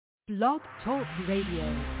Blog Talk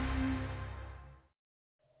Radio.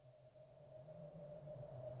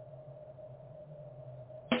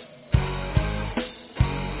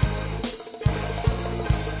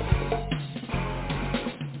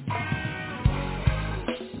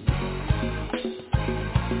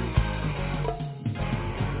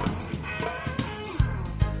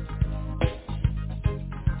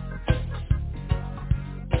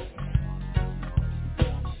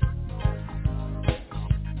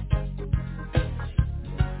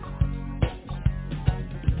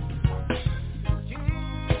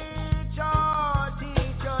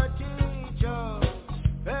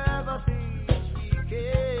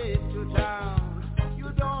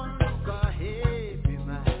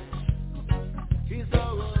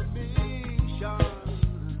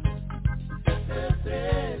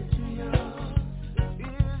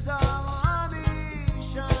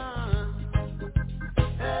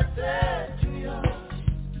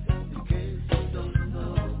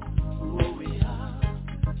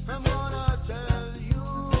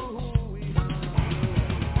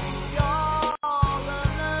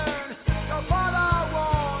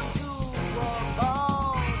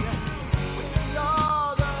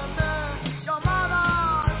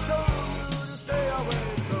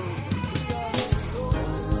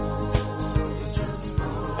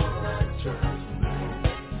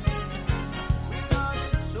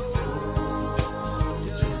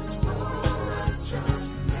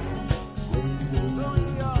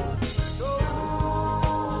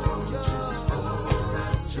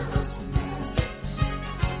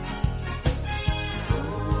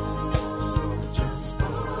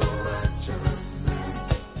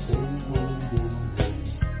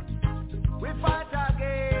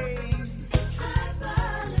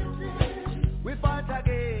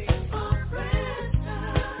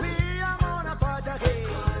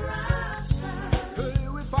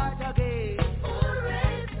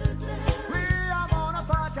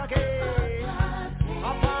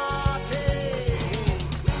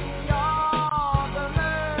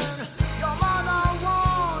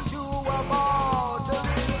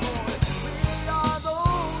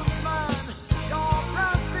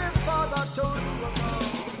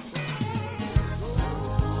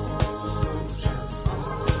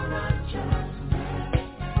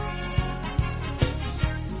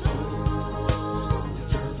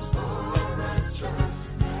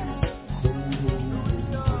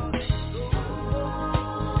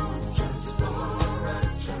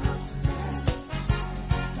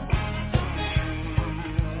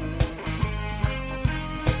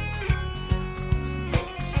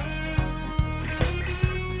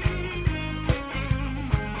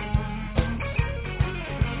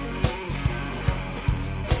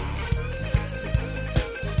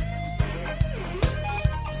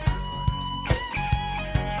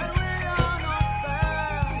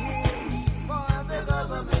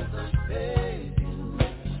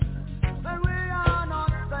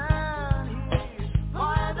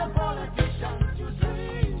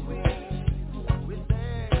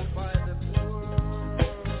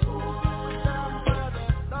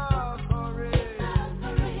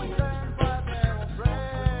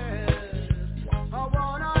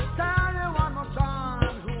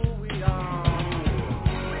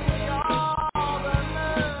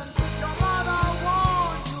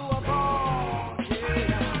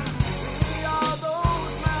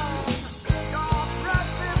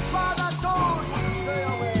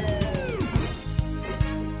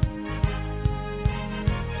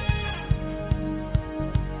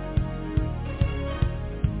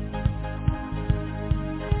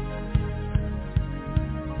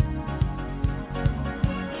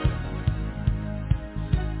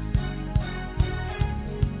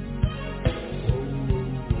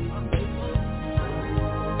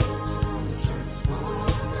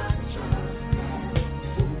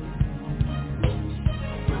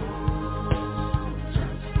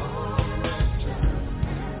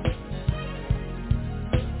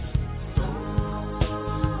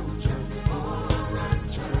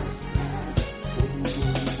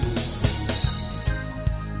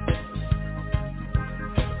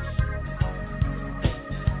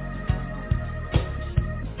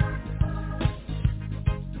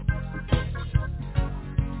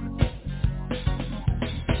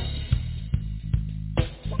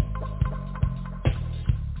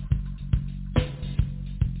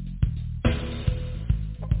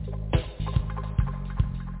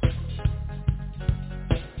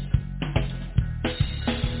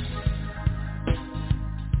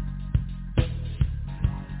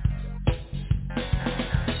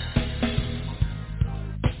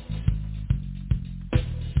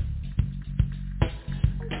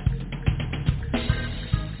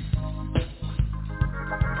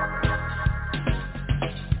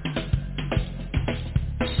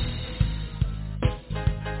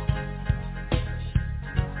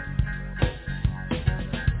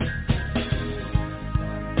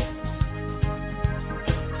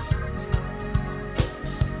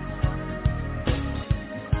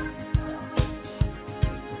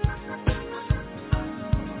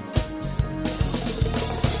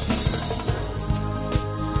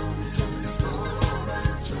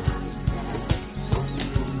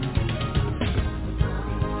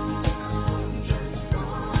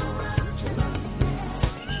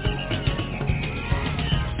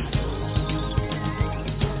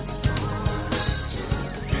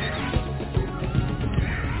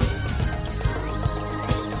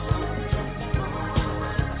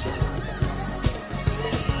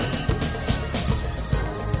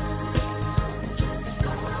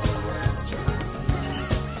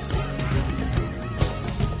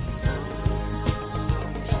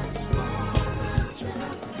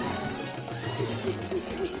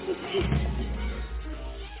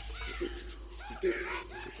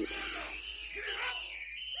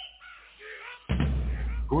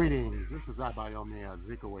 Greetings, this is Abayomi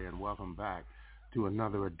Azikiwe, and welcome back to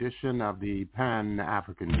another edition of the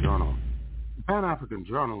Pan-African Journal. The Pan-African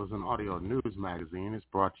Journal is an audio news magazine. It's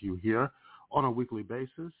brought to you here on a weekly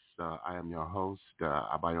basis. I am your host,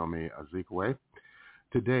 Abayomi Azikiwe.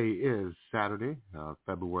 Today is Saturday,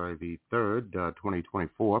 February the 3rd,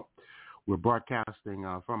 2024. We're broadcasting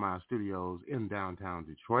from our studios in downtown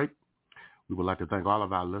Detroit. We would like to thank all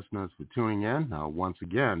of our listeners for tuning in once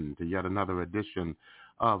again to yet another edition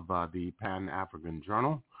of the Pan-African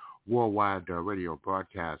Journal worldwide radio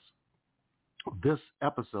broadcast. This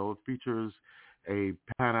episode features a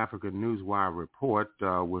Pan-African Newswire report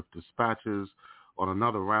with dispatches on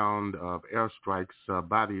another round of airstrikes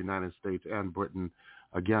by the United States and Britain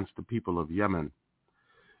against the people of Yemen.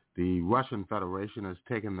 The Russian Federation has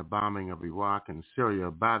taken the bombing of Iraq and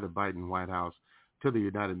Syria by the Biden White House to the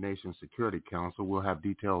United Nations Security Council. We'll have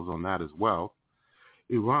details on that as well.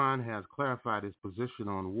 Iran has clarified its position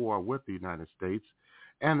on war with the United States,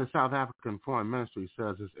 and the South African Foreign Ministry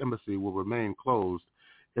says its embassy will remain closed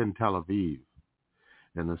in Tel Aviv.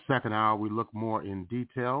 In the second hour, we look more in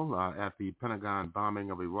detail at the Pentagon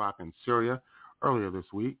bombing of Iraq and Syria earlier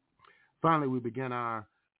this week. Finally, we begin our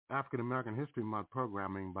African American History Month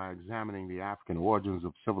programming by examining the African origins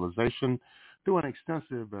of civilization through an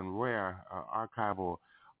extensive and rare archival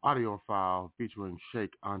audio file featuring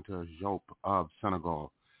Sheikh Anta Diop of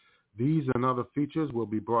Senegal. These and other features will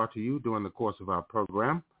be brought to you during the course of our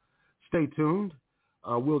program. Stay tuned.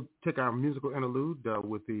 We'll take our musical interlude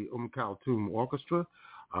with the Kulthum Orchestra,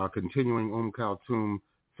 our continuing Kulthum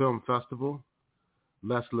Film Festival.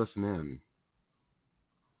 Let's listen in.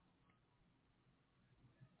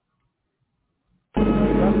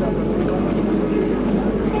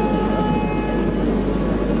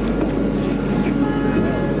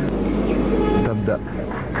 تبدأ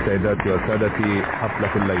سيداتي وسادتي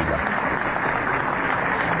حفلة الليلة.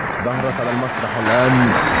 ظهرت على المسرح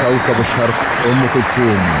الآن كوكب الشرق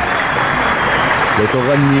كلثوم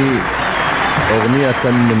لتغني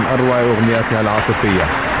أغنية من أروع أغنياتها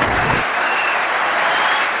العاطفية.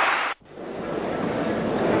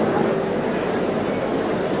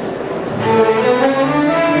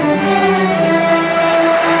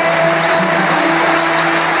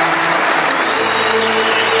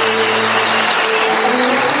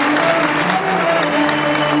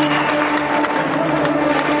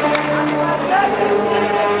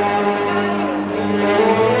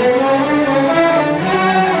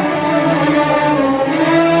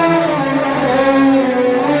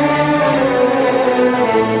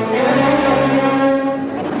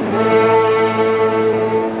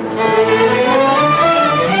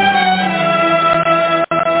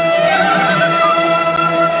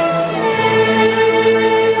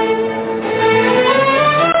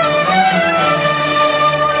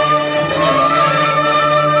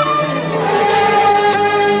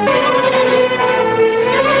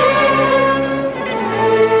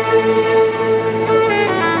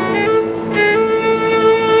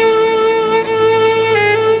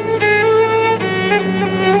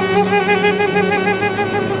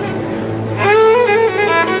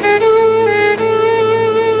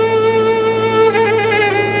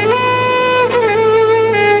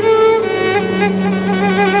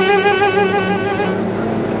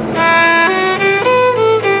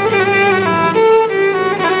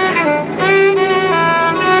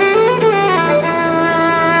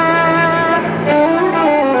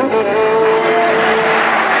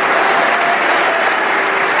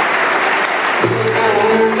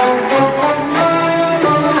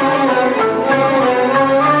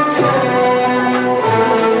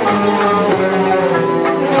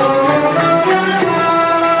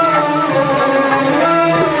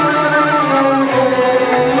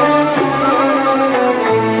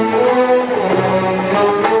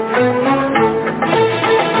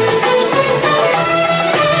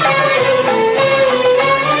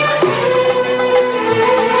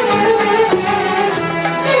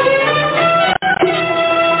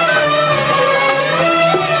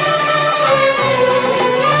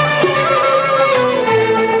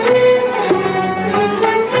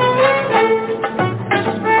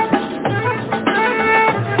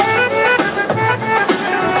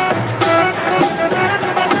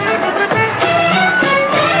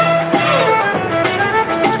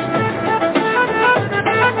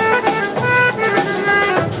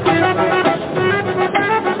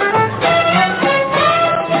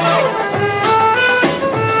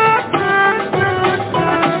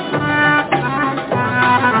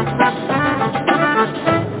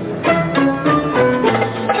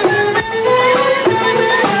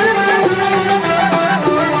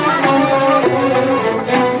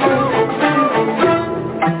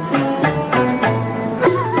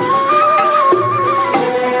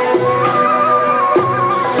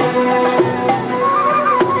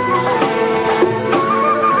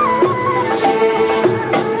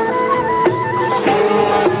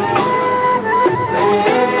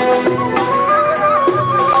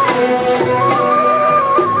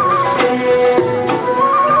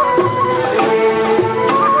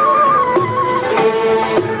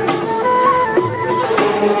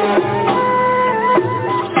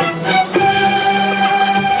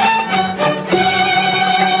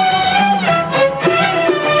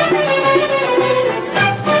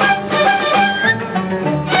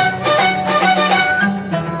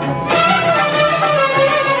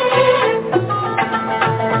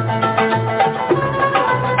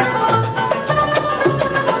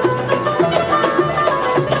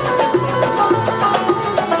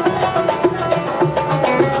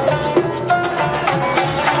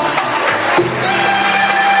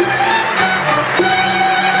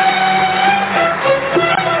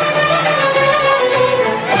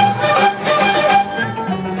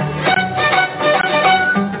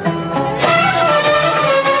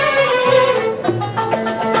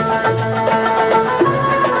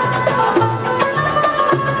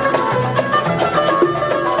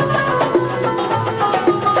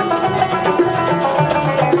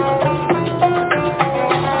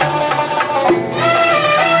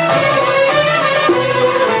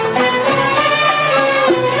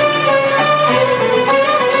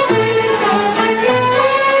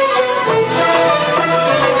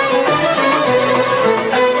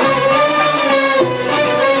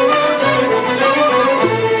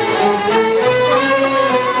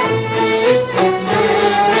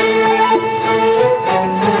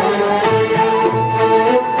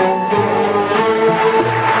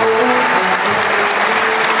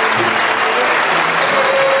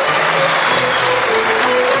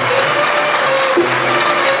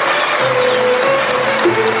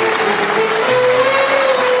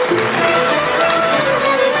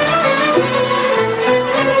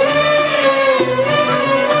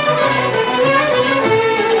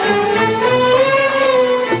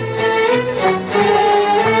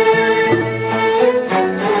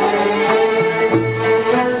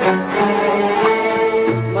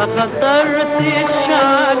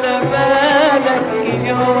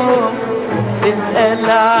 تسأل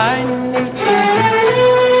عني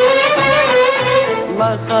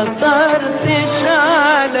ما خطرتش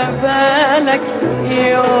على بالك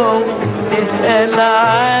يوم تسأل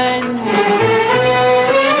عني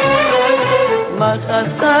ما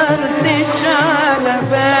خطرتش على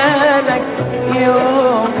بالك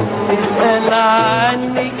يوم تسأل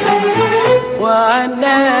عني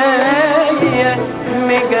وعنايا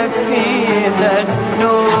مجفينا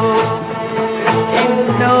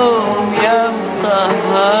النوم يا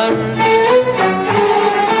مطهر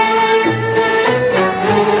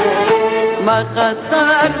ما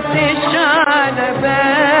خطرتش على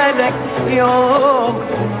بالك يوم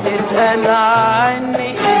تسأل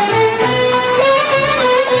عني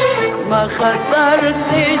ما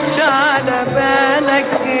خطرتش على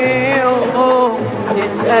بالك يوم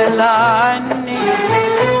تسأل عني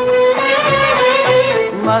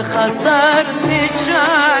ما خطرتش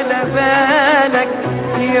على بالك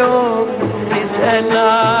يوم تسأل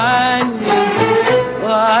عني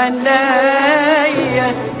وعنايا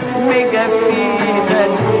مجفينا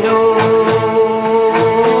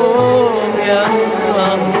النوم يا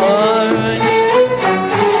مطهرني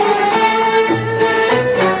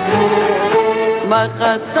ما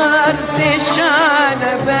خطرتش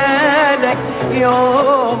على بالك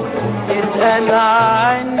يوم تسأل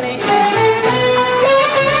عني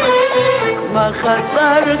ما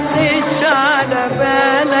خطرتش على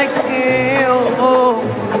بالك يوم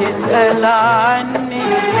تسأل عني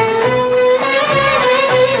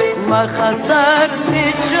ما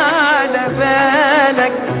خطرتش على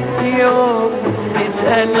بالك يوم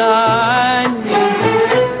تسأل عني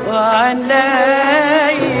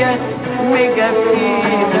وعنايا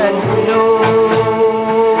مجفينا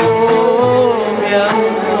النوم يا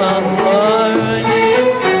مطهرني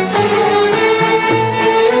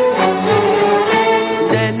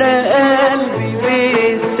ده انا قلبي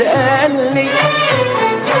بيسألني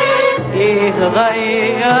ايه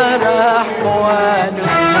غير احواله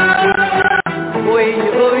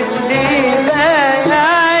ويقول لي لا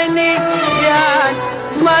يعني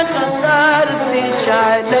ما خطرتش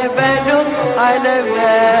على باله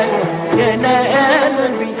ده انا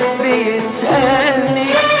قلبي بيسألني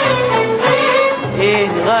ايه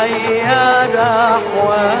غير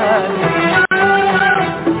احواله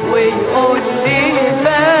ويقول لي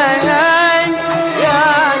لا يعني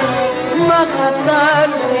ما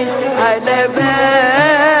خطرتش على باله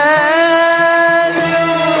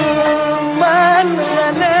من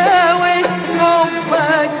غلاوة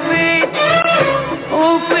حبك فين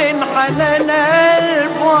وفين حنان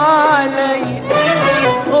قلبه علي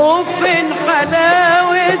وفين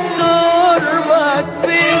حلاوة قربك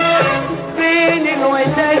فين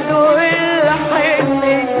الوداد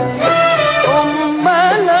والحنين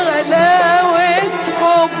أمال غلاوة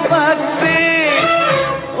حبك فين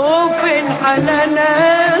وفين حنان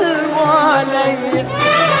قلبه علي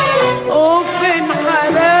وفين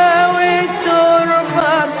حلاوة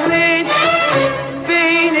قربك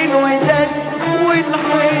فين الوداد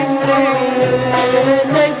والحنين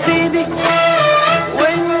نسيني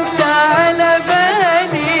وانت على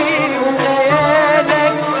بالي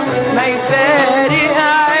وخيالك ما يفارق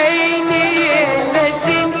عيني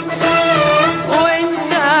نسيني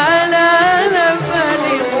وانت على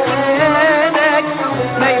بالي وخيالك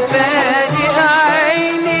ما يفارق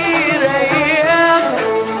عيني رياح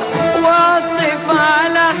واعطف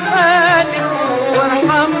على حالي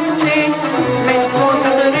وارحمني من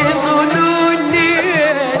كتر ظنوني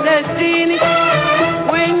نسيني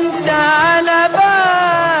وانت على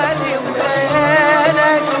بالي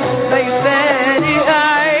وخيالك ما يفارق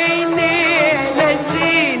عيني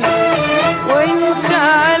نسيني وانت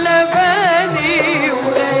على بالي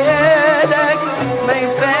وخيالك ما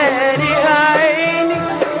يفارق عيني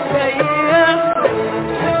رياح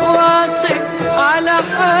واعطف على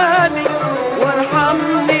حالي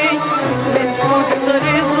وارحمني من كتر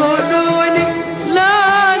ظنوني لا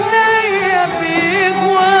عليا بيك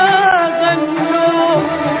وغنوك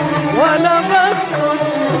ولا بخطر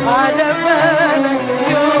على بالك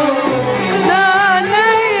يوم لا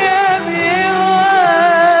عليا بيك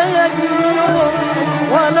وغنوك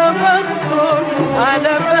ولا بخطر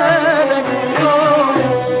على بالك يوم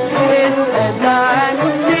اسأل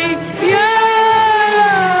عني يا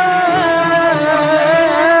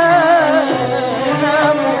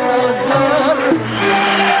مطهر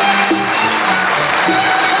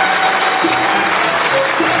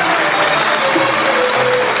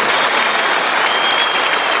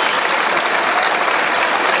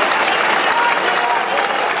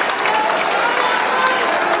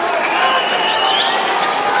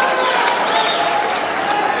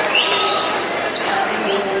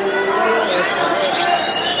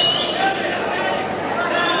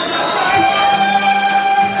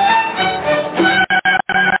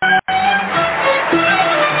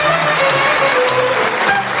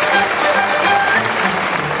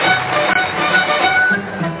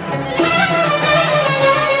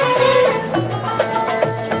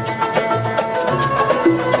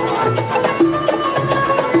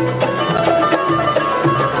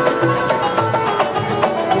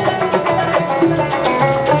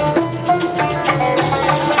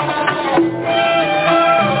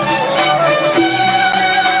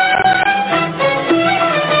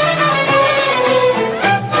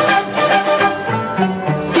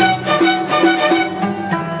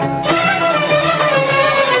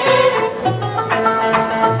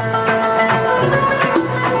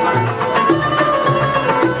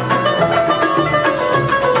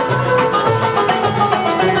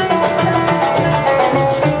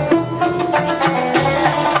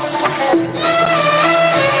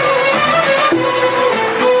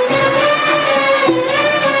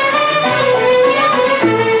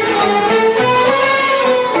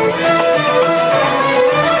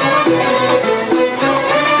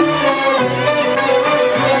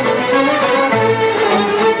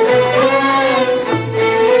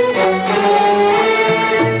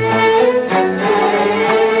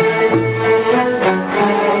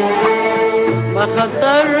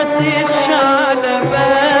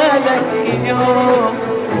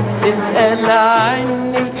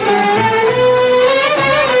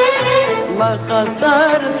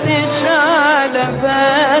خطرتش على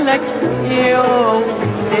بالك يوم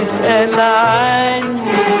تسأل عني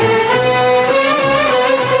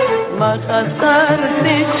ما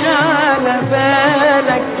خطرتش على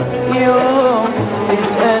بالك يوم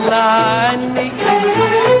تسأل عني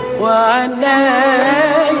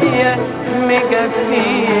وعنايا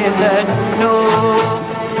مكفيها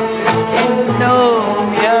النوم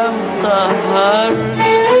يا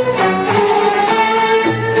مطهرني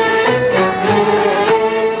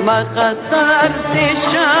ما خطرتش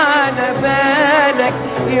على بالك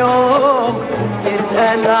يوم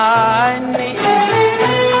تسأل عني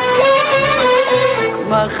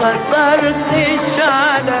ما خطرتش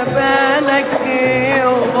على بالك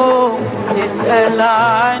يوم تسأل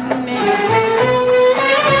عني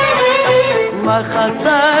ما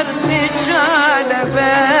خطرتش على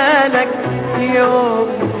بالك يوم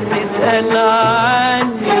تسأل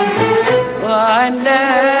عني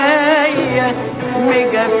وعنايا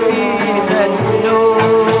مكفيها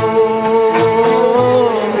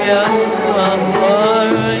النوم يا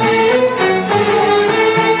مطهرني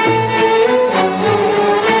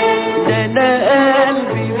ده انا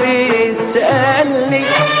قلبي بيسألني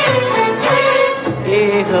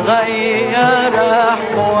ايه غير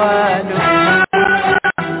احواله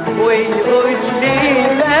ويقول لي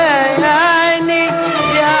لا يعني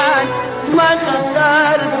ما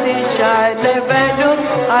خطرتش على باله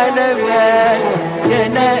يا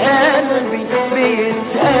انا قلبي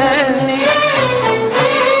بيسألني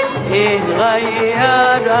ايه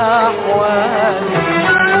غير احواله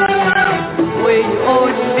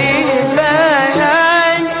ويقول لي لا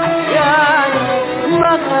يعني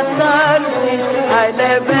ما خطرتش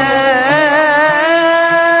على باله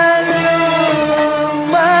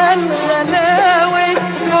ما الغلاوة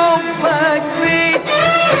حبك فيه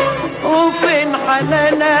وفين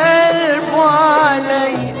حنان قلبه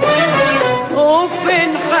علي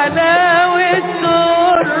وفين حلاوة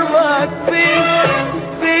قربك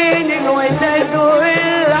فين الوداد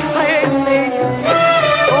والحنين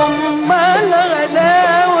أمال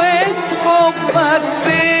غلاوة حبك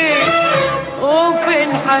فين وفين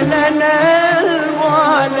حنان قلبه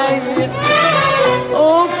علي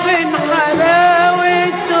وفين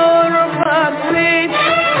حلاوة قربك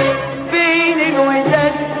فين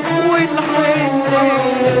الوداد والحنين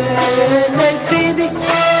نسيني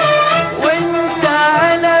وانت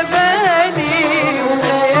على بالي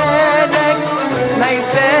وخيالك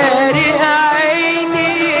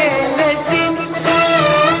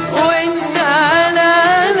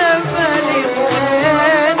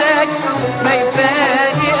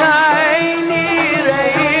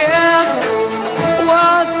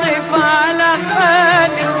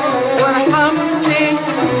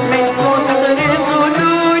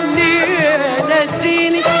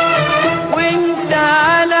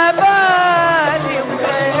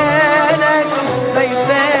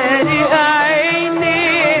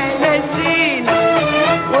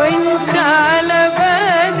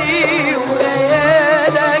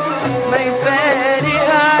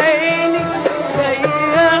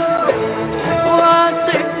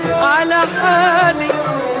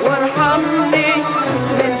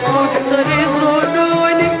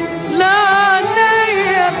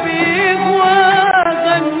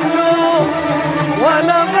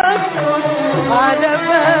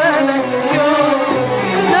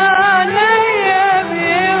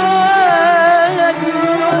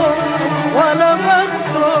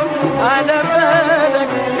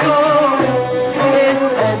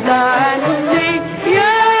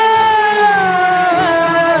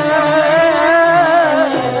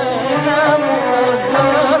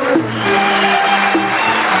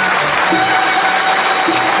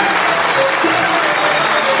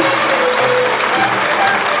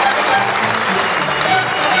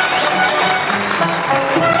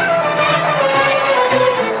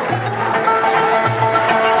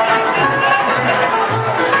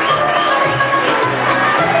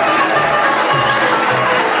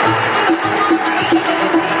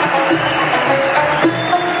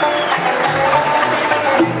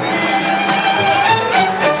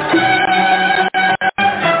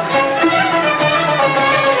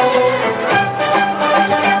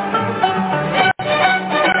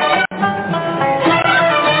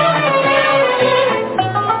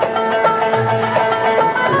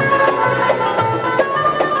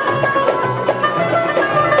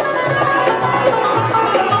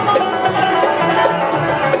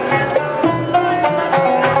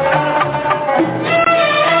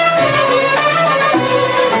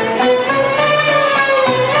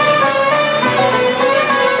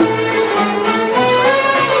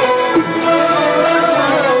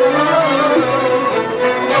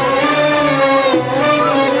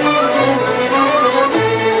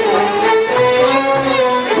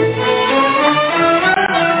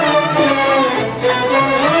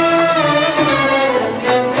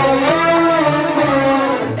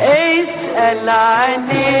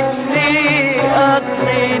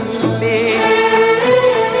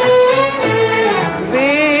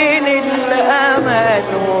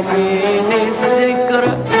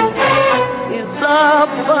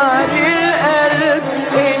يصبر القلب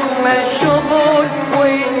المشغول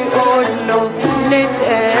ويقول له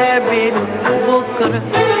نتقابل بكرة.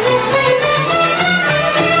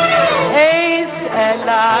 اسأل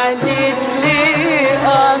عن اللي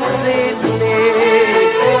قضي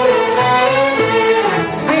الليل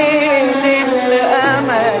بين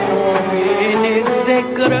الأمل وبين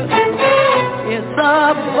الذكرى.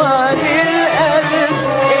 يصبر القلب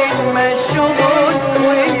المشغول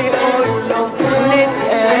ويقول له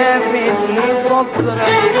نتقابل بكرة.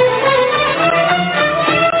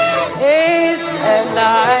 اسأل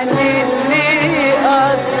عن اللي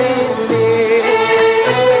قضي الليل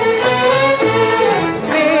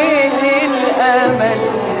بين الأمل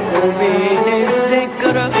وبين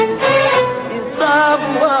الذكرى.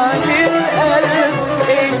 يصبر القلب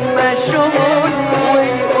المشغول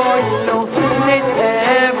ويقول له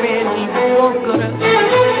نتقابل بكرة.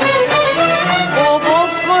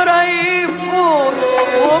 وبكرة يفوت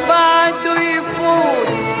وبعده يفوت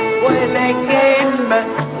ولا كلمة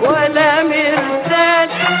ولا مرسال.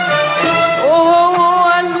 وهو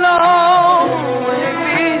العمر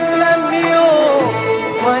بيسلم يوم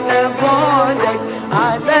وانا بعدك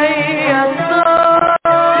عليا طال.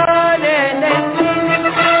 نسيني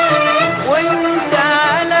وانت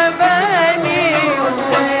على بالي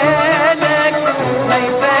وخيالك ما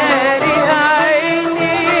يفارق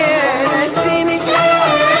عيني. نسيني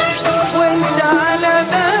وانت على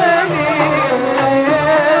بالي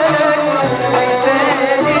وخيالك ما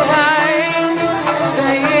يفارق عيني.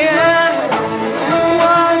 سيئة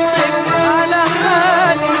واثق على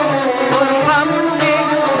حالي وارحمني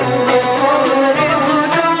لصغر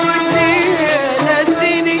ذنوبي.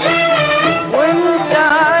 نسيني وانت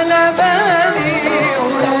على بالي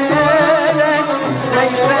وخيالك ما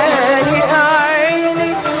يفارق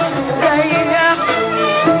عيني. سيئة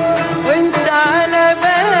وانت على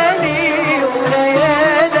بالي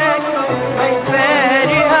وخيالك ما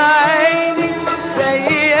يفارق عيني.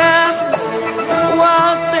 سيئة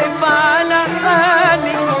واعطف على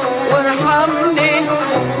حالي وارحمني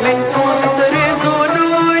من كتر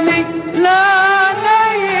ظنوني. لا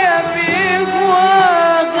عليا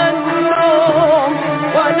بهواك النوم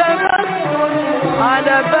ولا بسكن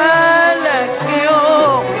على بالك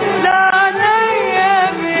يوم. لا عليا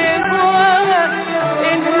بهواك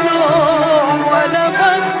النوم ولا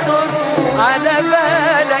بسكن على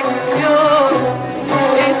بالك يوم.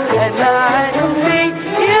 اسأل عني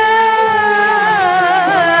يا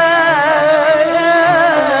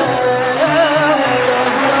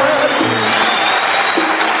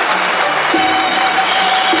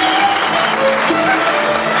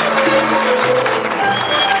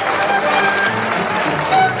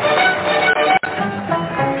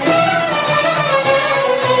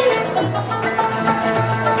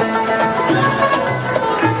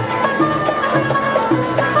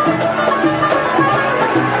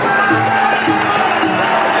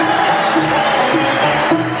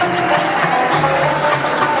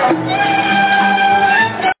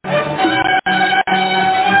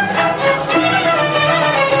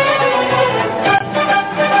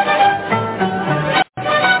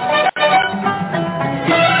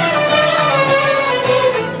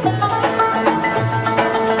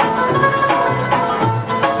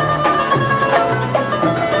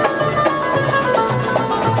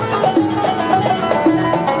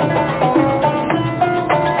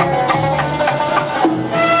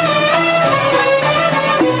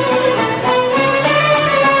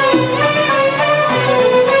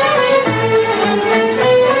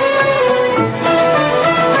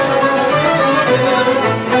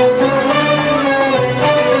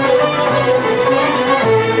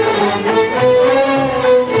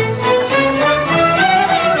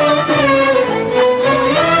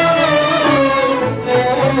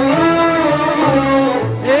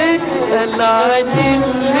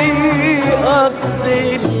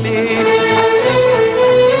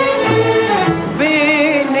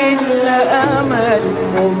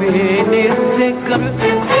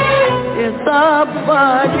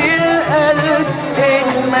يصبر القلب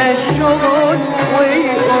المشغول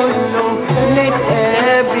ويقول له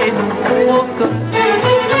نتقابل بكرة.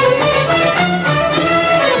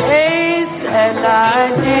 اسأل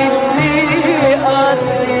عن اللي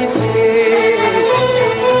قضي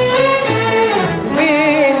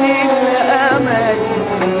بين الأمل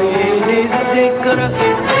وبين الذكرى.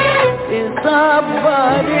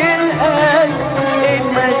 يصبر القلب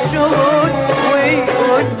المشغول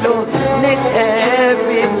ويقول له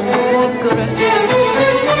نتقابل بكرة.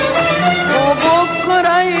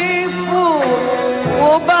 وبكرة يفوت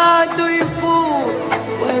وبعده يفوت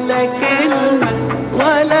ولا كلمة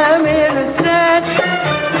ولا مرسال.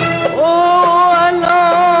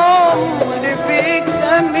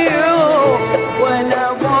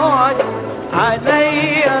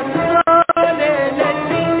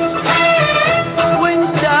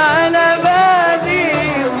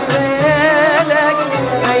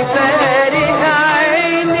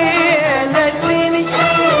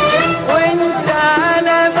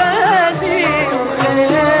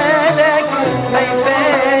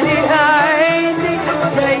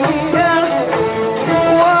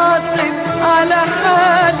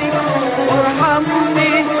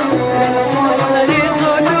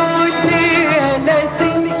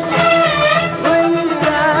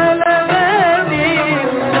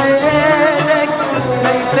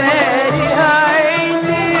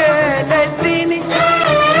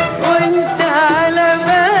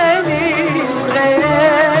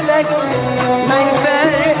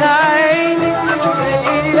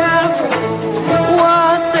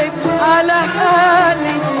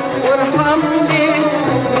 ارحمني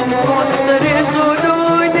من كتر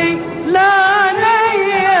ظنوني لا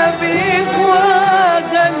عليا بيك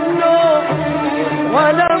ولا النوم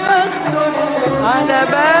ولا بخطر على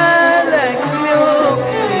بالك يوم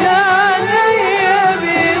لا عليا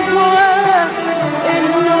بيك ولا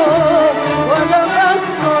النوم ولا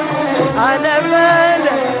بخطر على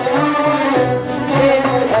بالك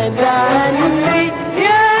اسأل عني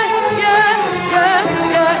يا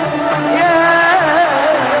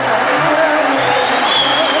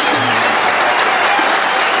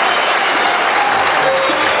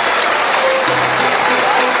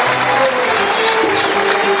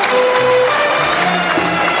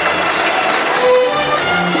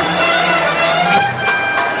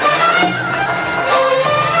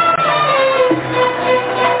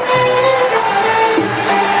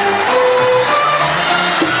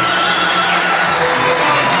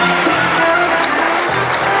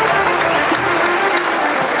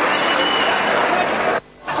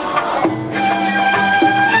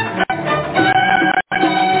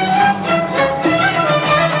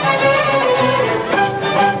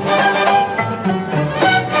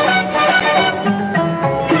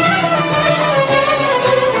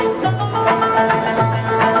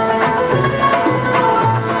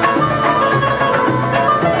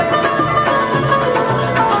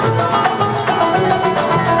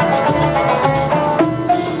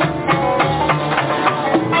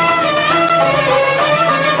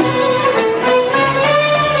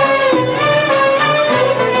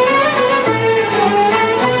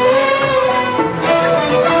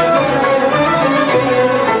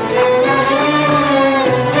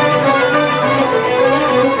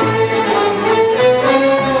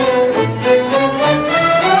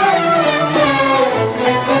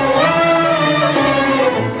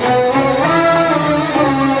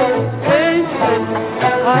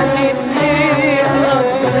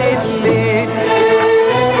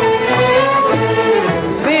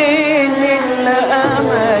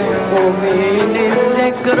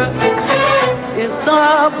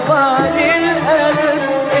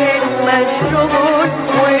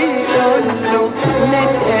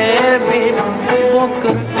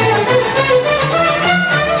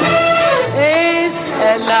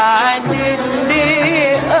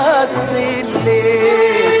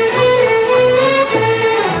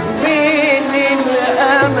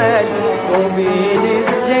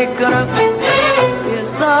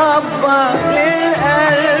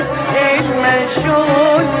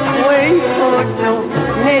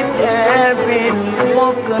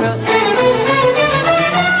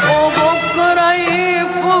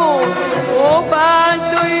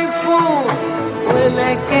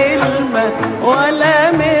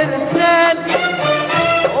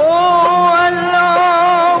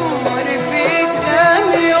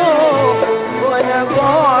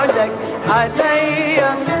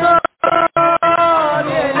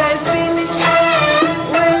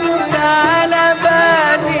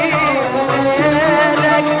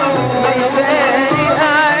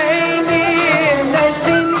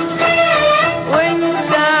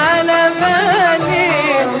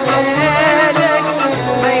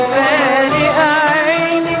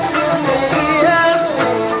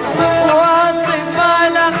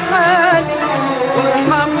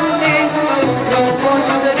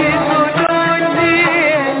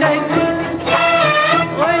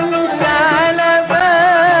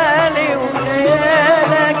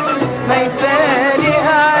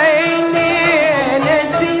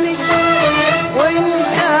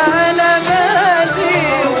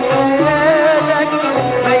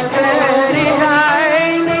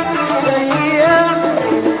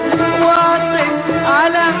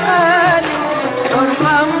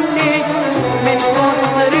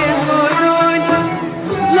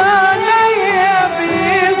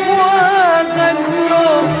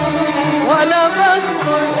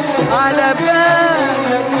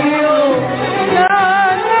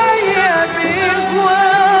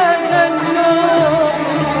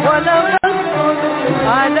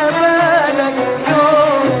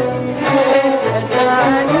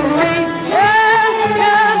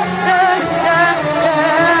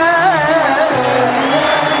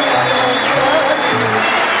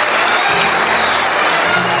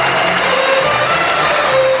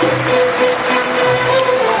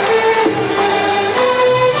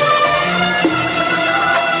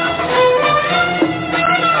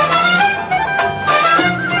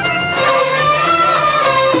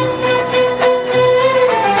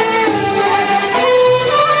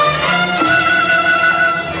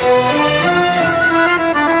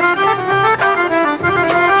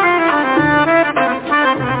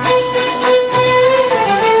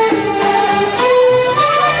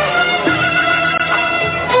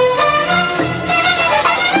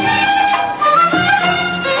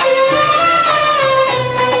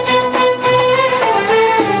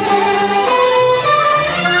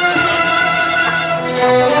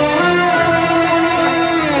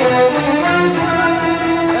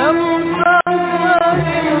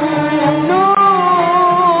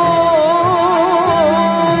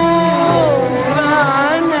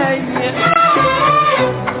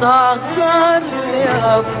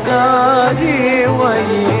أفكاري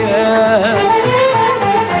وياك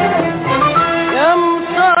يا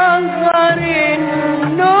مصغر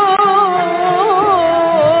النوم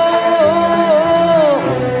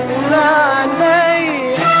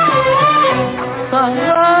علي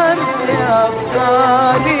صغرت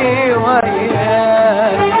أفكاري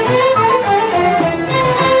وياك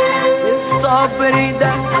الصبر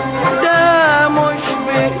ده مش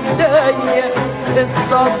بإيديا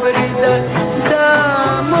الصبر ده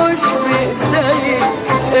مش بإيديا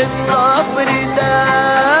الصبر ده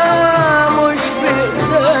مش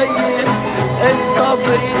بإيديا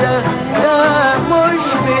الصبر ده مش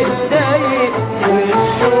بإيديا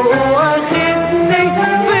والشوق واخدني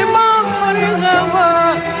في بحر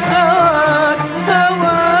هواك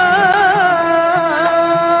هواك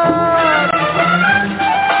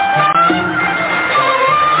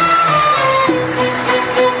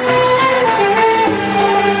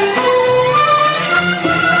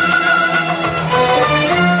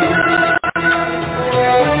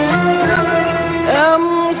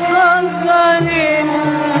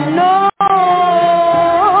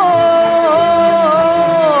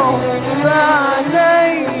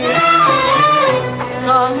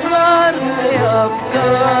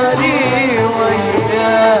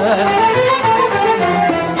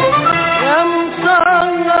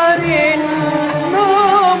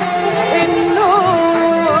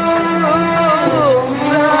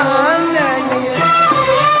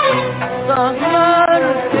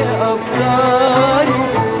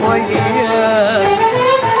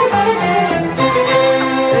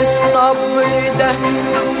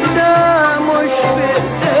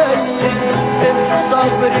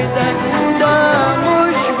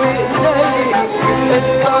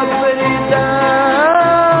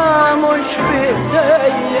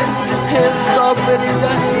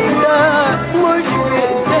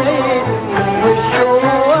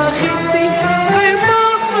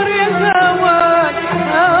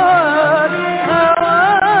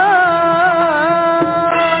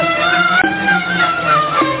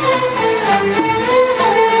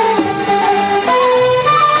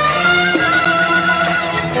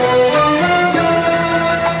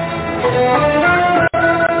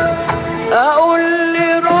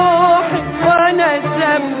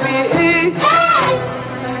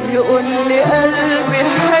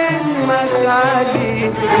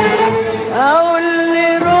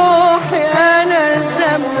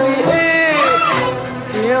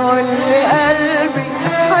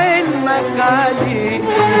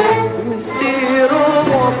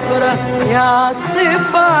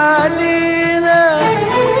يعطف علينا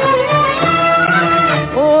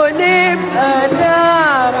ونبقى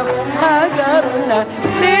نعرف هجرنا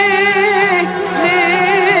ليه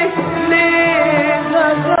ليه ليه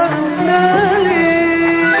هجرنا ليه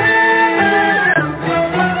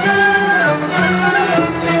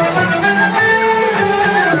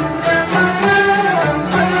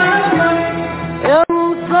يا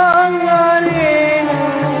مصغرين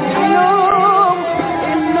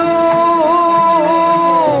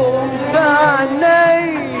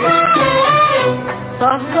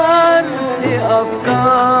سهرت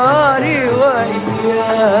أفكاري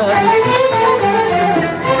وإياك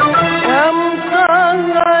يا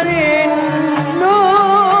مصغر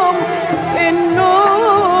النوم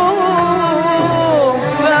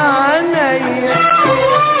بعينيا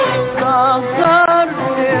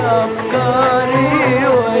سهرت أفكاري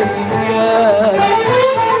وإياك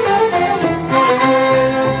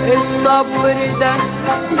الصبر ده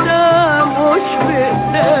مش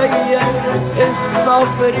بإيديا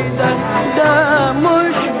الصبر ده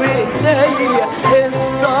مش بإيديا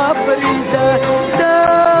الصبر ده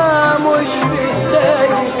مش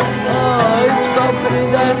بإيديا الصبر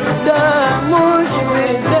ده مش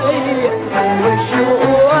بإيديا والشوق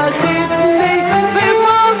واخدني في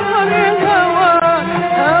بحر هواك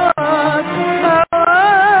هواك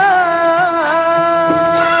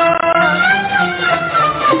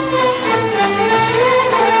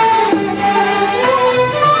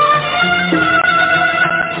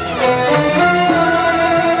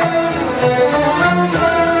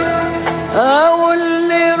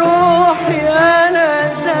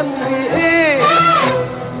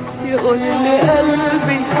يقول لي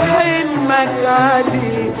قلبي حلمك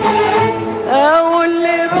عادي اقول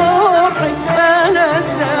لي روحي انا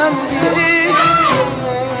ذنبي ايه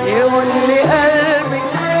يقول لي قلبي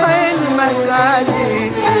حلمك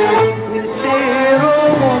عادي يصير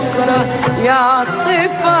بكره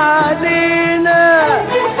يعطف علينا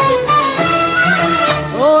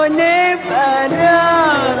ونبقى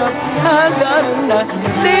نعرف هجرنا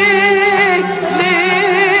ليه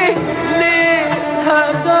ليه ليه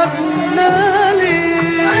هجرنا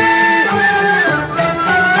ليه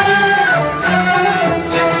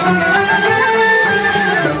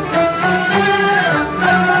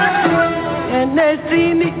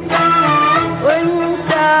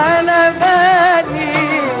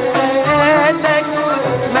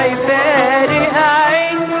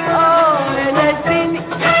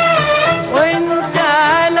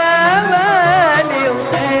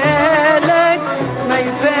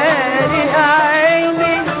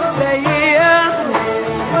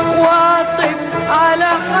على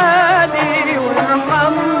حالي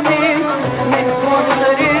وارحمني من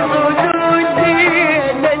كتر سجودي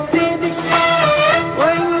نسيني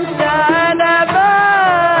وانت على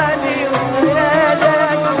بالي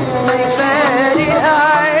وخيالك ما يفارق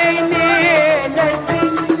عيني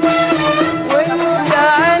نسيني وانت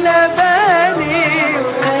على بالي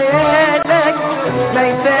وخيالك ما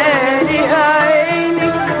يفارق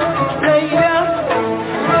عيني ريح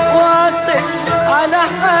واطف على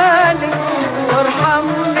حالي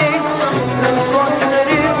وارحمني من كتر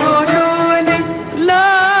ظنوني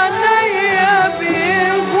لا نيا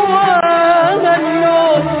بيغواها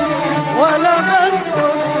النوم ولا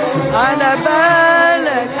بخطر على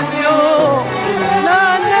بالك يوم لا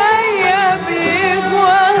نيا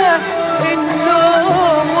بيغواها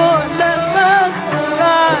النوم ولا بخطر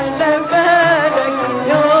على بالك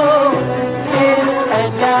يوم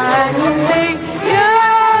اسأل عني يا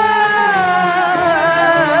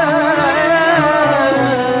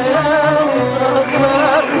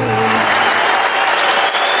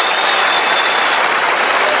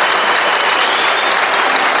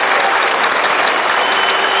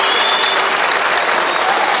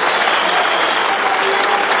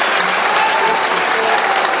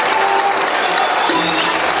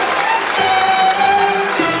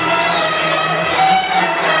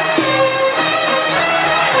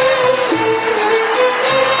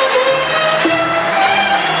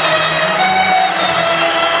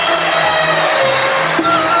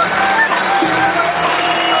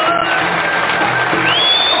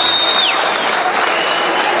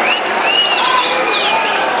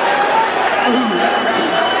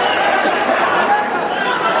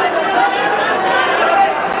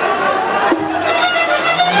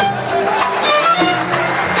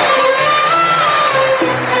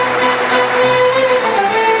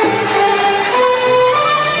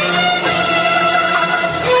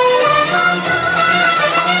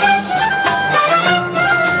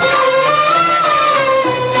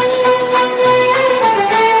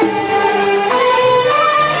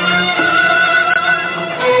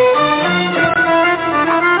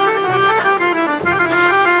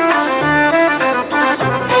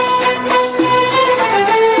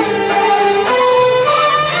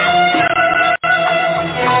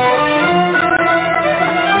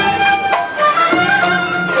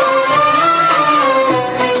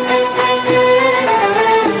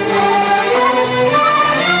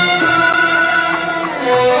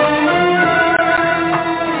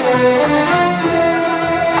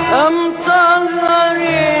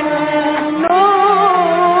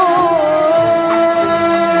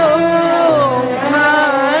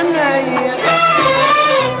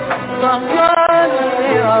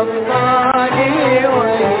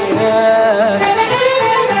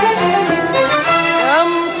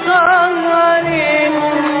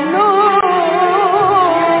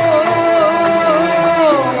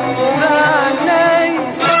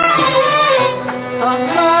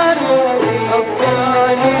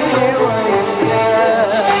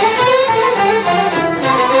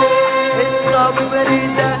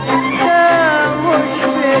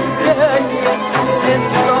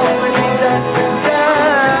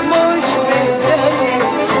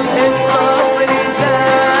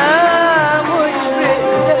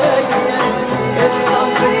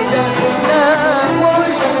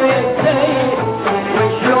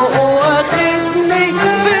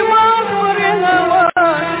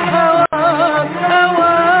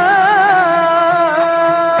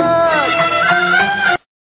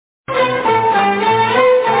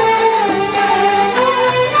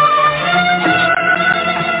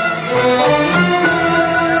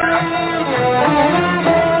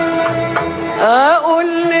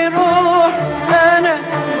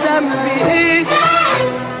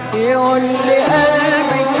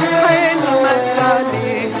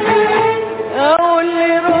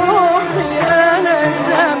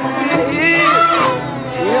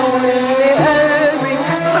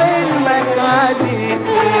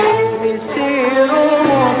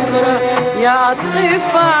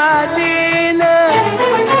يعطف علينا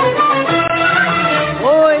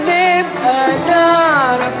ونبقى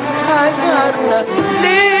نعرف هجرنا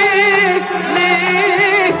ليه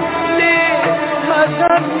ليه ليه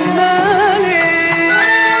هجرنا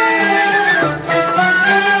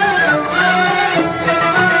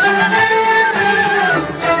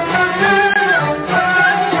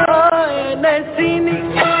نسيني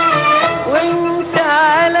وانت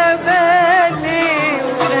على بالي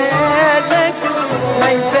ولادك ما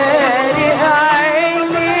يفارق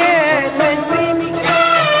عيني نسيني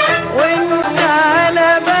وانت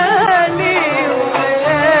على بالي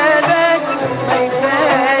ولادك ما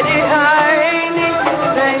يفارق عيني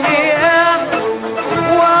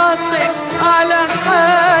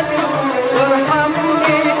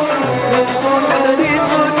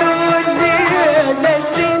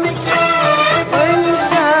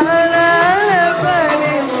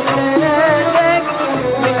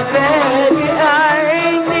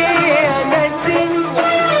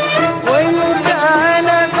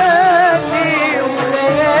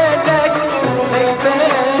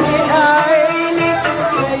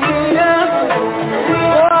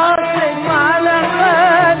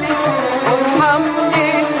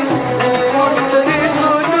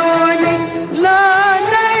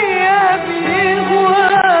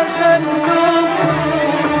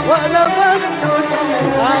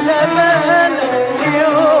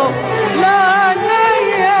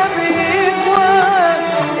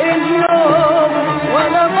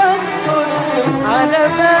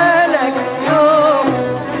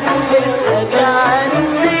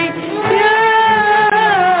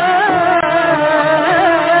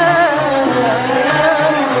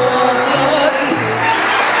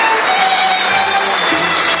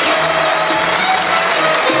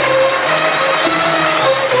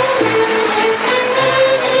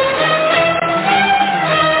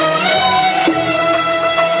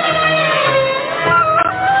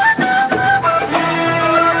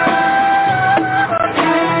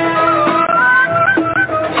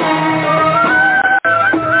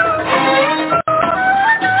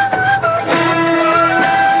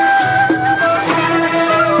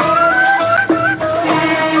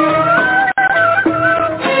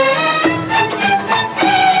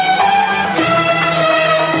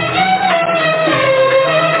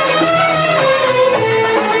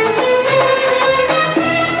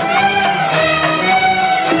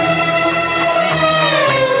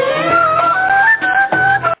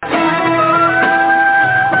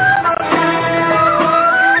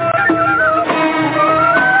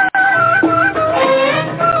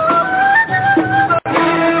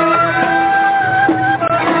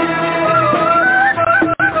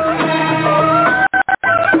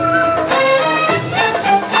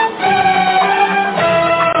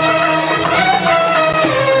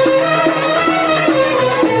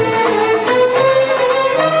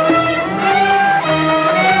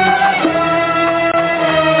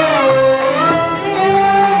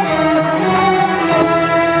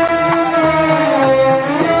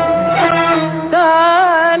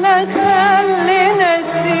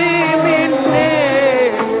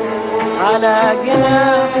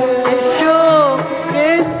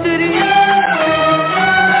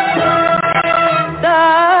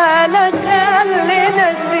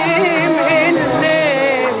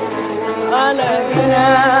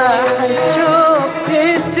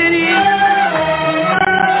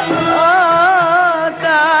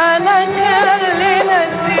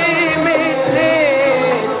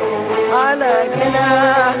على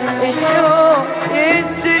جناح الشوق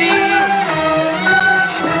يسري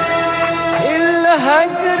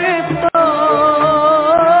الهجر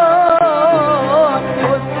طال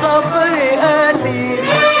والصبر قليل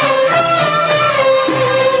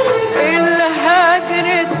الهجر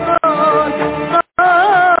طال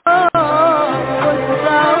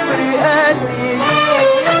والصبر قليل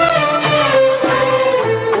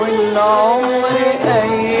والعمر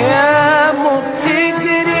أيامه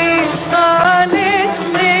بتجري طالت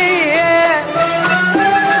ليا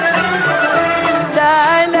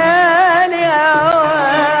تعالالي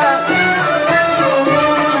هواك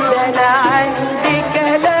ده أنا عندي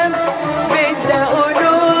كلام بدي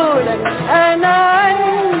أقولولك أنا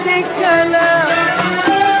عندي كلام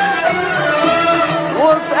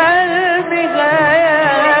وفي قلبي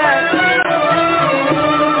غياب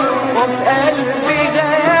وفي قلبي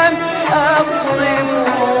غياب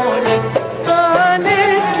أبصموني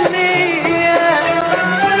طالت ليا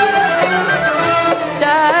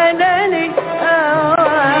تعالالي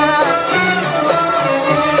هواك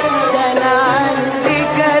ده أنا عندي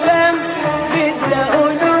كلام بدي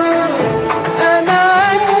أقولولك أنا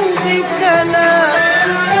عندي كلام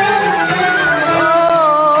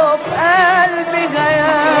في قلبي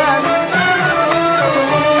غياب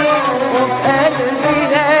وفي قلبي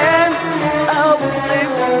غياب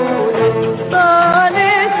أبصموني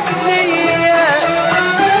طالت ليا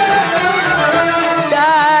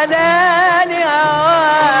تعالالي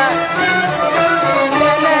هواك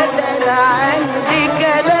ده أنا عندي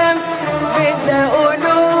كلام بدي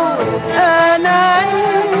أقولولك أنا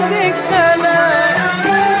عندي كلام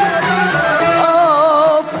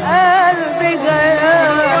في قلبي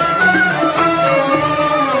غياب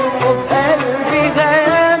وفي قلبي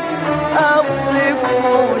غياب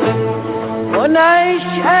أبصموني ونعيش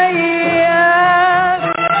أيام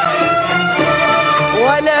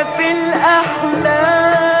ولا في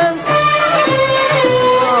الأحلام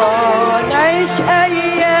نعيش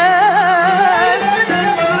أيام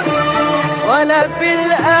ولا في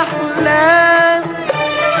الأحلام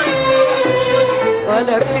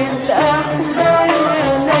ولا في الأحلام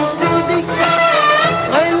نسيتك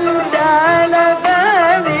وانت على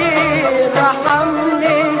بالي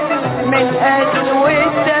رحمني من قسوة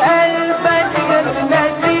قلبك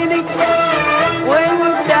نسيني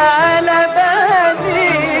وانت على بالي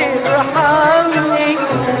رحمني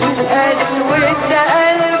من قسوة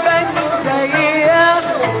قلبك سياح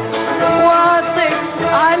واثق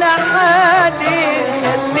على حالي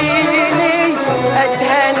خليني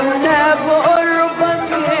أتهنى بقربك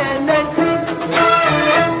يا نسيم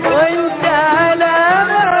وانت على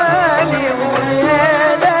بالي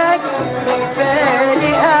ويالك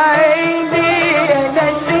بالي عيني يا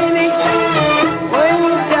نسيني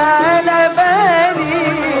وانت على بالي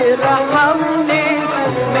رحمني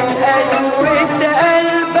من قسوة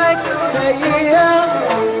قلبك سياح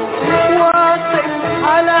واثق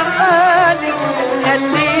على حالي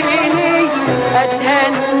خليني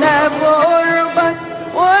أتهنى بقربك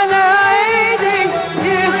ولا عيني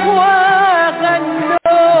يخوى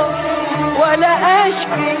غنو ولا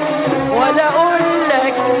أشكي ولا أقول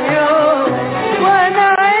لك يوم ولا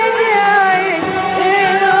عيني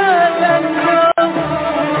غنو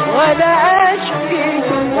ولا أشكي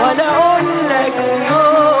ولا أقول لك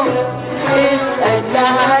يوم اسأل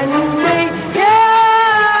عني يا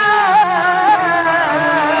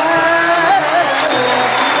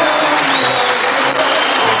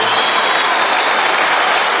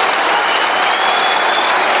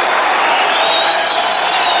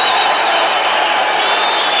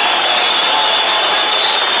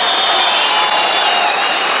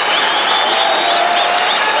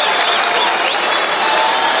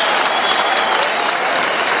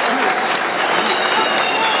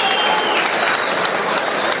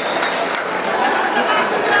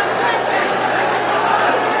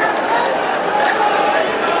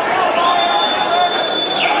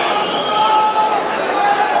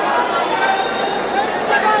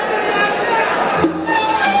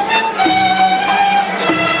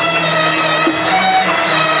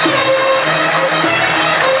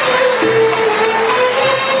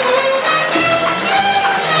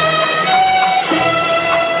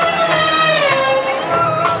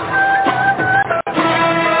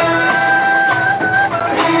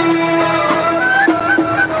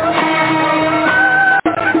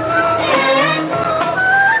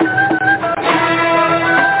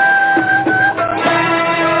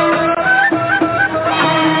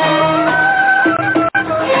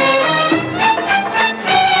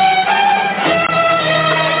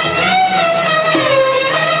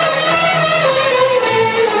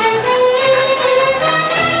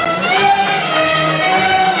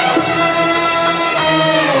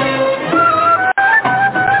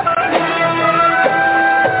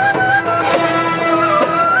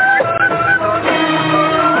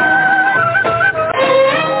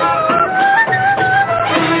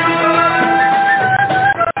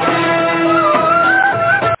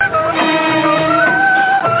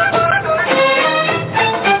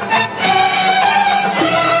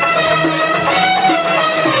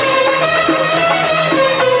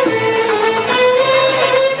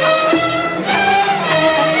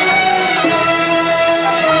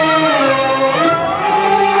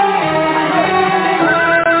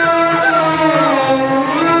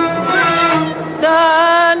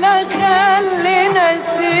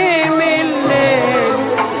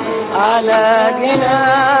على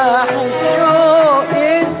جناح الشوق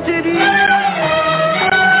يسري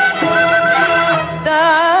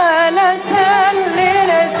تعالى خلي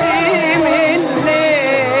نسيم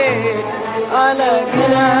الليل على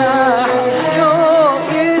جناح الشوق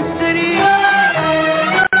يسري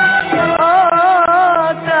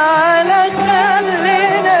تعالى خلي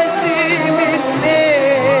نسيم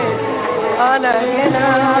الليل على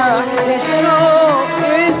جناح الشوق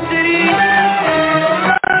يسري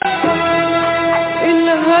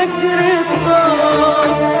الهجر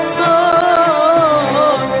طال طال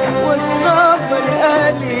والصبر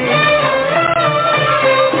قليل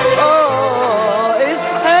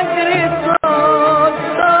الهجر طال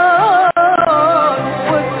طال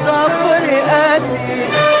والصبر قليل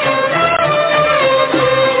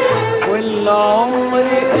والعمر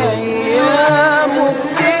أيامه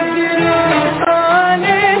بتجري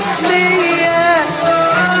طالت ليا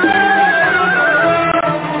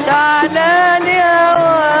تعالى لي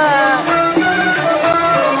هواك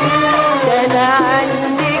ده أنا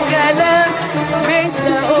عندي كلام بدي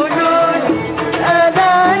أقولولك أنا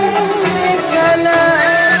عندي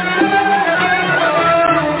كلام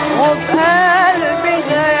وبقلبي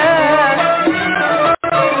غياب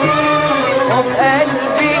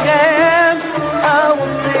وبقلبي غياب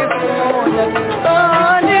أوصفهولك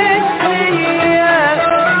طالت ليا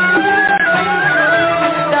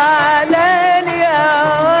تعالى لي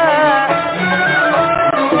هواك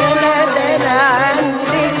ده أنا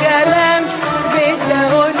عندي كلام بدي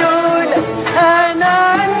أقولولك أنا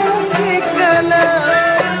عندي كلام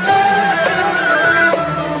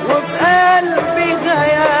وبقلبي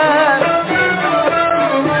غياب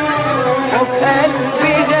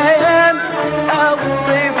وبقلبي غياب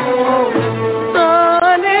أوصفهولك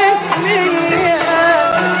طالت ليا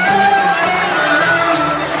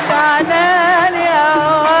تعالى لي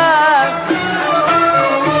هواك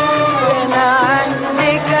أنا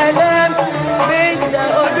عندي كلام بدي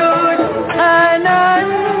أقولولك أنا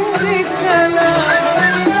عندي كلام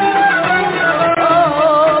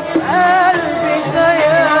بقلبي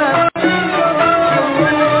غياب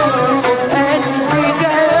وبقلبي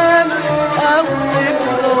غياب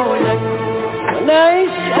أوصفهولك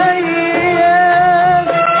نعيش أيام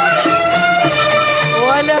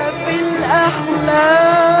ولا في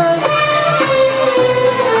الأحلام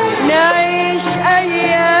نعيش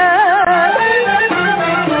أيام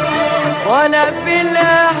ولا في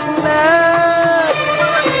الأحلام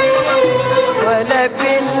ولا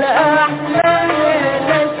في الأحلام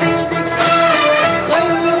نسيتك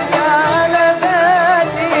وانت على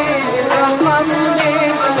بالي رحمني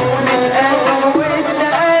من قسوة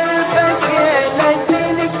قلبك يا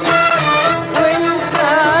نسيتك وانت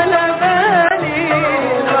على بالي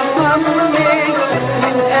رحمني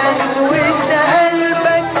من قسوة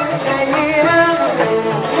قلبك يا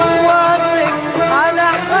واثق على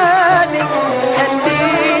حالك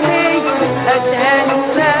خليني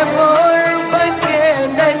أتهنى بقربك يا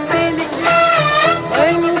نسيتك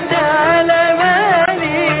وانت على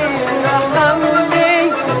بالي رحمني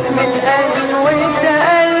من قسوة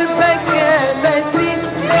قلبك يا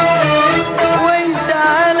نسيتك وانت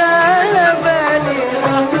على بالي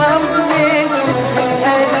رحمني من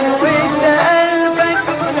قسوة قلبك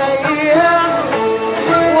يا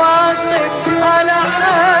واثق على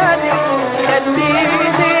حالك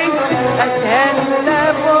خليني أتهنى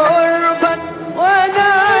بقربك وأنا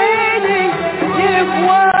عيني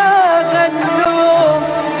يفواها النوم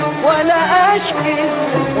ولا أشكي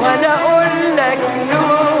ولا أقول لك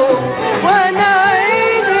نوم وأنا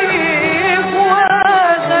عيني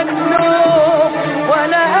يفواها النوم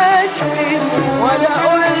ولا أشكي ولا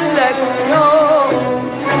أقول لك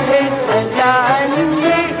نوم اسأل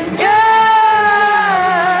عني يا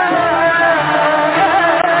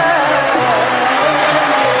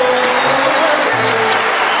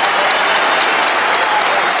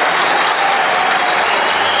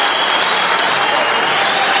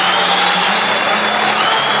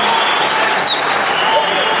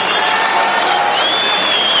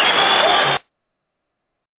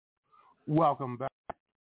Welcome back.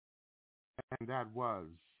 And that was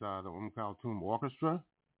the Kulthum Orchestra.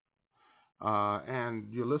 And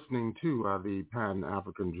you're listening to the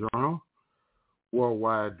Pan-African Journal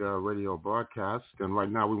worldwide radio broadcast. And right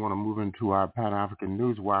now we want to move into our Pan-African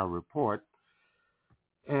Newswire report.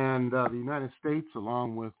 And the United States,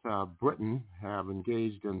 along with Britain, have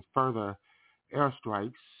engaged in further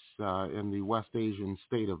airstrikes in the West Asian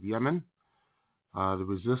state of Yemen. The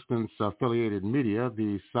resistance-affiliated media,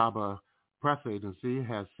 the Saba press agency,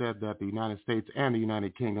 has said that the United States and the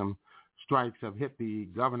United Kingdom strikes have hit the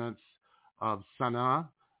governorates of Sana'a,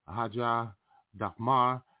 Hajar,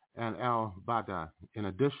 Dakhmar, and al-Bada. In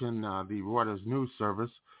addition, the Reuters news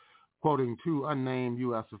service, quoting two unnamed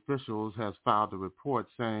U.S. officials, has filed a report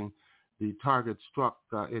saying the targets struck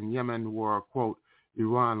in Yemen were, quote,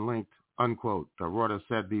 Iran-linked, unquote. Reuters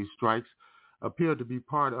said these strikes appear to be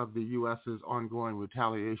part of the U.S.'s ongoing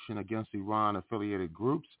retaliation against Iran-affiliated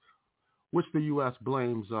groups, which the U.S.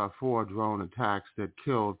 blames for drone attacks that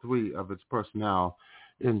killed 3 of its personnel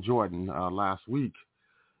in Jordan last week.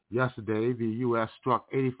 Yesterday, the U.S. struck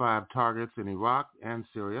 85 targets in Iraq and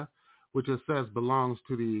Syria, which it says belongs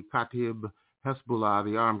to the Kata'ib Hezbollah,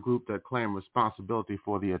 the armed group that claimed responsibility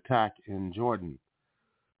for the attack in Jordan.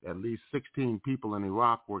 At least 16 people in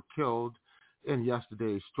Iraq were killed in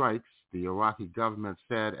yesterday's strikes, the Iraqi government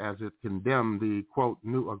said, as it condemned the, quote,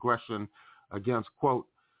 new aggression against, quote,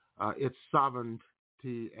 its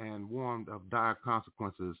sovereignty, and warned of dire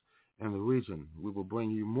consequences in the region. We will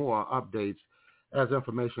bring you more updates as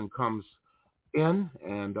information comes in,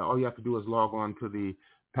 and all you have to do is log on to the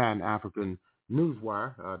Pan-African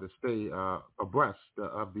Newswire to stay abreast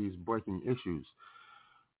of these breaking issues.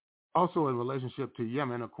 Also, in relationship to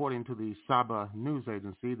Yemen, according to the Saba news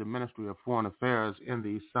agency, the Ministry of Foreign Affairs in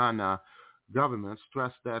the Sana'a government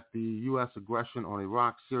stressed that the U.S. aggression on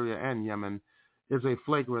Iraq, Syria, and Yemen is a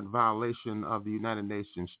flagrant violation of the United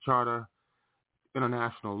Nations Charter,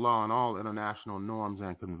 international law, and all international norms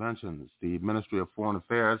and conventions. The Ministry of Foreign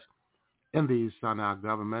Affairs in the Sana'a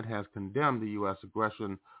government has condemned the U.S.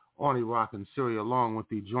 aggression on Iraq and Syria, along with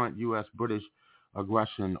the joint U.S.-British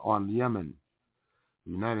aggression on Yemen.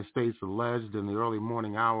 The United States alleged in the early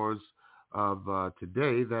morning hours of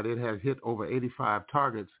today that it had hit over 85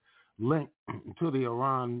 targets linked to the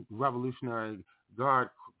Iran Revolutionary Guard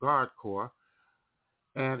Corps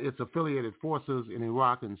and its affiliated forces in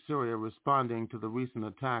Iraq and Syria, responding to the recent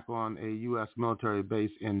attack on a U.S. military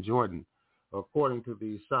base in Jordan. According to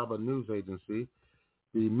the Saba news agency,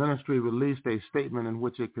 the ministry released a statement in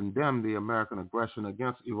which it condemned the American aggression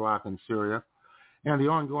against Iraq and Syria and the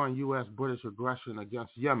ongoing U.S.-British aggression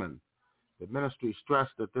against Yemen. The ministry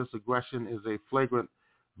stressed that this aggression is a flagrant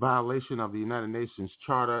violation of the United Nations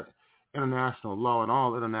Charter, international law, and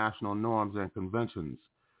all international norms and conventions.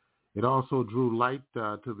 It also drew light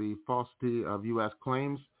to the falsity of U.S.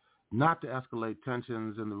 claims not to escalate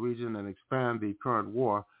tensions in the region and expand the current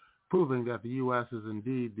war, proving that the U.S. is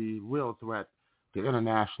indeed the real threat to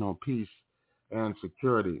international peace and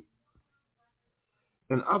security.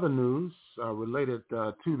 In other news related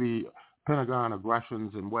to the Pentagon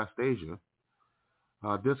aggressions in West Asia,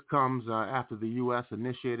 this comes after the U.S.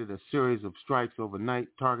 initiated a series of strikes overnight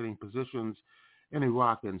targeting positions in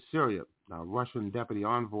Iraq and Syria. Russian Deputy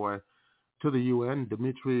Envoy to the UN,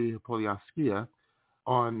 Dmitry Polyaskaya,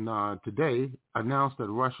 on today announced that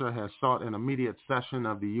Russia has sought an immediate session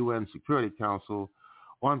of the UN Security Council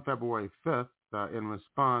on February 5th in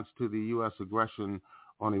response to the U.S. aggression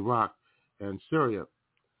on Iraq and Syria.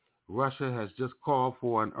 Russia has just called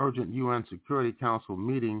for an urgent UN Security Council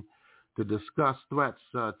meeting to discuss threats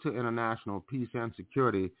to international peace and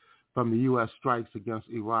security from the U.S. strikes against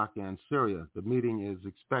Iraq and Syria. The meeting is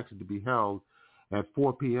expected to be held at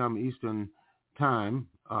 4 p.m. Eastern Time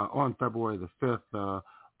on February the 5th.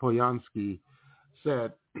 Polyansky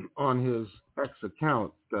said on his X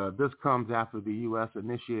account, this comes after the U.S.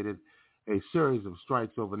 initiated a series of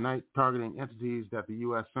strikes overnight targeting entities that the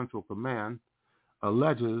U.S. Central Command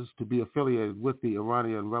alleges to be affiliated with the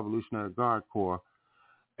Iranian Revolutionary Guard Corps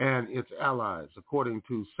and its allies. According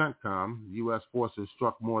to CENTCOM, U.S. forces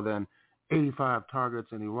struck more than 85 targets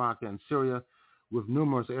in Iraq and Syria with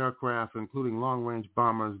numerous aircraft, including long-range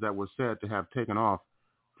bombers that were said to have taken off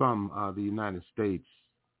from the United States.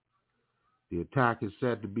 The attack is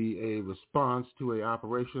said to be a response to an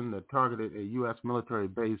operation that targeted a U.S. military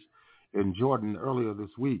base in Jordan earlier this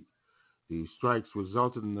week. The strikes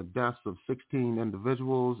resulted in the deaths of 16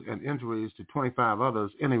 individuals and injuries to 25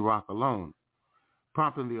 others in Iraq alone,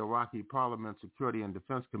 prompting the Iraqi Parliament Security and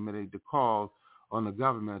Defense Committee to call on the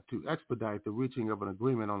government to expedite the reaching of an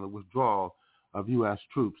agreement on the withdrawal of U.S.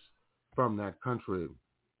 troops from that country.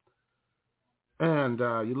 And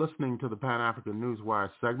you're listening to the Pan-African Newswire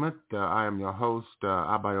segment. I am your host,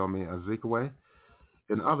 Abayomi Azikiwe.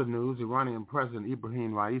 In other news, Iranian President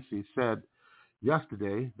Ibrahim Raisi said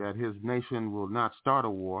yesterday that his nation will not start a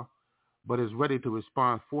war, but is ready to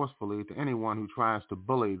respond forcefully to anyone who tries to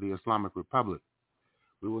bully the Islamic Republic.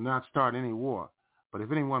 We will not start any war, but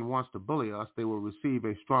if anyone wants to bully us, they will receive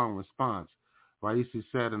a strong response, Raisi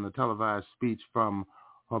said in a televised speech from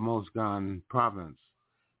Hormozgan province.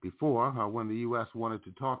 Before, when the U.S. wanted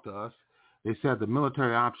to talk to us, they said the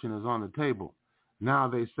military option is on the table. Now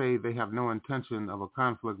they say they have no intention of a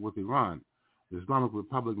conflict with Iran. The Islamic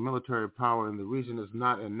Republic military power in the region is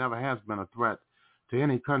not and never has been a threat to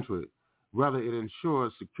any country. Rather, it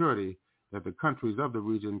ensures security that the countries of the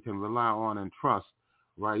region can rely on and trust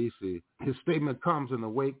Raisi. His statement comes in the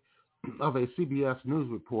wake of a CBS News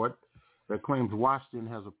report that claims Washington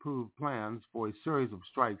has approved plans for a series of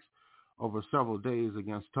strikes over several days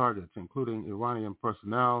against targets, including Iranian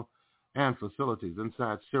personnel and facilities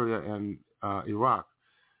inside Syria and Iraq,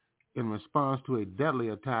 in response to a deadly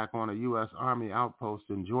attack on a U.S. Army outpost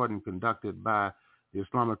in Jordan conducted by the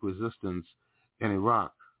Islamic Resistance in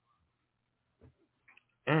Iraq.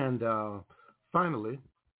 And finally,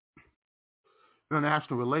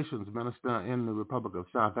 International Relations Minister in the Republic of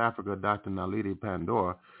South Africa, Dr. Naledi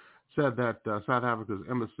Pandor, said that South Africa's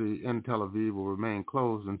embassy in Tel Aviv will remain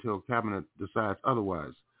closed until cabinet decides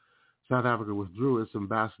otherwise. South Africa withdrew its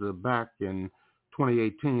ambassador back in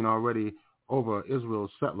 2018 already over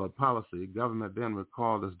Israel's settler policy. Government then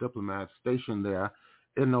recalled its diplomats stationed there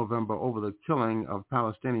in November over the killing of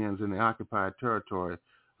Palestinians in the occupied territory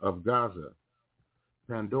of Gaza.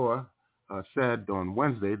 Pandor said on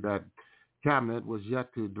Wednesday that cabinet was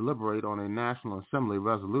yet to deliberate on a National Assembly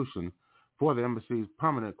resolution for the embassy's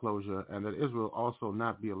permanent closure and that Israel also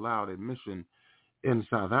not be allowed admission in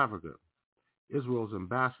South Africa. Israel's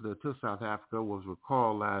ambassador to South Africa was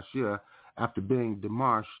recalled last year after being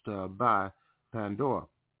demarched by Pandor.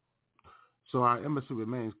 So our embassy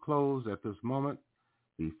remains closed at this moment.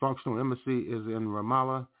 The functional embassy is in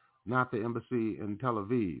Ramallah, not the embassy in Tel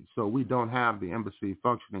Aviv. So we don't have the embassy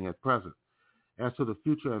functioning at present. As to the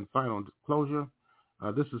future and final closure,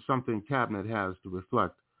 this is something Cabinet has to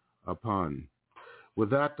reflect upon. With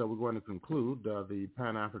that, we're going to conclude the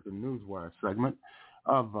Pan-African Newswire segment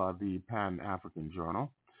of the Pan-African Journal.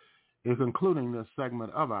 In concluding this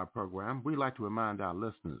segment of our program, we'd like to remind our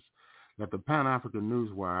listeners that the Pan-African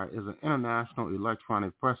Newswire is an international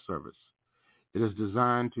electronic press service. It is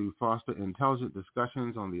designed to foster intelligent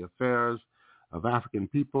discussions on the affairs of African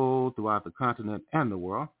people throughout the continent and the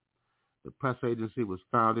world. The press agency was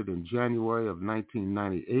founded in January of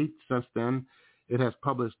 1998. Since then, it has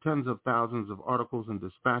published tens of thousands of articles and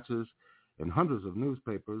dispatches in hundreds of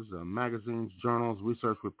newspapers, magazines, journals,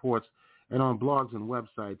 research reports, and on blogs and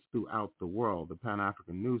websites throughout the world. The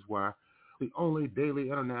Pan-African Newswire, the only daily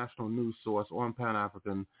international news source on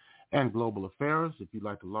Pan-African and global affairs. If you'd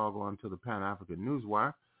like to log on to the Pan-African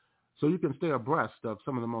Newswire, so you can stay abreast of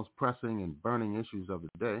some of the most pressing and burning issues of the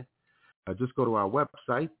day, just go to our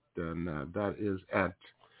website, and that is at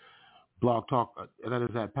Blog Talk. That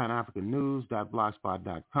is at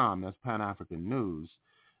panafricannews.blogspot.com. That's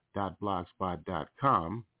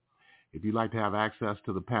panafricannews.blogspot.com. If you'd like to have access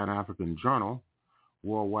to the Pan-African Journal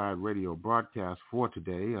worldwide radio broadcast for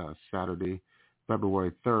today, Saturday,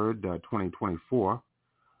 February 3rd, 2024,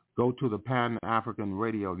 go to the Pan-African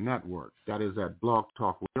Radio Network. That is at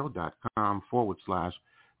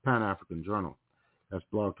blogtalkradio.com/Pan-African Journal. That's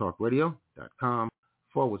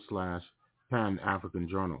blogtalkradio.com/Pan-African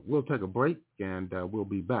Journal. We'll take a break, and we'll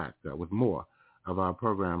be back with more of our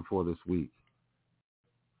program for this week.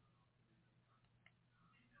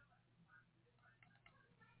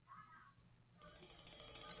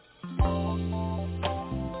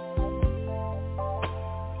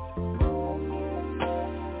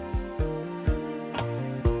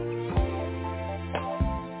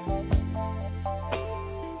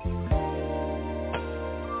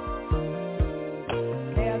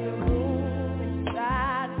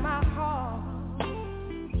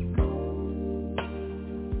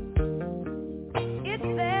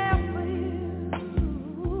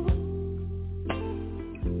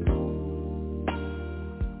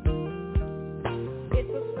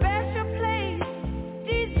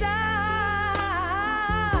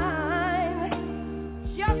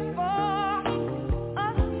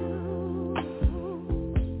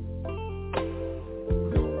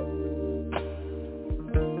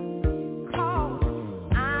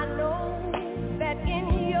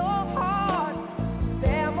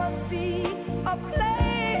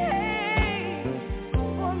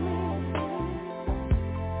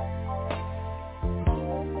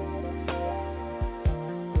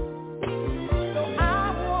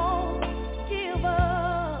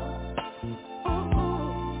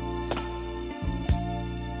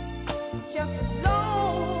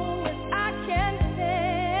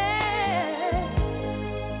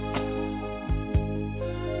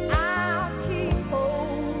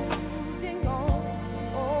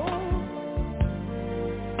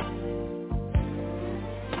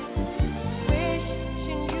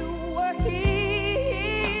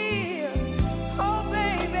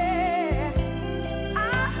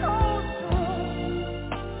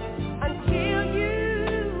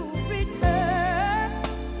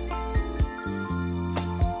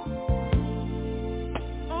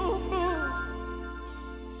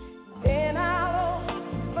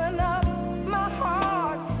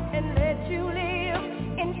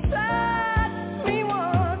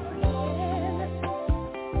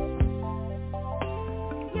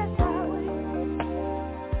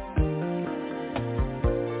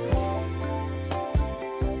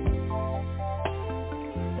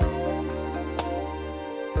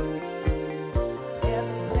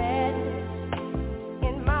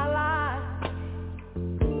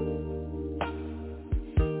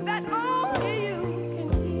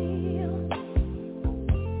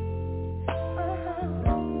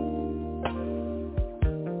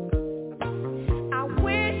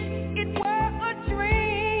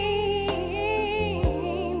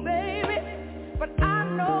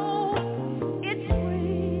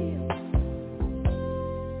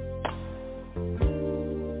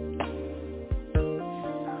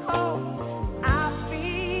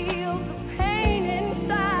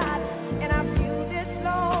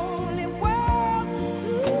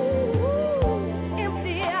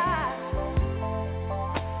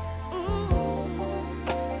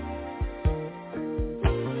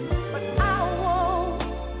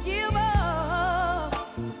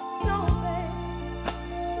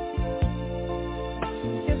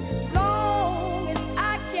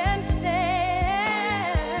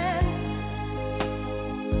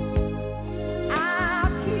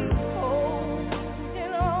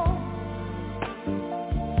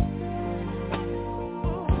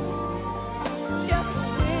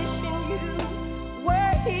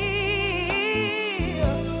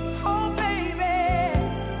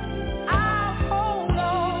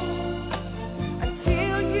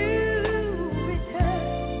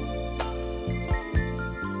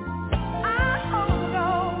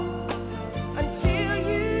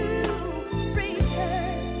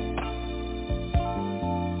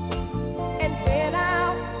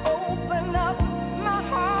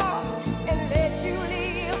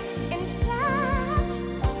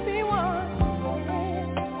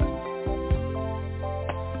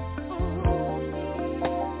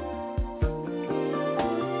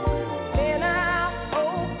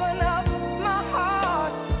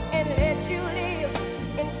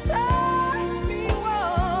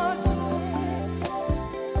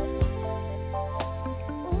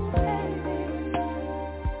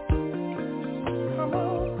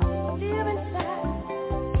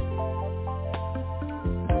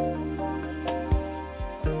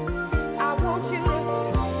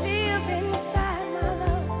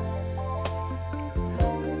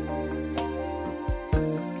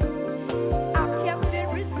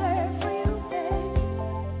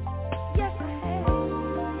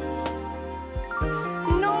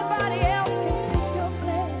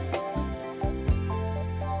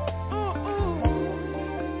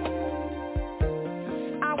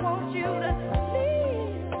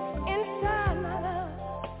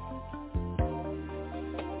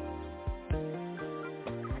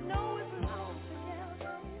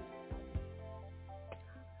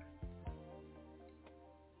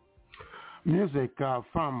 Music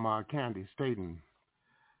from Candy Staten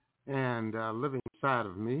and Living Inside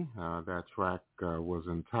of Me. That track was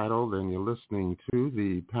entitled, and you're listening to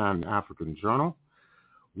the Pan-African Journal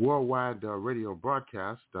worldwide radio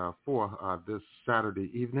broadcast for this Saturday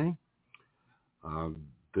evening.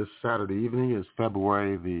 This Saturday evening is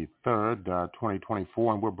February the 3rd,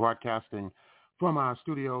 2024, and we're broadcasting from our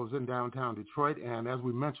studios in downtown Detroit. And as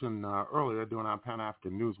we mentioned earlier during our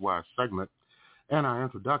Pan-African Newswire segment and our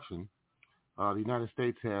introduction, the United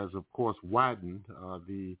States has, of course, widened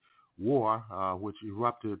the war which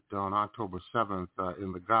erupted on October 7th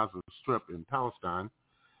in the Gaza Strip in Palestine.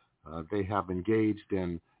 They have engaged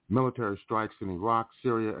in military strikes in Iraq,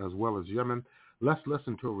 Syria, as well as Yemen. Let's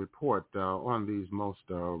listen to a report on these most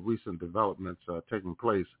recent developments taking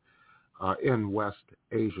place in West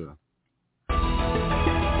Asia.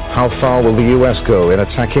 How far will the U.S. go in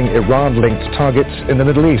attacking Iran-linked targets in the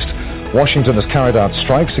Middle East? Washington has carried out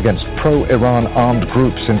strikes against pro-Iran armed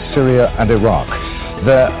groups in Syria and Iraq.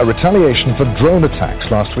 They're a retaliation for drone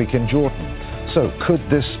attacks last week in Jordan. So could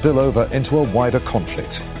this spill over into a wider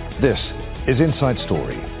conflict? This is Inside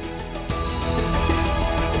Story.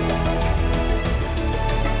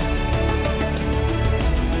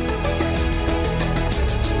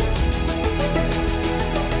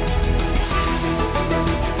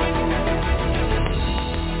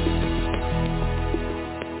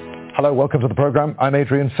 Hello, welcome to the program. I'm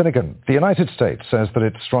Adrian Finnegan. The United States says that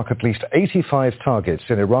it struck at least 85 targets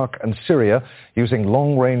in Iraq and Syria using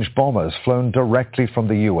long-range bombers flown directly from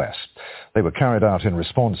the U.S. They were carried out in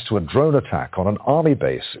response to a drone attack on an army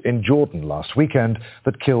base in Jordan last weekend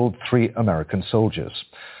that killed 3 American soldiers.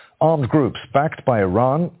 Armed groups backed by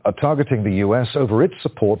Iran are targeting the U.S. over its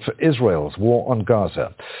support for Israel's war on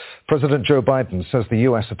Gaza. President Joe Biden says the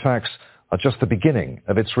U.S. attacks are just the beginning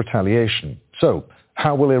of its retaliation. So,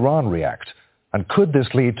 how will Iran react? And could this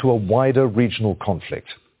lead to a wider regional conflict?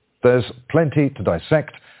 There's plenty to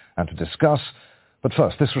dissect and to discuss. But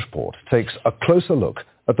first, this report takes a closer look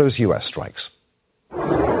at those U.S. strikes.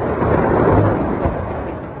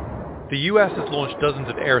 The U.S. has launched dozens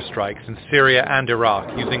of airstrikes in Syria and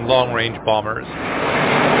Iraq using long-range bombers.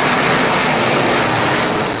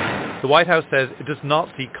 The White House says it does not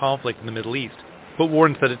seek conflict in the Middle East, but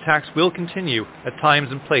warns that attacks will continue at times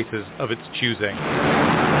and places of its choosing.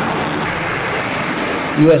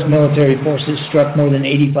 U.S. military forces struck more than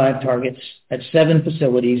 85 targets at 7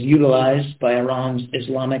 facilities utilized by Iran's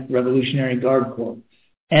Islamic Revolutionary Guard Corps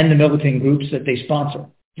and the militant groups that they sponsor.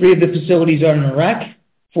 3 of the facilities are in Iraq,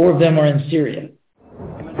 4 of them are in Syria.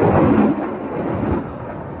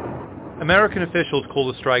 American officials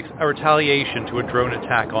call the strikes a retaliation to a drone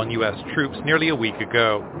attack on U.S. troops nearly a week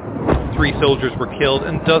ago. 3 soldiers were killed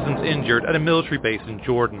and dozens injured at a military base in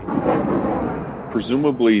Jordan.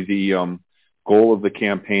 Presumably the goal of the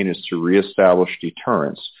campaign is to reestablish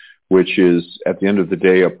deterrence, which is, at the end of the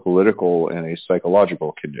day, a political and a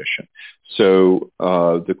psychological condition. So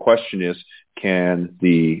the question is, can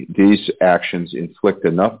these actions inflict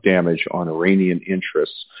enough damage on Iranian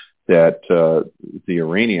interests that the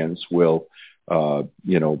Iranians will,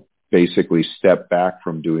 basically step back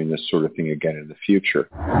from doing this sort of thing again in the future?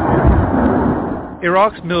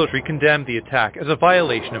 Iraq's military condemned the attack as a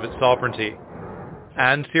violation of its sovereignty.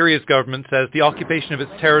 And Syria's government says the occupation of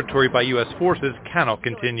its territory by U.S. forces cannot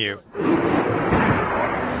continue.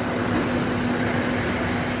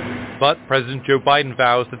 But President Joe Biden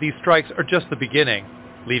vows that these strikes are just the beginning,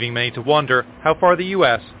 leaving many to wonder how far the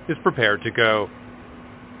U.S. is prepared to go.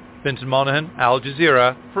 Vincent Monahan, Al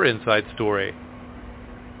Jazeera, for Inside Story.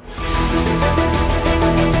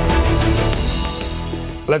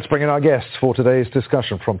 Let's bring in our guests for today's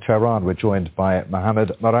discussion. From Tehran, we're joined by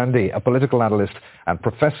Mohammed Marandi, a political analyst and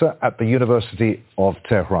professor at the University of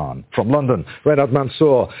Tehran. From London, Reynard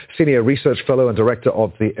Mansour, senior research fellow and director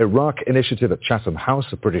of the Iraq Initiative at Chatham House,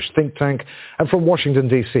 a British think tank. And from Washington,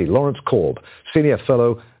 D.C., Lawrence Korb, senior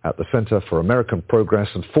fellow at the Center for American Progress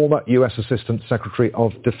and former U.S. Assistant Secretary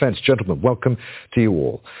of Defense. Gentlemen, welcome to you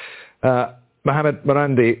all. Mohammed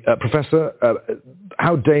Marandi, Professor,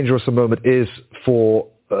 how dangerous a moment is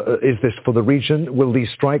this for the region? Will these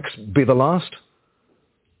strikes be the last?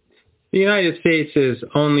 The United States is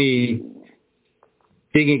only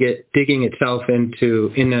digging itself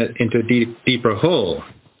into a deeper hole.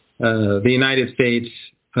 The United States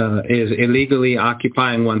is illegally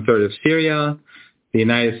occupying 1/3 of Syria. The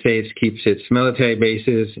United States keeps its military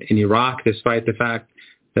bases in Iraq, despite the fact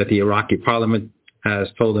that the Iraqi parliament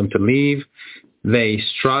has told them to leave. They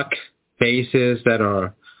struck bases that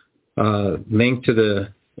are linked to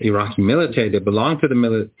the Iraqi military. They belong to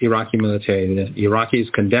the Iraqi military. The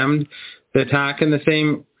Iraqis condemned the attack, and the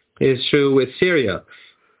same is true with Syria.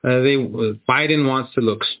 Biden wants to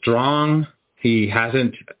look strong. He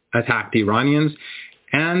hasn't attacked the Iranians.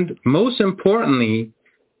 And most importantly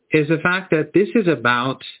is the fact that this is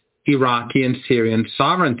about Iraqi and Syrian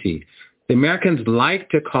sovereignty. The Americans like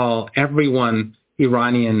to call everyone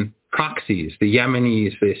Iranian proxies, the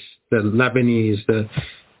Yemenis, the Lebanese, the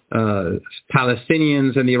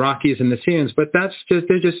Palestinians and the Iraqis and the Syrians, but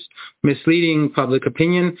they're just misleading public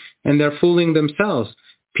opinion, and they're fooling themselves.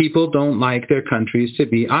 People don't like their countries to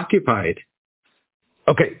be occupied.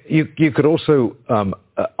 Okay, you could also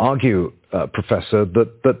argue, Professor,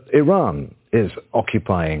 that Iran is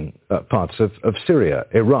occupying parts of Syria,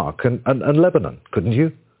 Iraq, and Lebanon, couldn't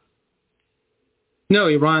you? No,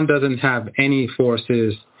 Iran doesn't have any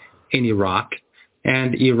forces in Iraq,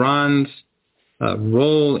 and Iran's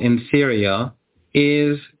role in Syria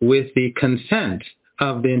is with the consent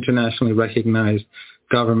of the internationally recognized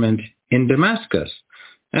government in Damascus.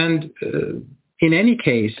 And in any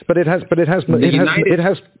case, but it does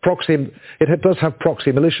have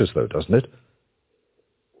proxy militias, though, doesn't it?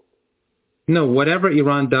 No, whatever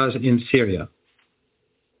Iran does in Syria,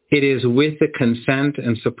 it is with the consent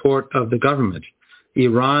and support of the government.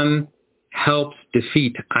 Iran helped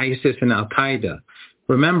defeat ISIS and Al-Qaeda.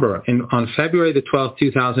 Remember, on February the 12th,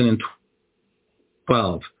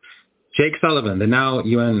 2012, Jake Sullivan, the now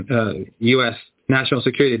U.S. National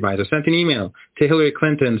Security Advisor, sent an email to Hillary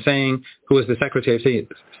Clinton who was the Secretary of State,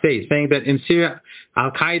 saying that in Syria,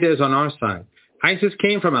 Al-Qaeda is on our side. ISIS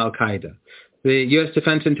came from Al-Qaeda. The U.S.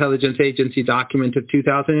 Defense Intelligence Agency document of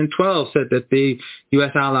 2012 said that the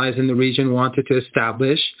U.S. allies in the region wanted to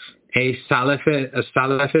establish a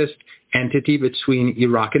Salafist entity between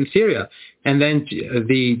Iraq and Syria. And then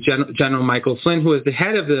the General Michael Flynn, who was the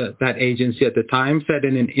head of that agency at the time, said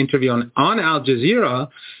in an interview on Al Jazeera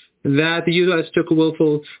that the U.S. took a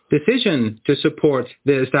willful decision to support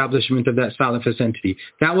the establishment of that Salafist entity.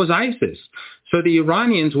 That was ISIS. So the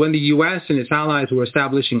Iranians, when the U.S. and its allies were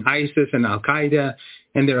establishing ISIS and Al-Qaeda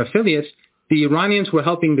and their affiliates, the Iranians were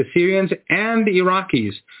helping the Syrians and the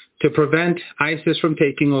Iraqis to prevent ISIS from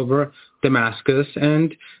taking over Damascus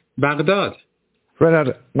and Baghdad.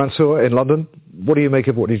 Renard Mansour in London, what do you make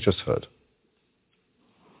of what you just heard?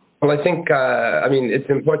 Well, I think, it's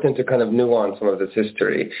important to kind of nuance some of this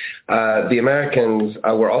history. The Americans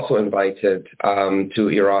were also invited to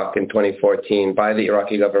Iraq in 2014 by the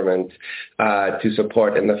Iraqi government to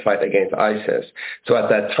support in the fight against ISIS. So at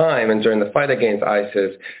that time, and during the fight against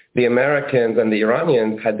ISIS, the Americans and the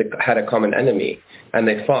Iranians had a common enemy. And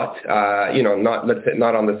they fought,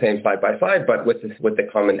 not on the same side by side, but with the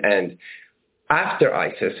common end. After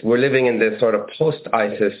ISIS, we're living in this sort of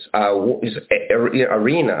post-ISIS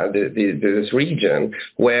arena, this region,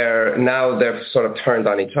 where now they're sort of turned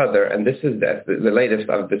on each other, and this is the latest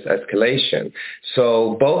of this escalation.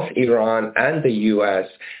 So both Iran and the U.S.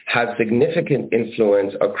 have significant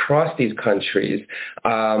influence across these countries.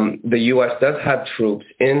 The U.S. does have troops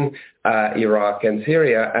in Iraq and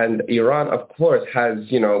Syria, and Iran, of course, has,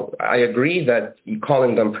 I agree that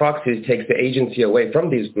calling them proxies takes the agency away from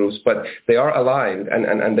these groups, but they are aligned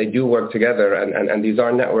and they do work together, and these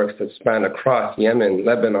are networks that span across Yemen,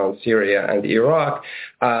 Lebanon, Syria, and Iraq,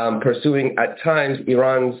 pursuing at times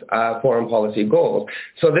Iran's foreign policy goals.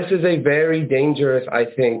 So this is a very dangerous, I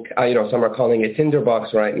think, some are calling it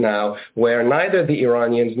tinderbox right now, where neither the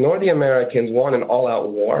Iranians nor the Americans want an all-out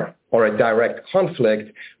war or a direct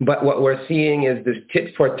conflict, but what we're seeing is this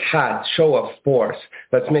tit-for-tat show of force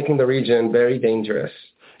that's making the region very dangerous.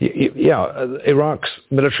 Iraq's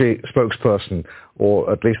military spokesperson, or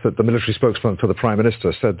at least the military spokesman for the Prime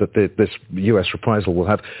Minister, said that this U.S. reprisal will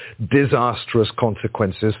have disastrous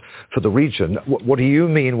consequences for the region. What do you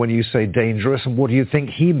mean when you say dangerous, and what do you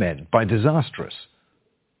think he meant by disastrous?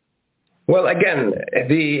 Well, again,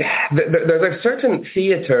 there's a certain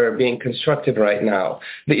theater being constructed right now.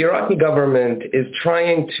 The Iraqi government is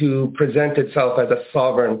trying to present itself as a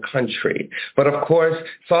sovereign country. But of course,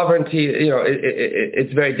 sovereignty,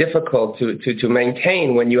 it's very difficult to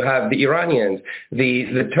maintain when you have the Iranians,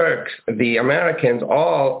 the Turks, the Americans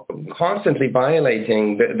all constantly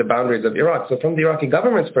violating the boundaries of Iraq. So from the Iraqi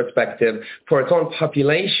government's perspective, for its own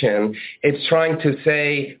population, it's trying to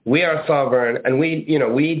say, we are sovereign and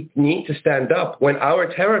we need to stand up when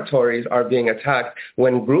our territories are being attacked,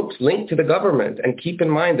 when groups linked to the government, and keep in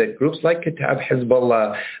mind that groups like Kataib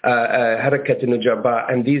Hezbollah, Harakat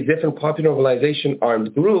al-Nujaba, and these different popular mobilization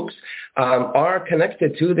armed groups are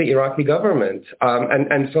connected to the Iraqi government.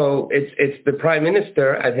 And so it's the Prime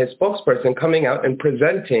Minister and his spokesperson coming out and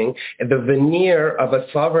presenting the veneer of a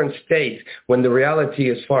sovereign state when the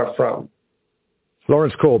reality is far from.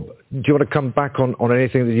 Lawrence Korb, do you want to come back on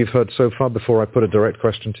anything that you've heard so far before I put a direct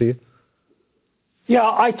question to you? Yeah,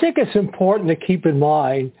 I think it's important to keep in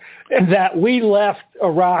mind that we left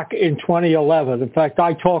Iraq in 2011. In fact,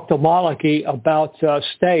 I talked to Maliki about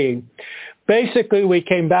staying. Basically, we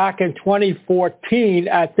came back in 2014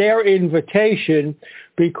 at their invitation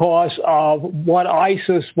because of what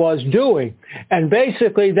ISIS was doing. And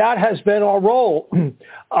basically, that has been our role.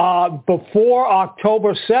 Before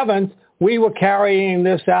October 7th, we were carrying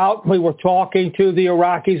this out. We were talking to the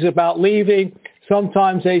Iraqis about leaving.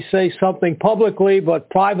 Sometimes they say something publicly, but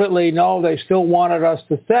privately, no, they still wanted us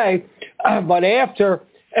to stay. But after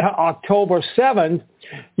October 7th,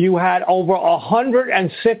 you had over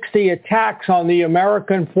 160 attacks on the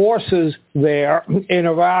American forces there in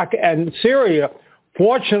Iraq and Syria.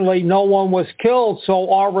 Fortunately, no one was killed,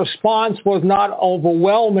 so our response was not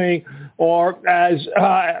overwhelming or as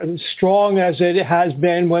strong as it has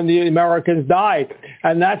been when the Americans died.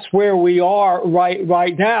 And that's where we are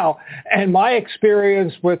right now. And my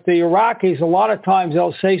experience with the Iraqis, a lot of times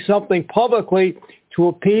they'll say something publicly to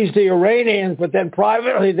appease the Iranians, but then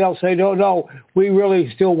privately they'll say, no, we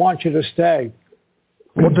really still want you to stay.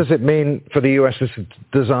 What does it mean for the U.S.'s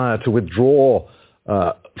desire to withdraw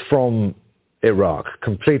from Iraq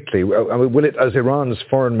completely? I mean, will it, as Iran's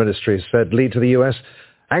foreign ministry has said, lead to the U.S.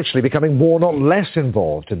 actually becoming more, not less,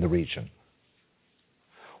 involved in the region?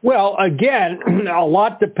 Well, again, a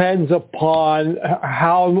lot depends upon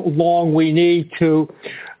how long we need to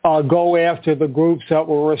go after the groups that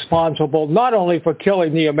were responsible, not only for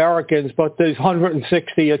killing the Americans, but these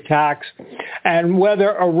 160 attacks, and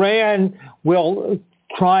whether Iran will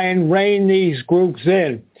try and rein these groups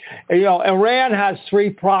in. You know, Iran has three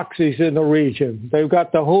proxies in the region. They've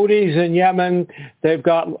got the Houthis in Yemen, they've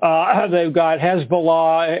got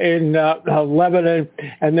Hezbollah in Lebanon,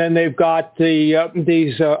 and then they've got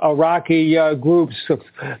these Iraqi groups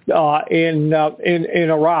in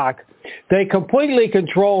Iraq. They completely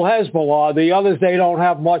control Hezbollah. The others, they don't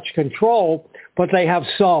have much control, but they have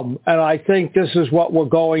some. And I think this is what we're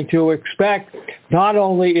going to expect, not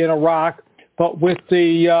only in Iraq, but with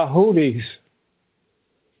the Houthis.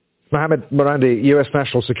 Mohammed Morandi, U.S.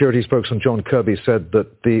 National Security spokesman John Kirby said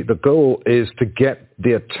that the goal is to get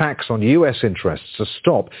the attacks on U.S. interests to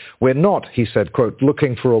stop. We're not, he said, quote,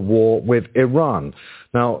 looking for a war with Iran.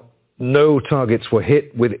 Now, no targets were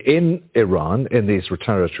hit within Iran in these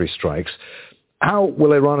retaliatory strikes. How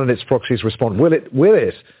will Iran and its proxies respond? Will it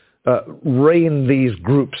rein these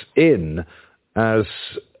groups in, as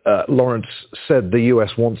Lawrence said the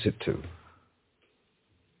U.S. wants it to?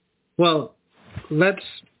 Well, let's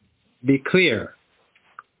be clear.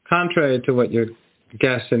 Contrary to what your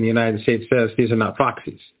guest in the United States says, these are not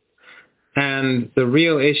proxies. And the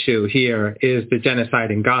real issue here is the genocide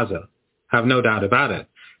in Gaza. I have no doubt about it.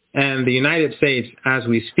 And the United States, as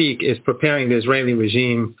we speak, is preparing the Israeli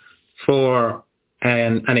regime for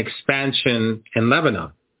an expansion in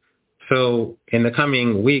Lebanon. So in the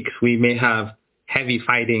coming weeks, we may have heavy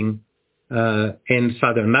fighting in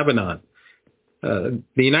southern Lebanon. The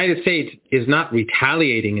United States is not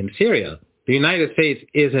retaliating in Syria. The United States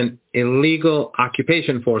is an illegal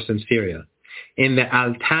occupation force in Syria. In the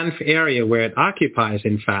Al-Tanf area where it occupies,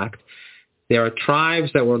 in fact, there are tribes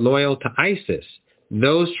that were loyal to ISIS.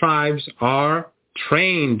 Those tribes are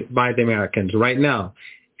trained by the Americans right now,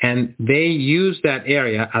 and they use that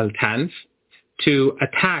area, Al-Tanf, to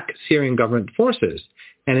attack Syrian government forces.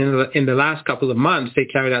 And in the last couple of months, they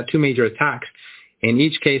carried out two major attacks, in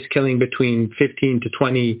each case killing between 15 to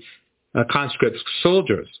 20 conscript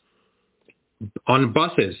soldiers on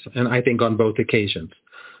buses, and I think on both occasions.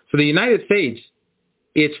 So the United States,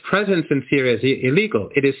 its presence in Syria is illegal.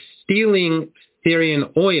 It is stealing Syrian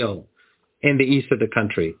oil in the east of the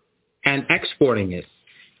country and exporting it.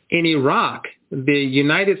 In Iraq, the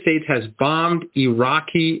United States has bombed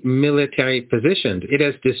Iraqi military positions. It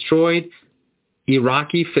has destroyed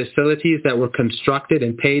Iraqi facilities that were constructed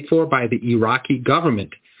and paid for by the Iraqi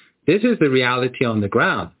government. This is the reality on the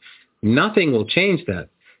ground. Nothing will change that.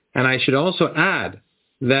 And I should also add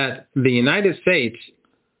that the United States,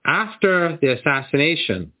 after the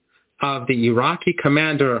assassination of the Iraqi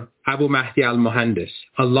commander Abu Mahdi al-Mohandes,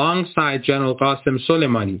 alongside General Qasem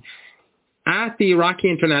Soleimani, at the Iraqi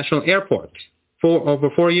International Airport over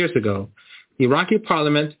 4 years ago, the Iraqi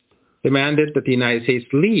parliament demanded that the United States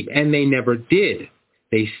leave, and they never did.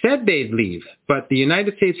 They said they'd leave, but the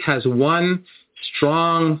United States has one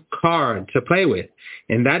strong card to play with,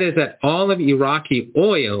 and that is that all of Iraqi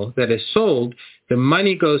oil that is sold, the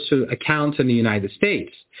money goes to accounts in the United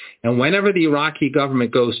States. And whenever the Iraqi government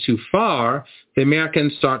goes too far, the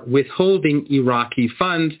Americans start withholding Iraqi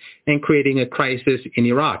funds and creating a crisis in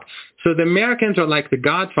Iraq. So the Americans are like the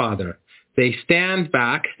Godfather. They stand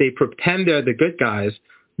back, they pretend they're the good guys,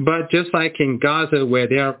 But just like in Gaza, where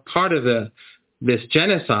they are part of this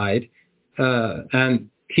genocide, and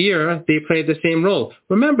here they played the same role.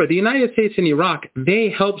 Remember, the United States and Iraq, they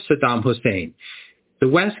helped Saddam Hussein. The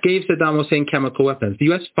West gave Saddam Hussein chemical weapons. The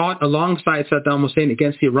U.S. fought alongside Saddam Hussein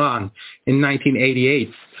against Iran in 1988,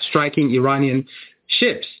 striking Iranian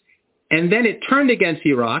ships. And then it turned against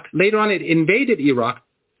Iraq. Later on, it invaded Iraq.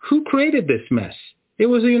 Who created this mess? It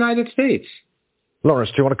was the United States. Lawrence,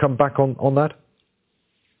 do you want to come back on that?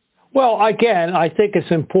 Well, again, I think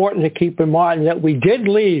it's important to keep in mind that we did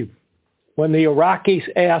leave when the Iraqis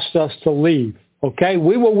asked us to leave. Okay,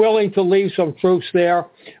 we were willing to leave some troops there,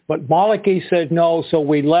 but Maliki said no, so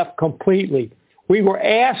we left completely. We were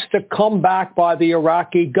asked to come back by the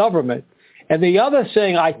Iraqi government. And the other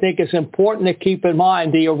thing I think is important to keep in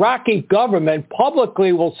mind, the Iraqi government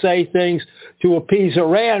publicly will say things to appease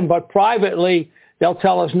Iran, but privately they'll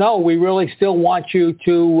tell us, no, we really still want you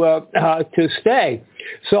to stay.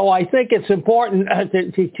 So I think it's important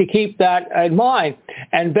to keep that in mind.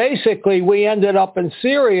 And basically, we ended up in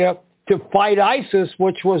Syria to fight ISIS,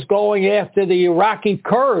 which was going after the Iraqi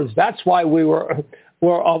Kurds. That's why we were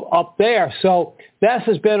up there. So that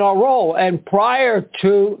has been our role. And prior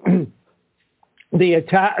to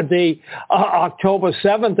the October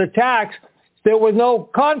 7th attacks, there was no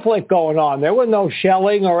conflict going on. There was no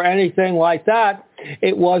shelling or anything like that.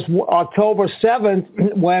 It was October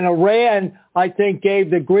 7th when Iran, I think,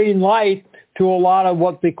 gave the green light to a lot of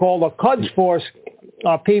what they call the Quds Force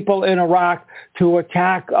people in Iraq to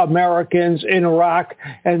attack Americans in Iraq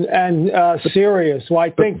and Syria. So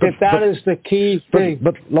I think that is the key thing.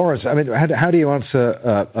 But Lawrence, I mean, how do you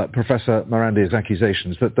answer Professor Marandi's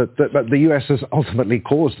accusations that the U.S. has ultimately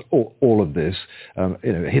caused all of this?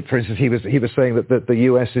 For instance, he was saying that the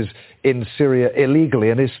U.S. is in Syria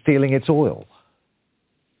illegally and is stealing its oil.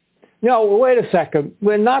 No, wait a second.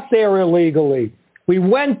 We're not there illegally. We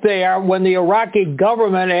went there when the Iraqi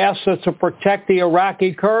government asked us to protect the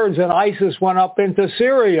Iraqi Kurds and ISIS went up into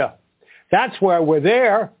Syria. That's where we're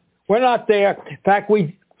there. We're not there. In fact,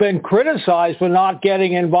 we've been criticized for not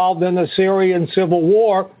getting involved in the Syrian civil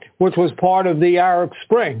war, which was part of the Arab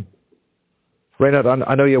Spring. Reynard,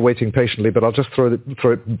 I know you're waiting patiently, but I'll just throw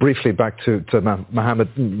it briefly back to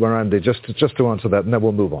Mohammed Marandi just to answer that, and then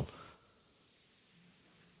we'll move on.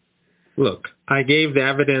 Look, I gave the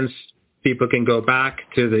evidence. People can go back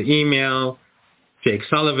to the email, Jake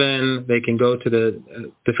Sullivan. They can go to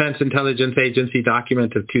the Defense Intelligence Agency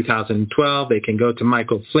document of 2012. They can go to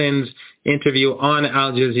Michael Flynn's interview on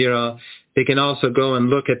Al Jazeera. They can also go and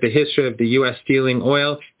look at the history of the U.S. stealing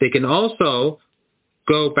oil. They can also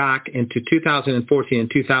go back into 2014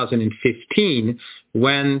 and 2015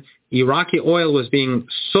 when Iraqi oil was being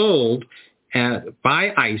sold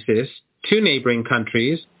by ISIS to neighboring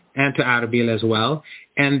countries and to Erbil as well.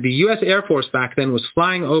 And the U.S. Air Force back then was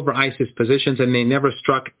flying over ISIS positions, and they never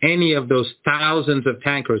struck any of those thousands of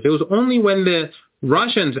tankers. It was only when the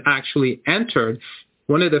Russians actually entered,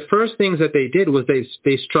 one of the first things that they did was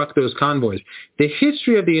they struck those convoys. The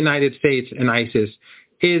history of the United States and ISIS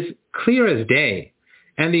is clear as day.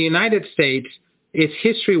 And the United States, its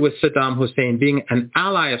history with Saddam Hussein, being an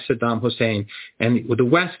ally of Saddam Hussein, and with the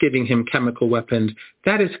West giving him chemical weapons,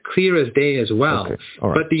 that is clear as day as well. Okay.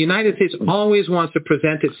 Right. But the United States always wants to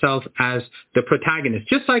present itself as the protagonist,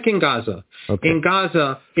 just like in Gaza. Okay. In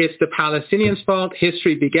Gaza, it's the Palestinians' fault.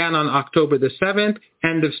 History began on October the 7th.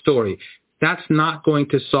 End of story. That's not going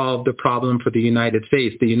to solve the problem for the United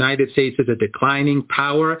States. The United States is a declining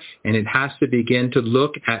power, and it has to begin to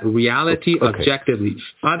look at reality objectively.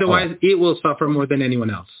 Otherwise, it will suffer more than anyone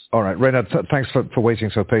else. All right, Reynard, thanks for waiting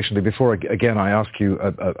so patiently. Before, again, I ask you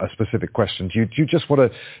a specific question, do you just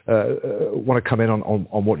want to come in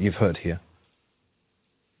on what you've heard here?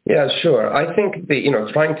 Yeah, sure. I think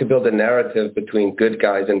trying to build a narrative between good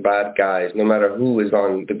guys and bad guys, no matter who is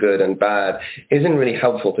on the good and bad, isn't really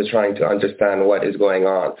helpful to trying to understand what is going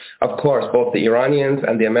on. Of course, both the Iranians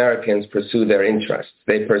and the Americans pursue their interests.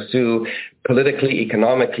 They pursue politically,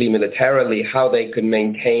 economically, militarily, how they could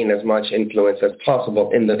maintain as much influence as possible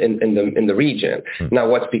in the region. Now,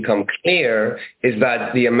 what's become clear is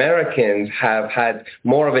that the Americans have had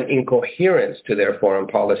more of an incoherence to their foreign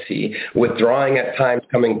policy, withdrawing at times,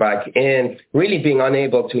 coming back in, really being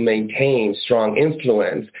unable to maintain strong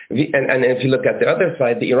influence. And if you look at the other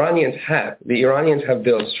side, the Iranians have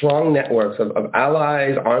built strong networks of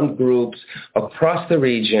allies, armed groups across the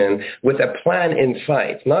region with a plan in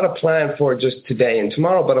sight, not a plan for for just today and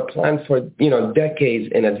tomorrow, but a plan for, decades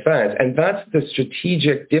in advance. And that's the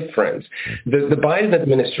strategic difference. The Biden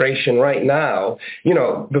administration right now,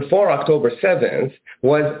 before October 7th,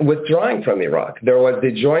 was withdrawing from Iraq. There was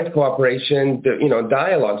the joint cooperation,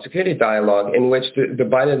 dialogue, security dialogue, in which the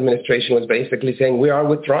Biden administration was basically saying, we are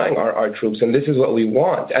withdrawing our troops, and this is what we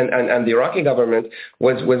want. And the Iraqi government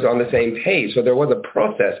was on the same page. So there was a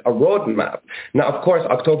process, a roadmap. Now, of course,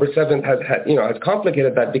 October 7th has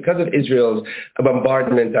complicated that because of Israel's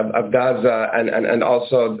bombardment of Gaza and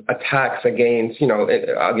also attacks against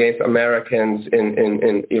Americans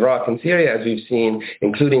in Iraq and Syria, as we've seen,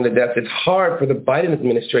 including the deaths. It's hard for the Biden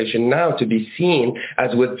administration now to be seen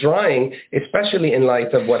as withdrawing, especially in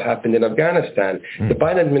light of what happened in Afghanistan. The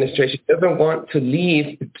Biden administration doesn't want to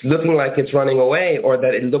leave looking like it's running away or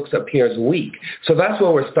that it appears weak. So that's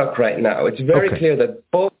where we're stuck right now. It's very clear that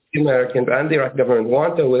both the Americans and the Iraq government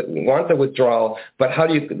want a withdrawal, but how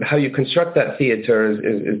you construct that theater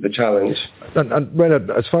is the challenge. And Reynard,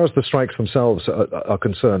 as far as the strikes themselves are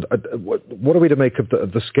concerned, what are we to make of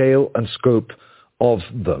the scale and scope of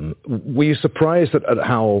them? Were you surprised at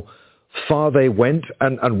how far they went,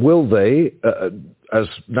 and will they, as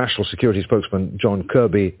National Security Spokesman John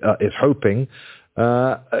Kirby is hoping,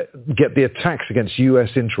 get the attacks against U.S.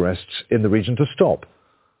 interests in the region to stop?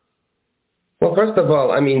 Well, first of all,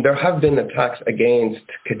 there have been attacks against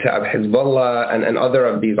Kataib, Hezbollah, and other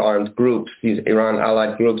of these armed groups, these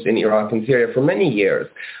Iran-allied groups in Iraq and Syria for many years.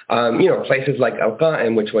 Places like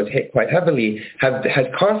Al-Qa'im, which was hit quite heavily, has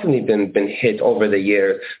constantly been hit over the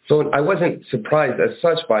years. So I wasn't surprised as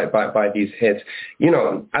such by these hits.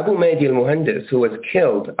 Abu Mahdi al-Muhandis, who was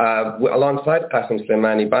killed alongside Qasem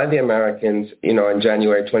Soleimani by the Americans, in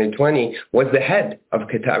January 2020, was the head of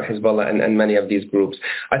Kataib, Hezbollah, and many of these groups.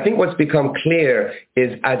 I think what's become clear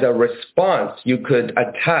is, as a response, you could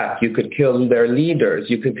attack, you could kill their leaders,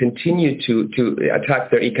 you could continue to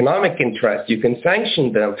attack their economic interests, you can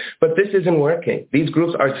sanction them, but this isn't working. These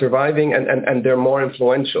groups are surviving and they're more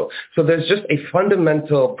influential. So there's just a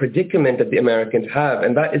fundamental predicament that the Americans have,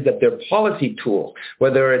 and that is that their policy tool,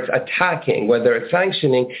 whether it's attacking, whether it's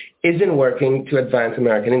sanctioning, isn't working to advance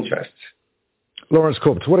American interests. Lawrence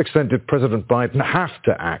Corbett, to what extent did President Biden have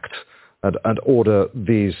to act and order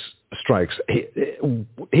these strikes?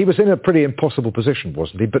 He was in a pretty impossible position,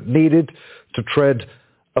 wasn't he, but needed to tread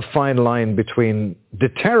a fine line between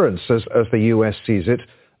deterrence, as the US sees it,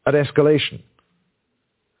 and escalation.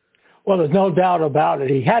 Well, there's no doubt about it.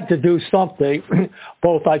 He had to do something,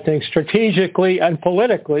 both, I think, strategically and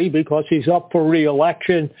politically, because he's up for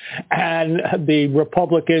re-election, and the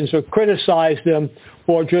Republicans have criticized him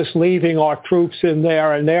for just leaving our troops in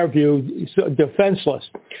there, in their view, defenseless.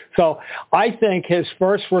 So I think his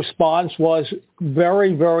first response was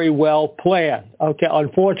very, very well planned. Okay,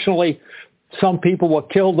 unfortunately, some people were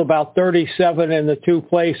killed, about 37 in the two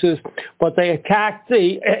places, but they attacked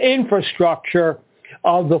the infrastructure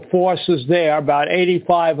of the forces there, about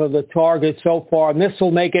 85 of the targets so far, and this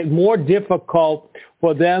will make it more difficult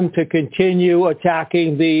for them to continue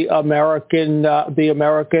attacking the American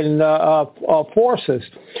forces.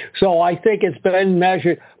 So I think it's been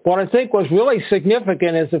measured. What I think was really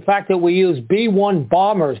significant is the fact that we used B-1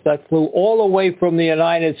 bombers that flew all the way from the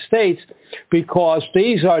United States, because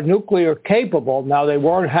these are nuclear capable. Now, they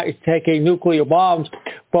weren't taking nuclear bombs,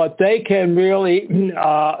 but they can really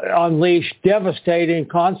unleash devastating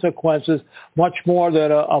consequences, much more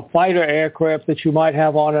than a fighter aircraft that you might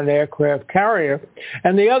have on an aircraft carrier.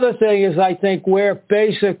 And the other thing is, I think we're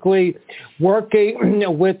basically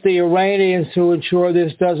working with the Iranians to ensure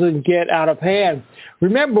this doesn't get out of hand.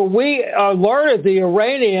 Remember, we alerted the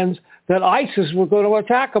Iranians that ISIS were going to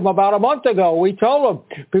attack them about a month ago. We told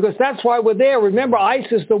them, because that's why we're there. Remember,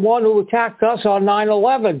 ISIS is the one who attacked us on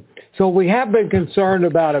 9/11. So we have been concerned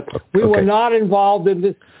about it. We were not involved in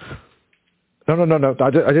this. No.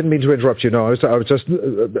 I didn't mean to interrupt you. No, I was just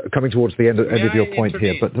coming towards the end of your point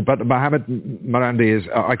here. But Mohammed Marandi is.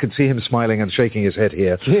 I could see him smiling and shaking his head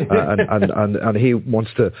here, and he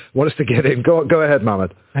wants to get in. Go ahead,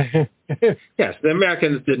 Mohammed. Yes, the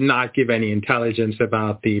Americans did not give any intelligence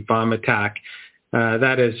about the bomb attack.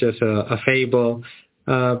 That is just a fable.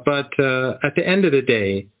 But at the end of the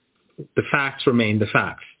day, the facts remain the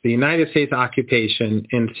facts. The United States occupation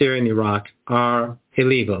in Syria and Iraq are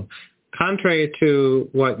illegal. Contrary to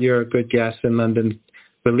what your good guest in London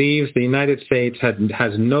believes, the United States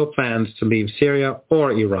has no plans to leave Syria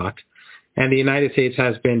or Iraq, and the United States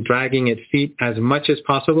has been dragging its feet as much as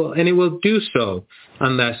possible, and it will do so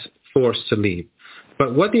unless forced to leave.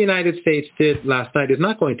 But what the United States did last night is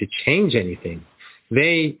not going to change anything.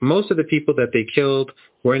 Most of the people that they killed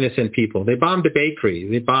were innocent people. They bombed a bakery.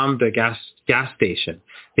 They bombed a gas station.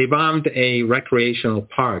 They bombed a recreational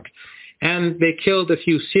park. And they killed a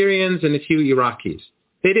few Syrians and a few Iraqis.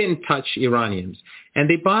 They didn't touch Iranians. And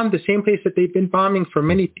they bombed the same place that they've been bombing for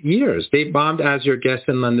many years. They bombed, as your guest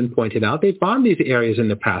in London pointed out, they bombed these areas in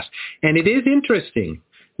the past. And it is interesting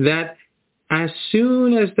that as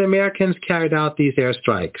soon as the Americans carried out these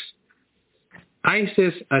airstrikes,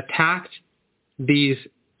 ISIS attacked these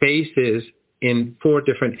bases in 4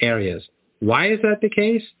 different areas. Why is that the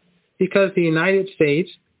case? Because the United States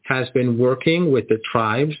has been working with the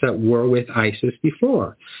tribes that were with ISIS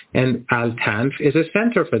before. And Al-Tanf is a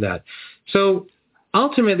center for that. So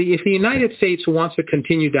ultimately, if the United States wants to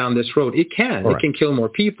continue down this road, it can. Right. It can kill more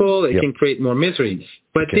people. It can create more misery.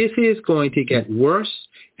 But this is going to get worse.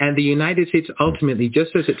 And the United States ultimately,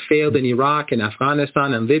 just as it failed in Iraq and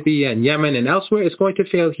Afghanistan and Libya and Yemen and elsewhere, it's going to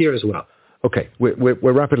fail here as well. Okay,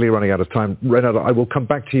 we're rapidly running out of time. Renata, I will come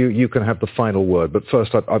back to you. You can have the final word. But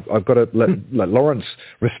first, I've got to let Lawrence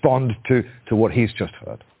respond to what he's just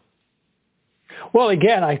heard. Well,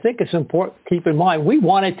 again, I think it's important to keep in mind, we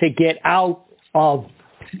wanted to get out of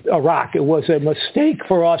Iraq. It was a mistake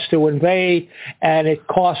for us to invade, and it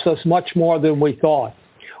cost us much more than we thought.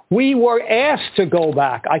 We were asked to go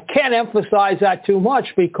back. I can't emphasize that too much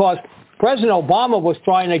because President Obama was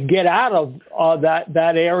trying to get out of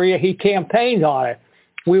that area. He campaigned on it.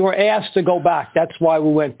 We were asked to go back. That's why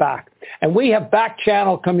we went back. And we have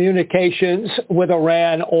back-channel communications with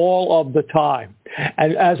Iran all of the time.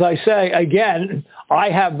 And as I say, again, I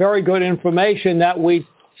have very good information that we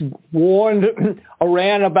warned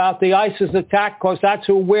Iran about the ISIS attack because that's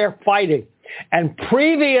who we're fighting. And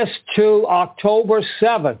previous to October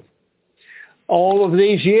 7th, all of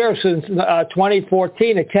these years since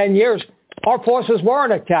 2014, 10 years, our forces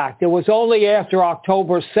weren't attacked. It was only after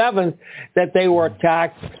October 7th that they were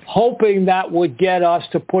attacked, hoping that would get us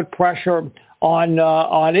to put pressure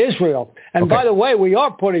on Israel. And by the way, we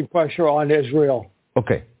are putting pressure on Israel.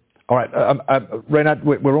 Okay. All right. Reynad,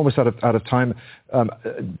 we're almost out of time.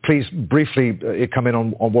 Please briefly come in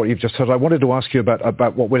on what you've just heard. I wanted to ask you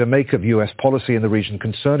about what we're to make of U.S. policy in the region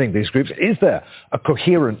concerning these groups. Is there a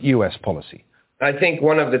coherent U.S. policy? I think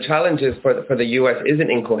one of the challenges for the U.S. is an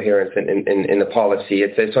incoherence in the policy.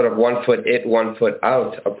 It's a sort of 1 foot in, 1 foot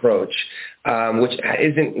out approach, which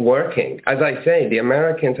isn't working. As I say, the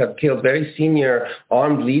Americans have killed very senior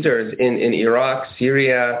armed leaders in Iraq,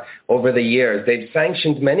 Syria over the years. They've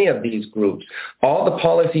sanctioned many of these groups. All the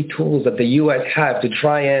policy tools that the U.S. have to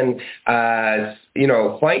try and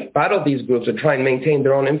battle these groups or try and maintain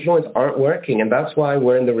their own influence aren't working. And that's why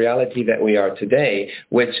we're in the reality that we are today,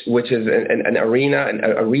 which is an arena,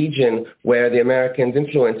 a region where the Americans'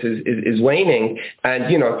 influence is waning. And,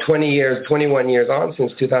 21 years on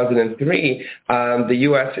since 2003, the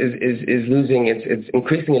U.S. is losing it's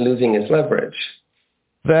increasingly losing its leverage.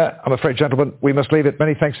 There, I'm afraid, gentlemen, we must leave it.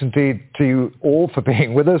 Many thanks indeed to you all for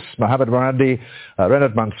being with us. Mohammed Marandi,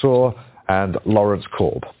 Reynad Mansour, and Lawrence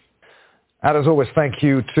Korb. And as always, thank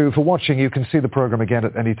you too for watching. You can see the program again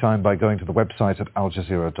at any time by going to the website at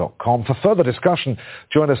aljazeera.com. For further discussion,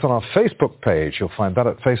 join us on our Facebook page. You'll find that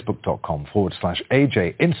at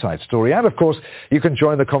facebook.com/AJ Inside Story. And of course, you can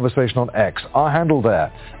join the conversation on X, our handle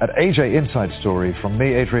there at AJ Inside Story. From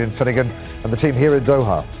me, Adrian Finnegan, and the team here in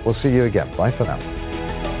Doha. We'll see you again. Bye for now.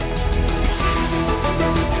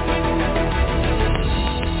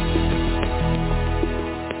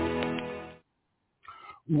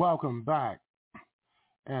 Welcome back.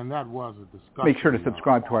 And that was a discussion. Make sure to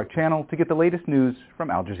subscribe to our channel to get the latest news from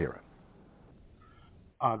Al Jazeera.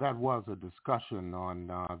 That was a discussion on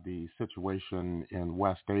the situation in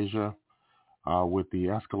West Asia with the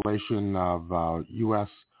escalation of U.S.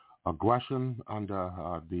 aggression under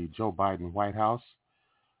the Joe Biden White House,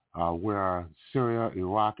 where Syria,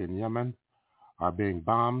 Iraq, and Yemen are being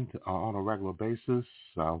bombed on a regular basis,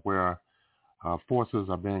 where forces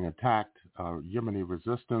are being attacked. Yemeni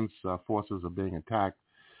resistance forces are being attacked.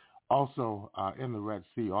 Also in the Red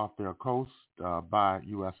Sea off their coast by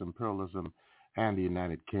U.S. imperialism and the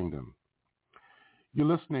United Kingdom. You're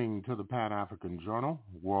listening to the Pan-African Journal,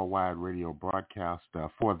 worldwide radio broadcast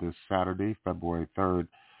for this Saturday, February 3rd,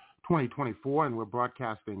 2024, and we're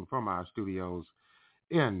broadcasting from our studios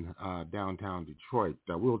in downtown Detroit.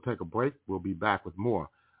 We'll take a break. We'll be back with more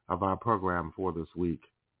of our program for this week.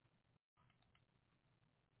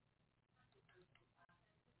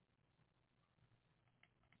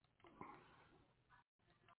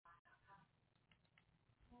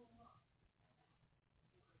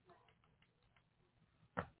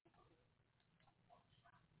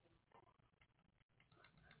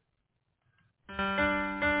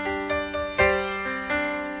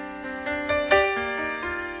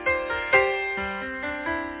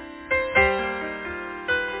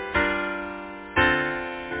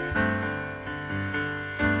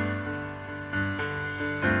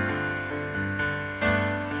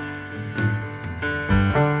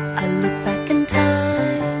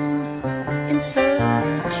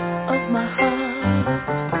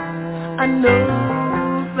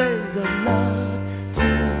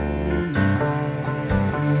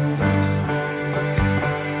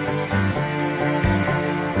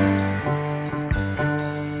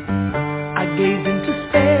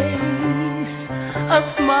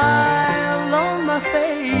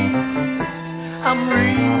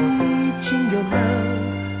 reaching your love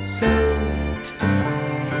so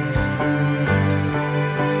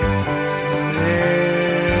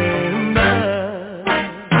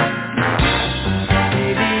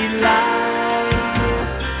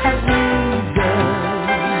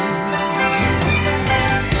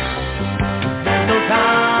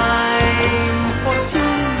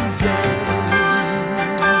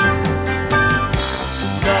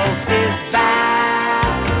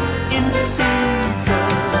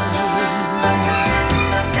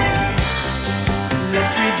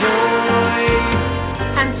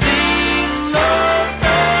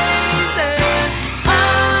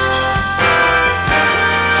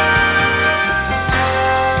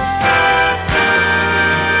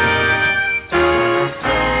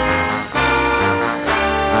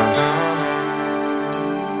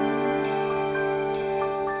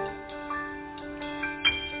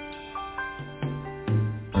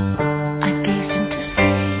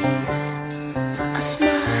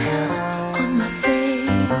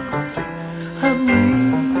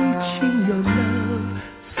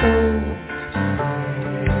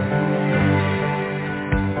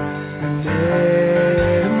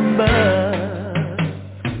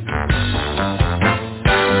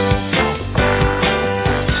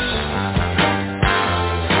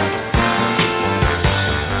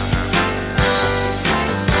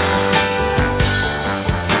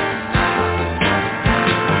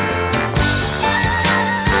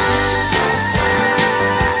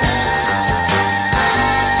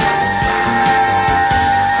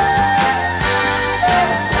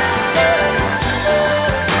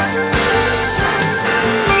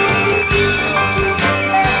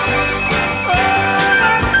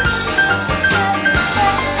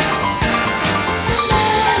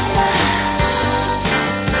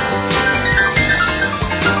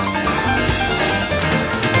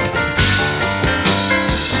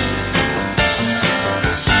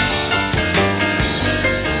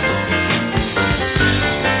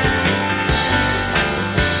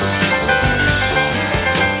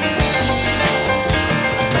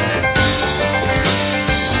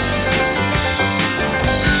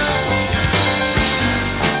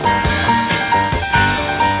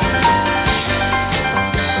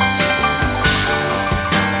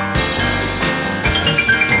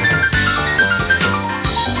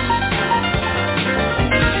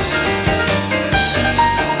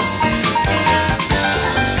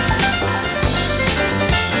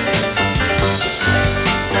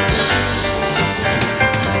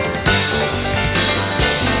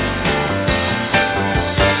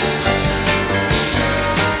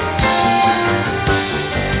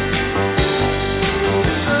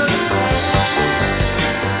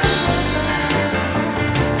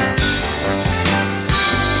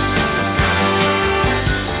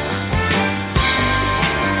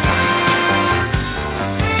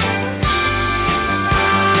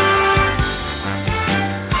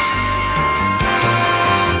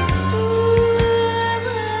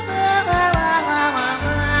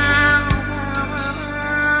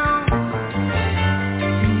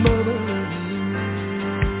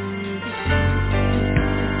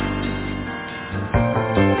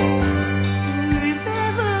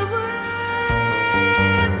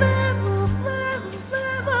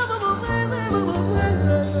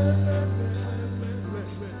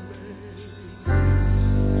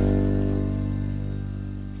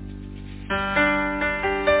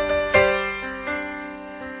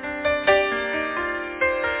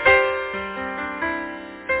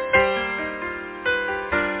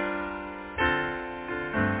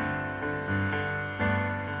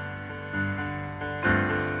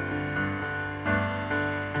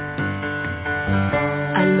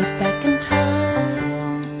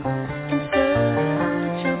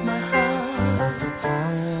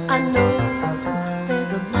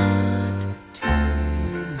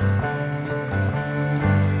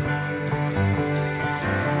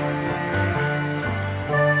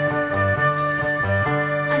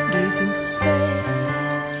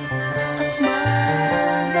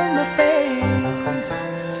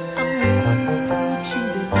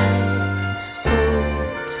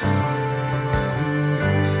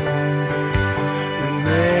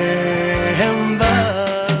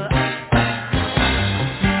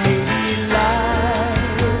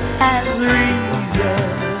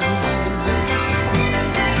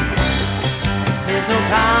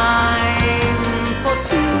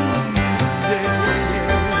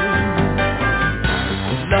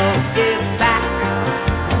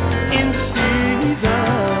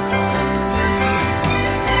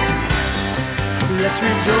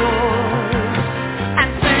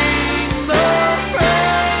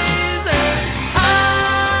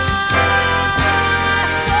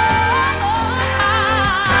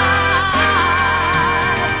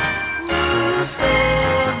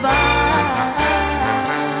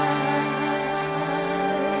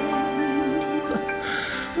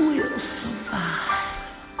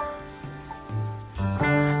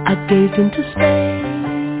I gazed into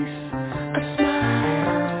space, a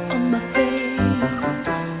smile on my face.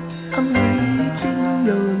 I'm reaching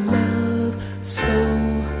your love,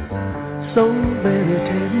 so very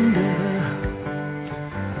tender.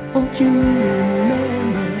 Won't you remember?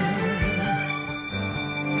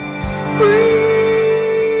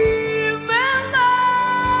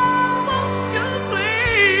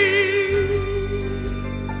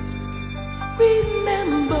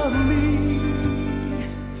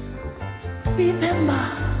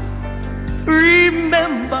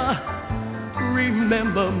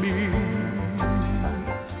 Remember me.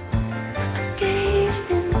 I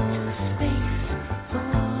gazed into space for a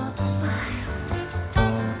smile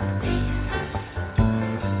on my face.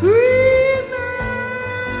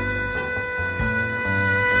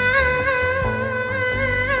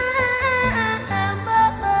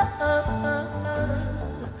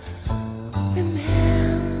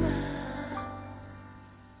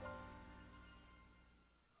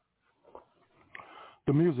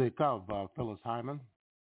 The music of Phyllis Hyman,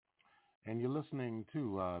 and you're listening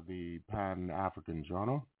to the Pan-African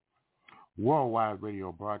Journal, worldwide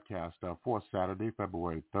radio broadcast for Saturday,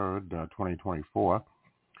 February 3rd, 2024.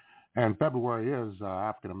 And February is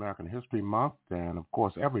African American History Month, and of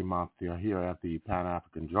course every month here at the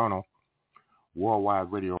Pan-African Journal,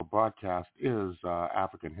 worldwide radio broadcast is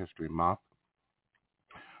African History Month.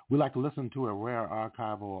 We like to listen to a rare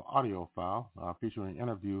archival audio file featuring an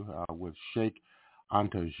interview with Sheikh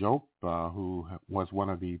Anta Diop, who was one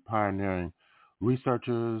of the pioneering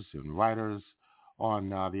researchers and writers on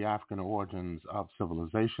the African origins of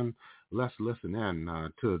civilization. Let's listen in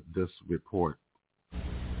to this report.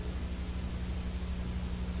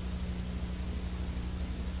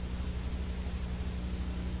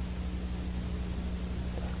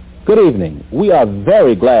 Good evening. We are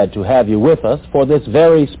very glad to have you with us for this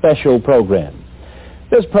very special program.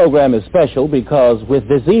 This program is special because with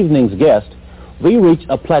this evening's guest, we reach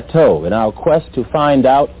a plateau in our quest to find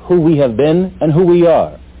out who we have been and who we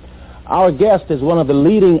are. Our guest is one of the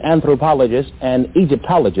leading anthropologists and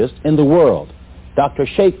Egyptologists in the world, Dr.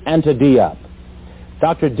 Sheikh Anta Diop.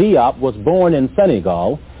 Dr. Diop was born in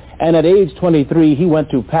Senegal, and at age 23 he went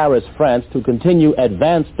to Paris, France to continue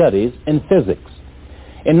advanced studies in physics.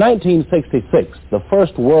 In 1966, the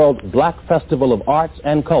first World Black Festival of Arts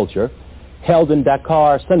and Culture, held in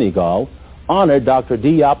Dakar, Senegal, honored Dr.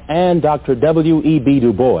 Diop and Dr. W.E.B.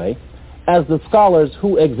 Du Bois as the scholars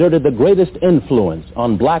who exerted the greatest influence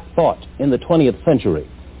on black thought in the 20th century.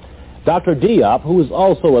 Dr. Diop, who is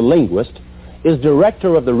also a linguist, is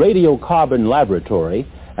director of the Radiocarbon Laboratory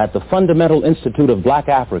at the Fundamental Institute of Black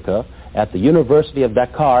Africa at the University of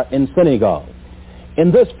Dakar in Senegal.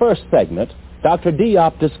 In this first segment, Dr.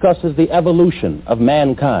 Diop discusses the evolution of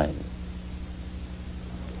mankind.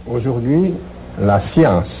 Aujourd'hui, la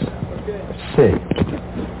science sait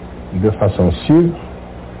de façon sûre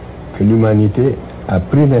que l'humanité a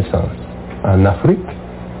pris naissance en Afrique,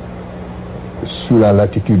 sous la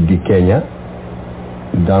latitude du Kenya,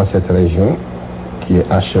 dans cette région qui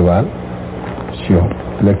est à cheval sur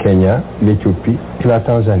le Kenya, l'Éthiopie et la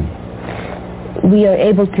Tanzanie. We are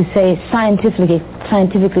able to say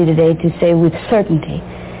scientifically today, to say with certainty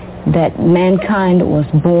that mankind was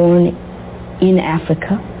born in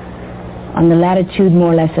Africa on the latitude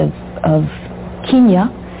more or less of Kenya,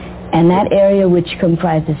 and that area which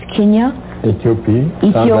comprises Kenya,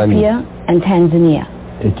 Ethiopia and Tanzania.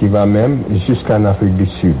 Et qui va même jusqu'en Afrique du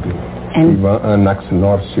Sud, suivant un axe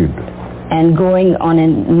nord-sud. And going on a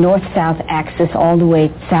north-south axis all the way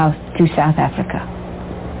south to South Africa.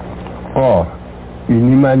 Or, une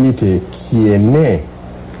humanité qui est née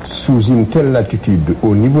sous une telle latitude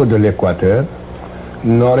au niveau de l'équateur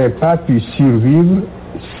n'aurait pas pu survivre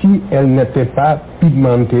si elle n'était pas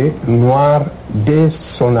pigmentée noire dès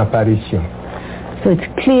son apparition. So it's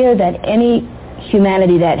clear that any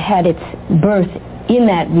humanity that had its birth in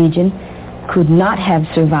that region could not have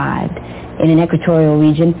survived in an equatorial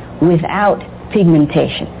region without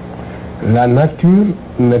pigmentation. La nature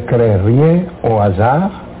ne crée rien au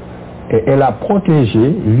hasard et elle a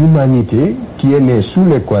protégé l'humanité qui est née sous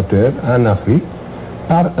l'équateur en Afrique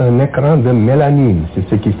par un écran de mélanine. C'est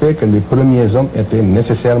ce qui fait que les premiers hommes étaient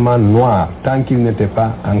nécessairement noirs tant qu'ils n'étaient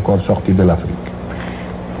pas encore sortis de l'Afrique.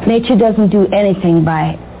 Nature doesn't do anything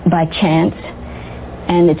by chance,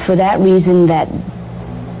 and it's for that reason that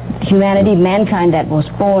humanity, mankind that was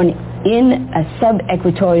born in a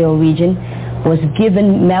sub-equatorial region was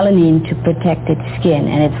given melanin to protect its skin,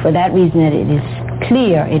 and it's for that reason that it is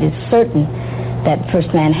clear, it is certain that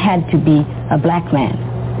first man had to be a black man.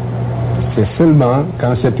 C'est seulement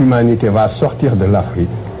quand cette humanité va sortir de l'Afrique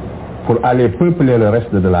pour aller peupler le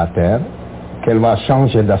reste de la terre qu'elle va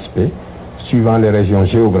changer d'aspect suivant les régions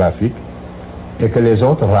géographiques et que les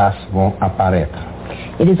autres races vont apparaître.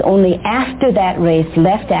 It is only after that race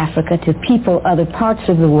left Africa to people other parts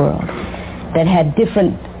of the world that had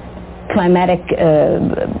different climatic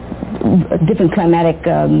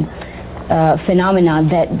phenomena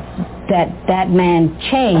that man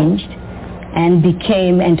changed and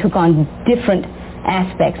became and took on different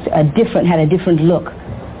aspects, had a different look.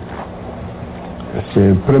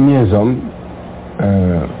 Ces premiers hommes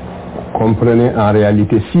comprenaient en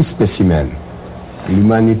réalité 6 spécimens.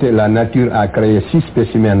 L'humanité, la nature a créé 6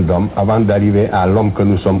 spécimens d'hommes avant d'arriver à l'homme que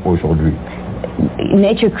nous sommes aujourd'hui.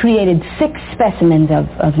 Nature created 6 specimens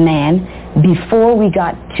of man before we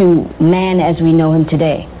got to man as we know him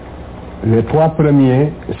today. Les 3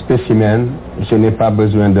 premiers spécimens, je n'ai pas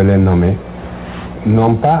besoin de les nommer,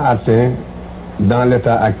 n'ont pas atteint, dans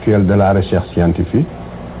l'état actuel de la recherche scientifique,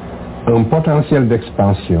 un potentiel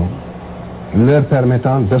d'expansion leur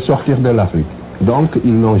permettant de sortir de l'Afrique. Donc,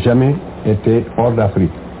 ils n'ont jamais été hors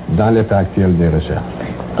d'Afrique, dans l'état actuel des recherches.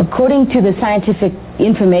 According to the scientific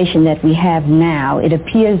information that we have now, it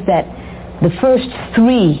appears that the first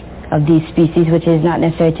 3 of these species, which is not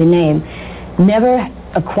necessary to name, never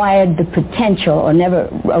acquired the potential or never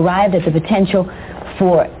arrived at the potential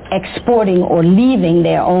for exporting or leaving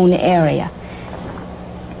their own area.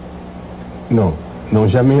 Non, n'ont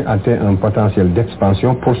jamais atteint un potentiel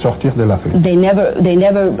d'expansion pour sortir de l'Afrique. They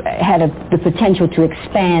never had the potential to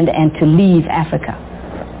expand and to leave Africa.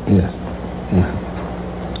 Yes.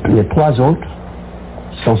 Les 3 autres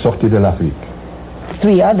sont sortis de l'Afrique.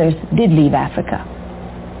 3 others did leave Africa.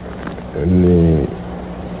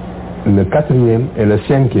 Le 4e et le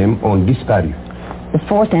 5e ont disparu. The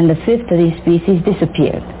 4th and the 5th of these species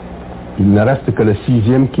disappeared. Il ne reste que le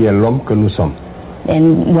 6e qui est l'homme que nous sommes.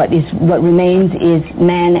 And what remains is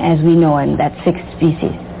man as we know him, that 6th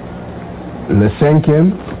species. Le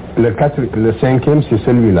 5e, le 5e, c'est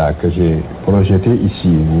celui-là que j'ai projeté ici.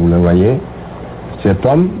 Vous le voyez. Cet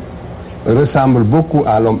homme ressemble beaucoup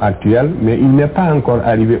à l'homme actuel, mais il n'est pas encore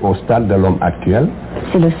arrivé au stade de l'homme actuel.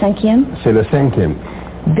 C'est le 5e? C'est le 5e.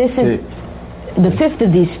 This is the 5th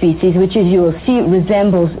of these species, which as you will see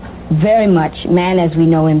resembles very much man as we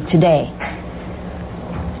know him today.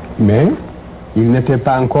 Mais il n'était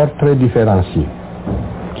pas encore très différencié.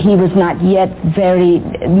 He was not yet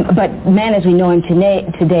but man as we know him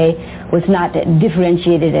today was not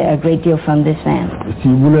differentiated a great deal from this man. Si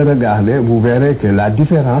vous le regardez, vous verrez que la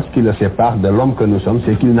différence qui le sépare de l'homme que nous sommes,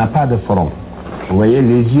 c'est qu'il n'a pas de front. Vous voyez,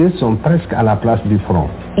 les yeux sont presque à la place du front.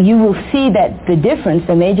 You will see that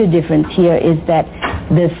the major difference here is that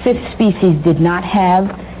the 5th species did not have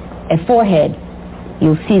a forehead.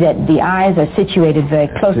 You'll see that the eyes are situated very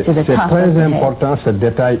close to the top of the head. C'est très important ce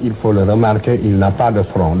détail, il faut le remarquer, il n'a pas de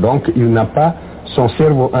front. Donc il n'a pas, son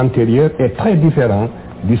cerveau antérieur est très différent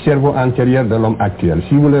du cerveau antérieur de l'homme actuel.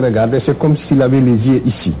 Si vous le regardez, c'est comme s'il avait les yeux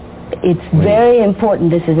ici. It's very important,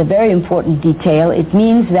 this is a very important detail. It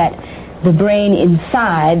means that the brain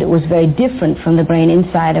inside was very different from the brain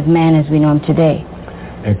inside of man as we know him today.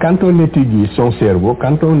 Et quand on étudie son cerveau,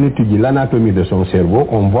 quand on étudie l'anatomie de son cerveau,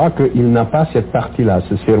 on voit qu'il n'a pas cette partie-là,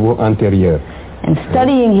 ce cerveau antérieur. And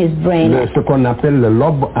studying his brain, ce qu'on appelle le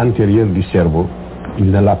lobe antérieur du cerveau,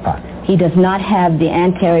 il ne l'a pas. He does not have the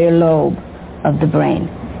anterior lobe of the brain.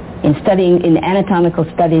 In anatomical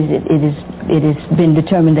studies, it has been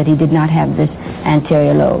determined that he did not have this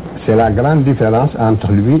anterior lobe. C'est la grande différence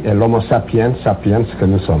entre lui et l'Homo sapiens sapiens que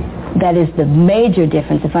nous sommes. That is the major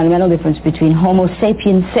difference, the fundamental difference between Homo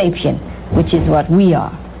sapiens sapien, which is what we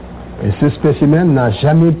are. Et ce spécimen n'a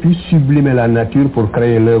jamais pu sublimer la nature pour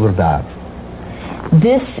créer l'œuvre d'art.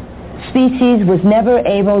 This species was never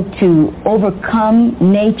able to overcome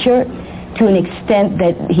nature to an extent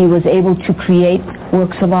that he was able to create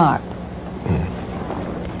works of art.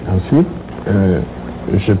 Ensuite,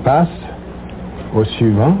 je passe au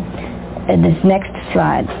suivant. This next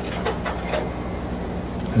slide.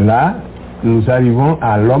 Là, nous arrivons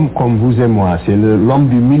à l'homme comme vous et moi. C'est l'homme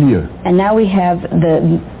du milieu. And now we have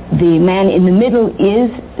the man in the middle is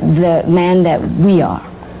the man that we are.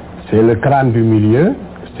 C'est le crâne du milieu.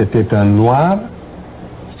 C'était un noir.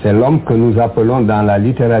 C'est l'homme que nous appelons dans la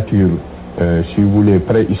littérature, si vous voulez,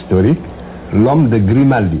 préhistorique, l'homme de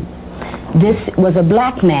Grimaldi. This was a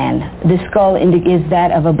black man. The skull is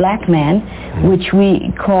that of a black man, which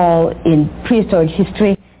we call in prehistoric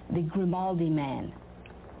history the Grimaldi man.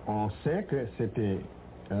 On sait que c'était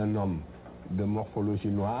un homme de morphologie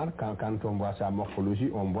noire. Quand on voit sa morphologie,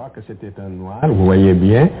 on voit que c'était un noir. Vous voyez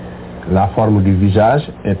bien, la forme du visage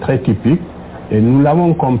est très typique. Et nous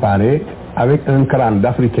l'avons comparé avec un crâne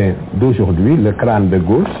d'Africain d'aujourd'hui. Le crâne de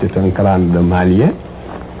gauche, c'est un crâne de Malien.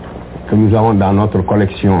 que nous avons dans notre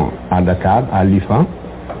collection à Dakar, à l'IFAN.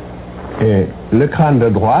 Et le crâne de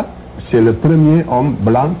droite, c'est le premier homme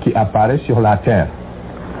blanc qui apparaît sur la Terre,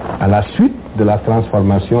 à la suite de la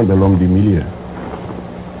transformation de l'homme du milieu.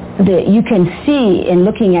 You can see in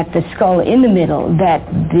looking at the skull in the middle that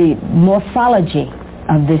the morphology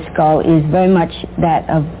of this skull is very much that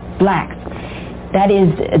of blacks. That is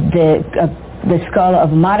the skull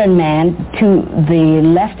of modern man. To the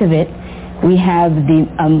left of it, we have the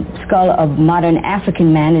skull of modern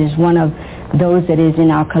African man. It is one of those that is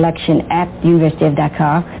in our collection at the University of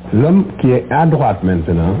Dakar. L'homme qui est à droite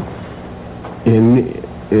maintenant,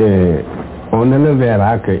 on ne le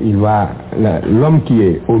verra que l'homme qui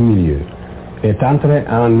est au milieu est entré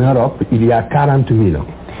en Europe il y a 40 000 ans.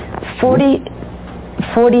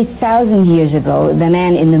 40,000 years ago, the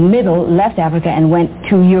man in the middle left Africa and went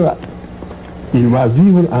to Europe. Il va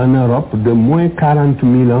vivre en Europe de moins 40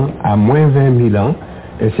 000 ans à moins 20 000 ans,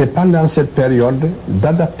 et c'est pendant cette période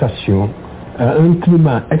d'adaptation à un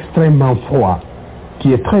climat extrêmement froid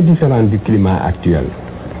qui est très différent du climat actuel.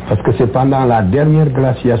 Parce que c'est pendant la dernière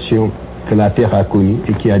glaciation que la Terre a connu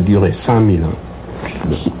et qui a duré 100 000 ans.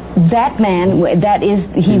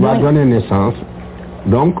 Il va donner naissance,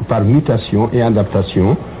 donc par mutation et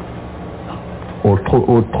adaptation,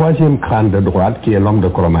 au troisième crâne de droite qui est l'homme de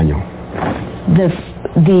Cro-Magnon.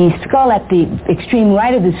 The skull at the extreme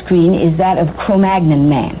right of the screen is that of Cro-Magnon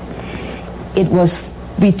man. It was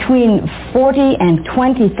between 40 and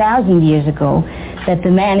 20,000 years ago that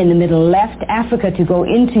the man in the middle left Africa to go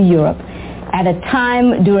into Europe at a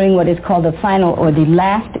time during what is called the final or the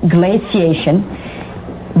last glaciation.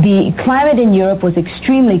 The climate in Europe was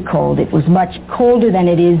extremely cold. It was much colder than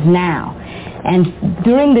it is now. And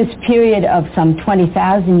during this period of some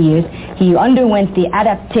 20,000 years, he underwent the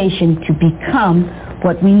adaptation to become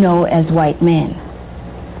what we know as white man.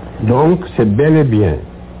 Donc, c'est bel et bien,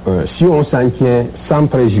 si on s'en tient sans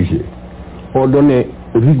préjugés, aux données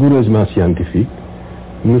rigoureusement scientifiques,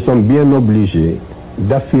 nous sommes bien obligés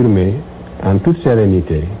d'affirmer en toute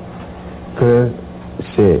sérénité que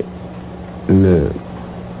c'est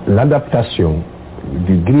l'adaptation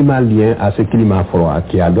du grimalien à ce climat froid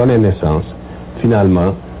qui a donné naissance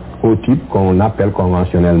finalement au type qu'on appelle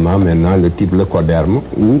conventionnellement maintenant le type leucoderme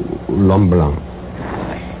ou l'homme blanc.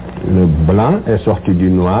 Le blanc est sorti du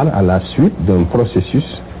noir à la suite d'un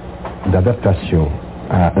processus d'adaptation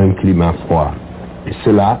à un climat froid. Et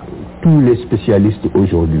cela, tous les spécialistes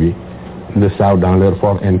aujourd'hui le savent dans leur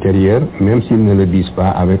fort intérieur, même s'ils ne le disent pas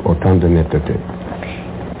avec autant de netteté.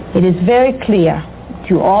 It is very clear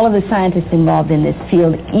to all of the scientists involved in this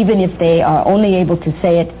field, even if they are only able to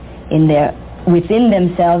say it within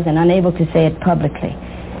themselves and unable to say it publicly,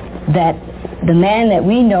 that the man that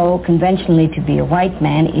we know conventionally to be a white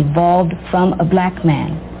man evolved from a black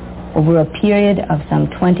man over a period of some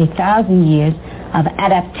 20,000 years of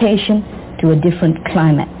adaptation to a different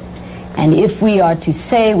climate. And if we are to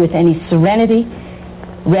say with any serenity,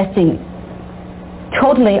 resting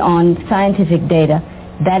totally on scientific data,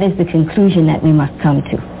 that is the conclusion that we must come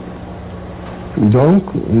to. Donc,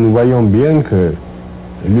 nous voyons bien que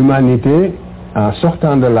l'humanité, en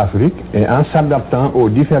sortant de l'Afrique et en s'adaptant aux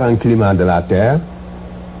différents climats de la Terre,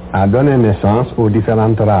 a donné naissance aux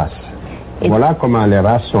différentes races. Voilà comment les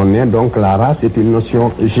races sont nées. Donc la race est une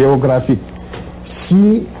notion géographique.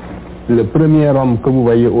 Si le premier homme que vous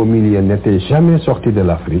voyez au milieu n'était jamais sorti de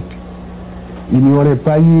l'Afrique, il n'y aurait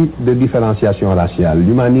pas eu de différenciation raciale.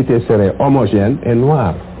 L'humanité serait homogène et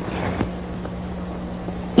noire.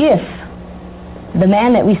 If the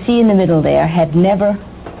man that we see in the middle there had never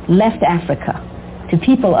left Africa to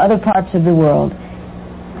people other parts of the world,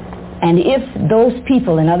 and if those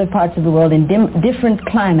people in other parts of the world in different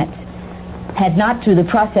climates had not through the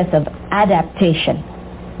process of adaptation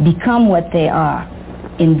become what they are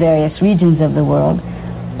in various regions of the world,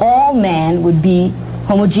 all man would be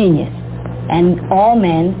homogeneous and all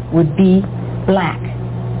men would be black.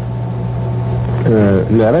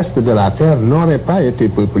 Le reste de la Terre n'aurait pas été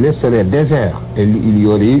peuplé, serait désert. Et il y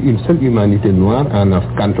aurait eu une seule humanité noire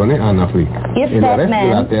cantonnée en Afrique. Et le reste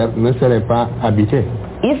de la Terre ne serait pas habité.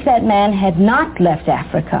 If that man had not left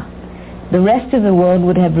Africa, the rest of the world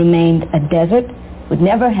would have remained a desert, would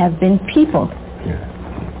never have been peopled.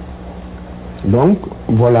 Donc,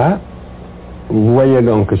 voilà. Vous voyez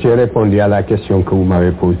donc que j'ai répondu à la question que vous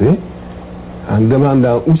m'avez posée en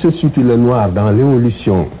demandant où se situe le noir dans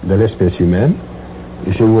l'évolution de l'espèce humaine.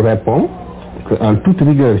 Je vous réponds qu'en toute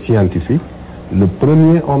rigueur scientifique, le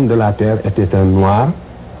premier homme de la Terre était un noir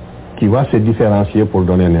qui va se différencier pour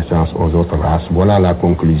donner naissance aux autres races. Voilà la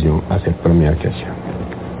conclusion à cette première question.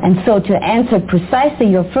 And so to answer precisely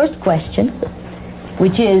your first question,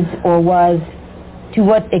 which is or was to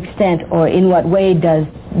what extent or in what way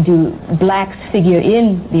do blacks figure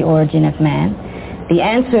in the origin of man? The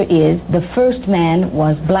answer is the first man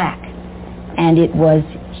was black, and it was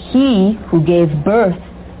he who gave birth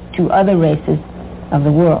to other races of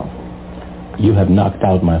the world. You have knocked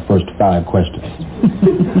out my first 5 questions.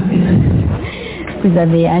 Vous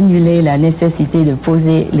avez annulé la nécessité de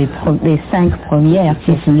poser les 5 premières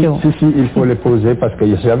questions. Si, il faut les poser parce que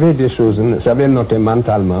j'avais noté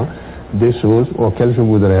mentalement des choses auxquelles je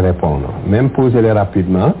voudrais répondre. Même poser-les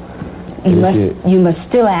rapidement. You must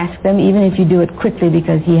still ask them, even if you do it quickly,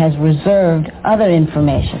 because he has reserved other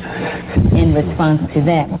information in response to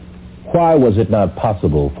them. Why was it not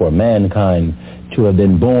possible for mankind to have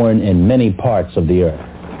been born in many parts of the earth?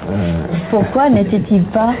 Pourquoi n'était-il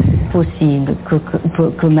pas possible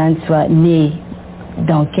que man soit né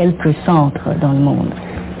dans quelques centres dans le monde?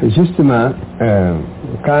 Justement,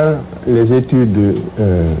 quand les études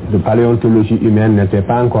de paléontologie humaine n'étaient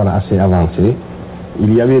pas encore assez avancées,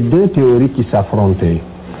 il y avait 2 théories qui s'affrontaient.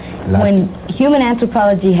 When human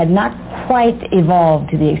anthropology had not quite evolved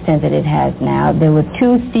to the extent that it has now, there were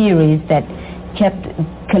 2 theories that kept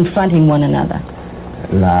confronting one another.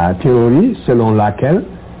 La théorie selon laquelle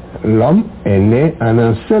l'homme est né en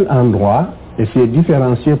un seul endroit et s'est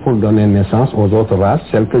différencié pour donner naissance aux autres races,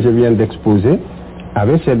 celles que je viens d'exposer,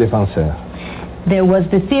 avec ses défenseurs. There was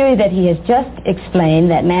the theory that he has just explained,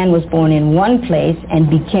 that man was born in one place and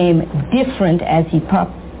became different as he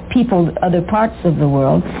peopled other parts of the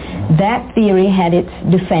world. That theory had its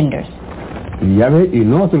defenders. Il y avait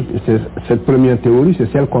une autre, cette première théorie,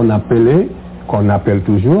 c'est celle qu'on appelle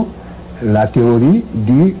toujours la théorie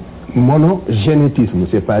du monogénétisme,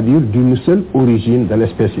 c'est-à-dire d'une seule origine de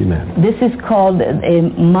l'espèce humaine. This is called a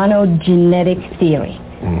monogenetic theory.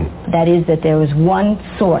 That is, that there was one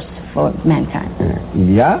source for mankind.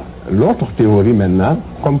 Il y a l'autre théorie maintenant,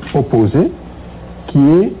 comme proposée,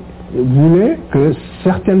 qui voulait que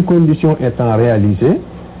certaines conditions étant réalisées,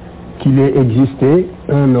 qu'il ait existé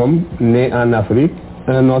un homme né en Afrique,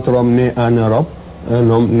 un autre homme né en Europe, un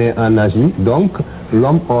homme né en Asie. Donc,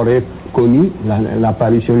 l'homme aurait connu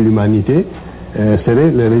l'apparition de l'humanité,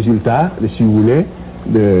 serait le résultat, si vous voulez,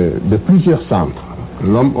 de plusieurs centres.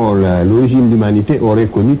 L'origine de l'humanité aurait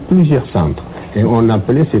connu plusieurs centres. Et on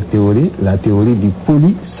appelait cette théorie la théorie du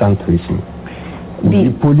polycentrisme, du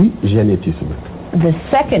polygénétisme. The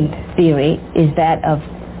second theory is a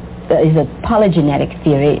polygenetic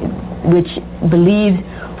theory, which believes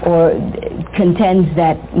or contends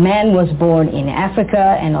that man was born in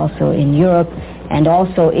Africa and also in Europe and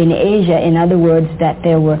also in Asia. In other words, that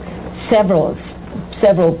there were several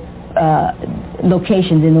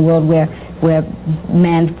locations in the world where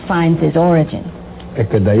man finds his origin. Et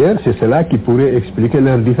que d'ailleurs, c'est cela qui pourrait expliquer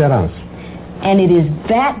leurs différences. And it is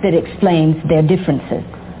that explains their differences.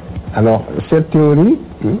 Alors, cette théorie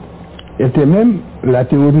était même la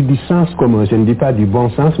théorie du sens commun. Je ne dis pas du bon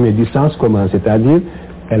sens, mais du sens commun. C'est-à-dire,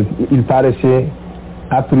 il paraissait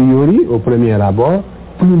a priori, au premier abord,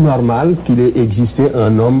 plus normal qu'il ait existé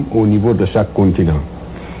un homme au niveau de chaque continent.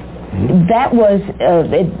 That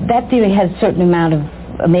theory has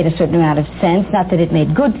made a certain amount of sense. Not that it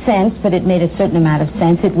made good sense, but it made a certain amount of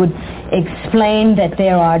sense. It would explain that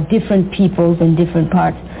there are different peoples in different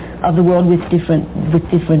parts of the world with different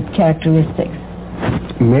characteristics.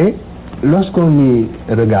 Mais lorsqu'on y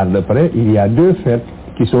regarde de près, il y a 2 faits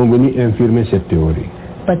qui sont venus infirmer cette théorie.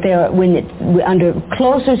 But under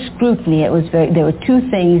closer scrutiny, there were 2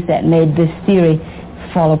 things that made this theory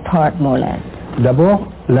fall apart more or less. D'abord,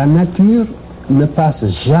 la nature ne passe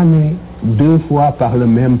jamais 2 fois par le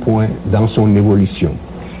même point dans son évolution.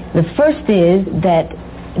 The first is that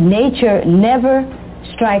nature never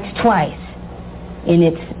strikes twice in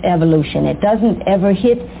its evolution. It doesn't ever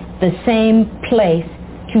hit the same place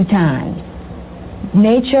 2 times.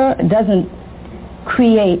 Nature doesn't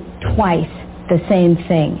create twice the same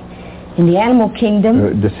thing. In the animal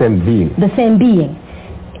kingdom, the same being. The same being.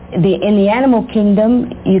 In the animal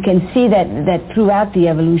kingdom, you can see that throughout the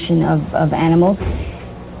evolution of animals,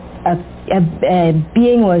 a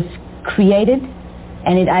being was created,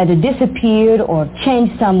 and it either disappeared or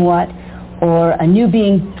changed somewhat, or a new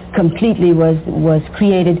being completely was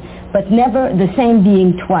created, but never the same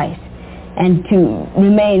being twice. And to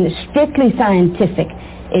remain strictly scientific,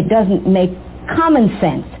 it doesn't make common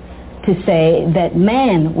sense to say that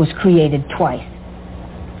man was created twice.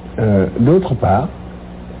 D'autre part,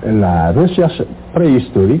 la recherche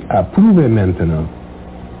préhistorique a prouvé maintenant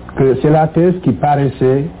que c'est la thèse qui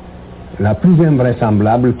paraissait la plus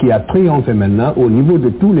invraisemblable, qui a triomphé maintenant au niveau de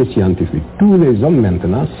tous les scientifiques. Tous les hommes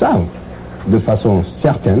maintenant savent de façon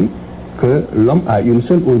certaine que l'homme a une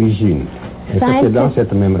seule origine. Et ça, c'est dans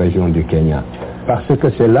cette même région du Kenya. Parce que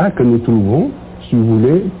c'est là que nous trouvons, si vous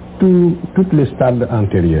voulez, toutes les stades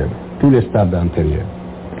antérieurs, tous les stades antérieurs.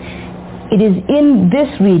 It is in this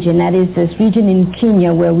region, that is this region in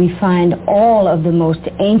Kenya, where we find all of the most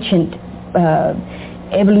ancient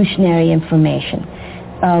evolutionary information.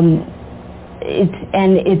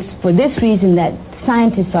 It's for this reason that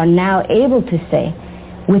scientists are now able to say,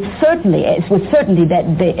 with certainty that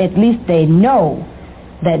at least they know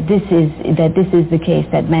that this is the case,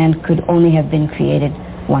 that man could only have been created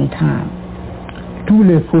one time. Tous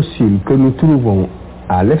les fossiles que nous trouvons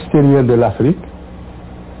à l'extérieur de l'Afrique,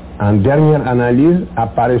 en dernière analyse,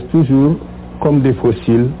 apparaissent toujours comme des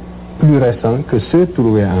fossiles plus récents que ceux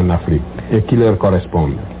trouvés en Afrique et qui leur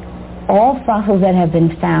correspondent. All fossils that have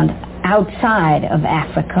been found outside of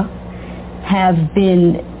Africa have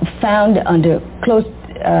been found under close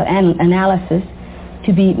analysis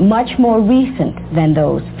to be much more recent than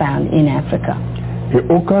those found in Africa. Et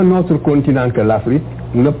aucun autre continent que l'Afrique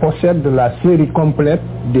ne possède la série complète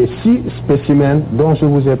des 6 spécimens dont je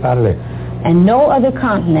vous ai parlé. And no other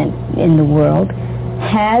continent in the world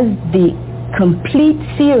has the complete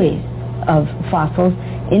series of fossils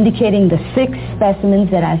indicating the 6 specimens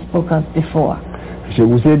that I spoke of before. Je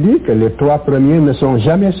vous ai dit que les 3 premiers ne sont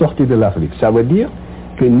jamais sortis de l'Afrique. Ça veut dire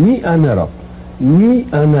que ni en Europe, ni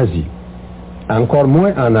en Asie, encore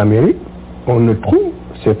moins en Amérique, on ne trouve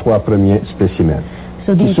ces 3 premiers spécimens,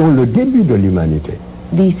 qui sont le début de l'humanité.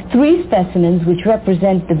 These 3 specimens, which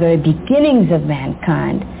represent the very beginnings of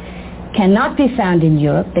mankind, cannot be found in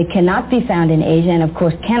Europe, they cannot be found in Asia, and of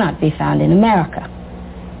course cannot be found in America.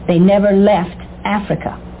 They never left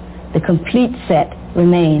Africa. The complete set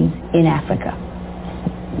remains in Africa.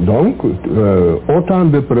 Donc,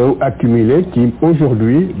 autant de preuves accumulées qui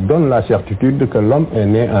aujourd'hui donnent la certitude que l'homme est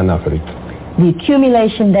né en Afrique. The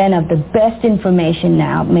accumulation then of the best information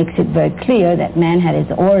now makes it very clear that man had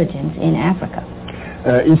his origins in Africa.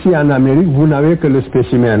 Ici en Amérique, vous n'avez que le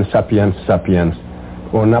spécimen sapiens sapiens.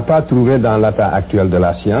 On n'a pas trouvé dans l'état actuel de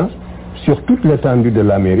la science, sur toute l'étendue de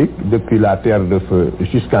l'Amérique, depuis la Terre de Feu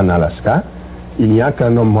jusqu'en Alaska, il n'y a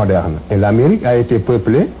qu'un homme moderne. Et l'Amérique a été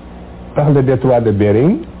peuplée par le détroit de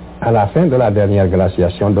Bering à la fin de la dernière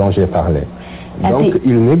glaciation dont j'ai parlé. Donc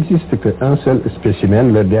il n'existe qu'un seul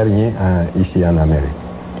spécimen, le dernier ici en Amérique.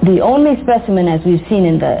 The only specimen, as we've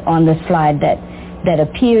seen on the slide, that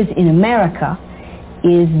appears in America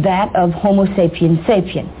is that of Homo sapiens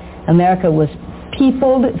sapien. America was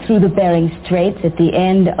peopled through the Bering Straits at the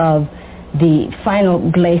end of the final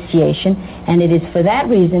glaciation, and it is for that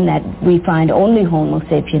reason that we find only Homo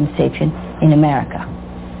sapiens sapien in America.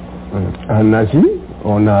 En Asie,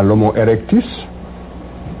 on a l'Homo erectus.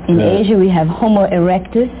 In Asia, we have Homo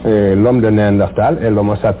erectus. L'homme de Néandertal et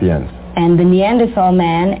l'Homo sapiens. And the Neanderthal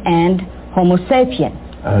man and Homo sapien.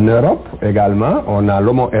 En Europe également, on a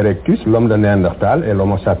l'Homo erectus, l'homme de Néandertal et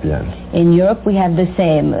l'Homo sapiens. In Europe, we have the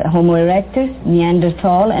same, Homo erectus,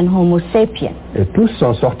 Neanderthal, and Homo sapien. Et tous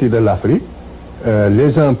sont sortis de l'Afrique.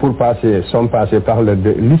 Les uns sont passés par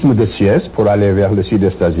l'isthme de Suez pour aller vers le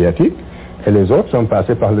sud-est asiatique, et les autres sont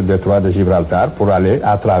passés par le détroit de Gibraltar pour aller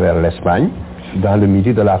à travers l'Espagne, dans le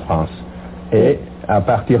midi de la France. Et à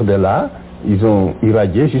partir de là, ils ont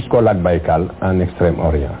irradié jusqu'au lac Baïkal en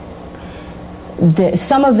Extrême-Orient.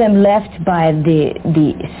 Some of them left by the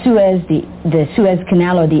Suez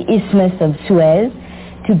Canal or the Isthmus of Suez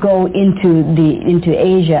to go into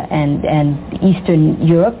Asia and Eastern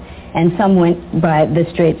Europe, and some went by the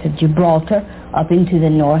Straits of Gibraltar up into the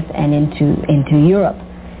north and into Europe.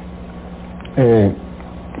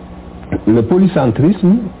 Le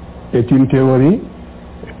polycentrisme est une théorie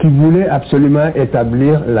qui voulait absolument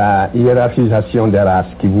établir la hiérarchisation des races,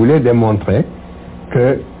 qui voulait démontrer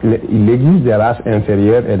qu'il existe des races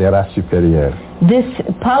inférieures et des races supérieures. This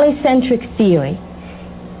polycentric theory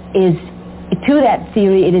is, to that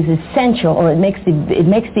theory, it is essential, or it makes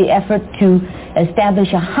the effort to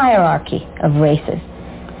establish a hierarchy of races,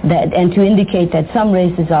 and to indicate that some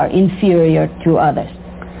races are inferior to others.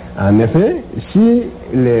 En effet, si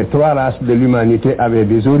les 3 races de l'humanité avaient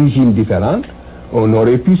des origines différentes, on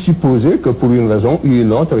aurait pu supposer que pour une raison ou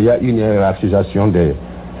une autre, il y a une hiérarchisation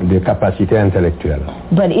des capacités intellectuelles.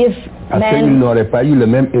 Parce qu'ils n'auraient pas eu le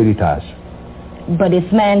même héritage. But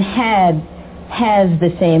if man has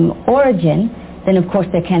the same origin, then of course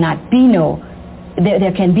there can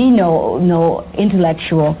be no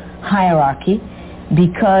intellectual hierarchy,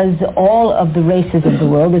 because all of the races of the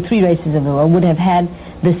world, the 3 races of the world, would have had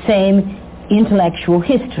the same intellectual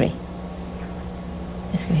history.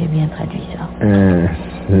 Est-ce que j'ai bien traduit ça?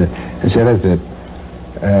 Je répète.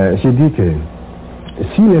 J'ai dit que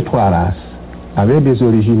si les 3 races avaient des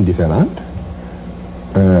origines différentes,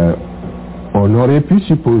 on aurait pu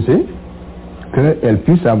supposer qu'elles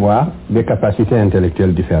puissent avoir des capacités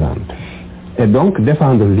intellectuelles différentes. Et donc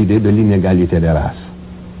défendre l'idée de l'inégalité des races.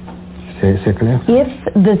 C'est clair? If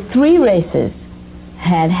the three races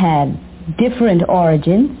had different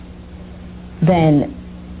origins, then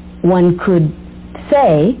one could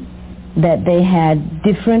say that they had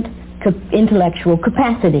different intellectual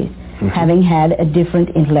capacities, having had a different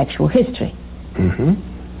intellectual history.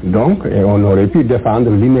 Donc, on aurait pu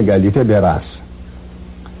défendre l'inégalité des races.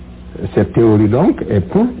 Cette théorie, donc, est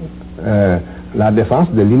pour la défense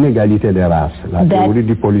de l'inégalité des races, la théorie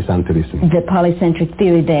du polycentrisme. The polycentric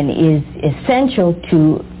theory, then, is essential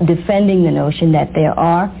to defending the notion that there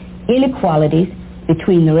are inequalities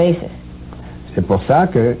between the races. C'est pour ça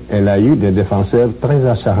qu'elle a eu des défenseurs très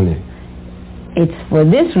acharnés. It's for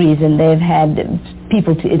this reason they've had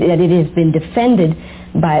people that it has been defended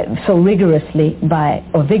vigorously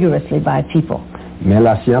by people. Mais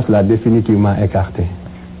la science l'a définitivement écarté.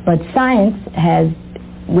 But science has,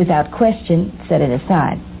 without question, set it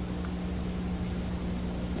aside.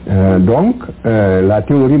 Donc, la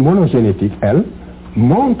théorie monogénétique, elle,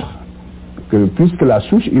 montre que puisque la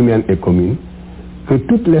souche humaine est commune, que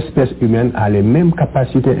toute l'espèce humaine a les mêmes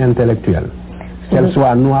capacités intellectuelles, qu'elle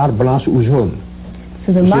soit noire, blanche ou jaune.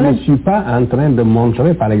 Je ne suis pas en train de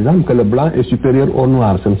montrer, par exemple, que le blanc est supérieur au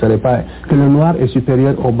noir. Ce ne serait pas que le noir est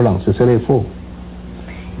supérieur au blanc. Ce serait faux.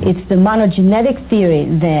 It's the monogenetic theory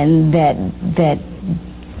then that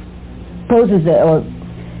poses or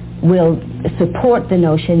will support the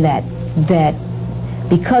notion that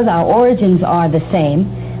because our origins are the same,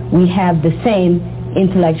 we have the same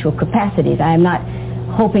intellectual capacities. I am not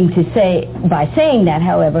hoping to say, by saying that,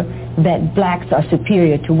 however, that blacks are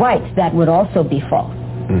superior to whites. That would also be false.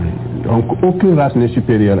 Donc, aucune race n'est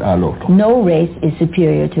supérieure à l'autre. No race is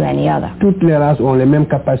superior to any other. Toutes les races ont les mêmes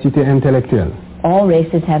capacités intellectuelles. All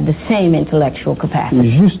races have the same intellectual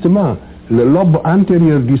capacity. Justement, le lobe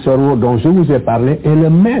antérieur du cerveau dont je vous ai parlé est le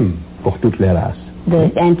même pour toutes les races.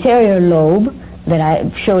 The anterior lobe that I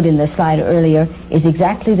showed in the slide earlier is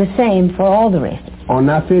exactly the same for all the races. On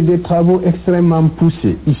a fait des travaux extrêmement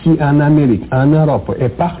poussés ici en Amérique, en Europe et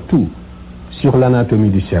partout sur l'anatomie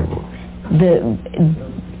du cerveau. The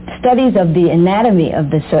studies of the anatomy of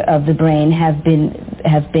the brain have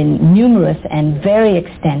been numerous and very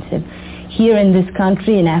extensive here in this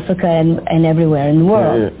country, in Africa, and everywhere in the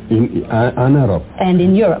world. En Europe. And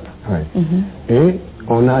in Europe. Oui. Et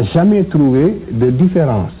on n'a jamais trouvé de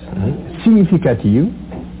différence significative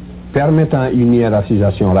permettant une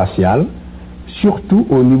hiérarchisation raciale, surtout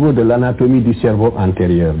au niveau de l'anatomie du cerveau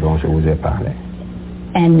antérieur dont je vous ai parlé.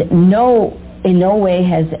 And in no way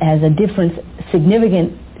has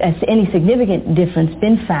any significant difference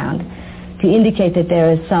been found to indicate that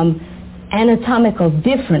there is some anatomical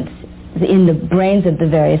difference in the brains of the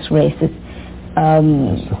various races.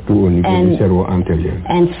 Surtout au niveau du cerveau antérieur.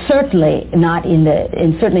 And certainly not in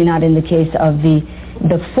the case of the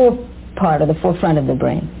forefront of the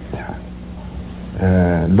brain.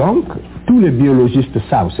 Donc, tous les biologistes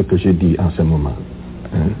savent ce que je dis en ce moment.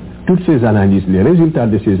 Toutes ces analyses, les résultats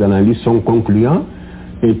de ces analyses sont concluants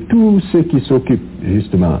et tous ceux qui s'occupent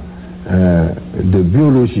justement de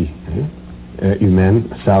biologie humaine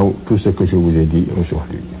savent tout ce que je vous ai dit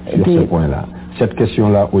aujourd'hui sur ce point-là. Cette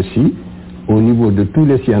question-là aussi, au niveau de tous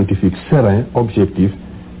les scientifiques sereins, objectifs,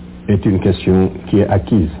 est une question qui est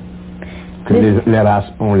acquise. Que les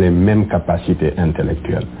races ont les mêmes capacités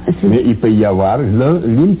intellectuelles. Mais il peut y avoir,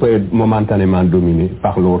 l'une peut être momentanément dominée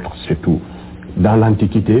par l'autre, c'est tout. Dans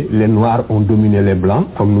l'Antiquité, les Noirs ont dominé les Blancs,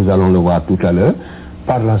 comme nous allons le voir tout à l'heure.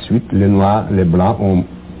 Par la suite, les Blancs ont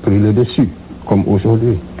pris le dessus, comme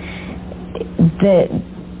aujourd'hui.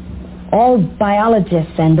 All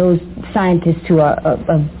biologists and those scientists who are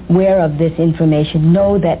aware of this information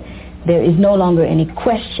know that there is no longer any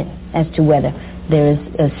question as to whether there is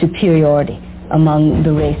a superiority among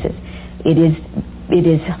the races. It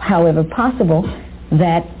is, however, possible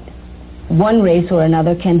that one race or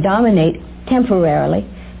another can dominate temporarily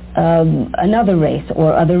another race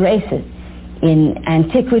or other races. In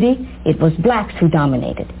antiquity, it was blacks who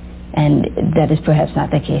dominated, and that is perhaps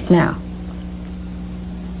not the case now.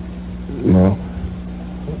 No.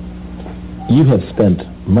 You have spent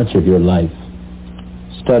much of your life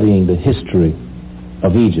studying the history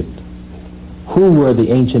of Egypt. Who were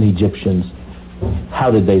the ancient Egyptians?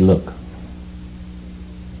 How did they look?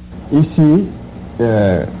 Ici,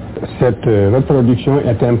 cette reproduction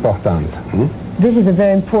est importante. This is a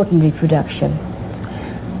very important reproduction.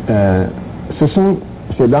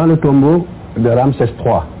 C'est dans le tombeau de Ramsès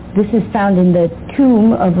III. This is found in the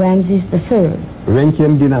tomb of Ramses III.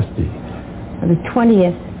 20e dynastie. The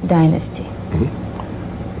 20th dynasty.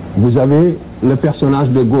 Vous avez le personnage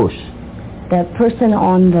de gauche. The person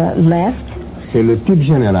on the left. C'est le type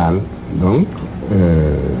général, donc,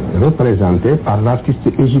 représenté par l'artiste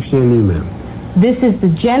égyptien lui-même. This is the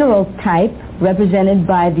general type represented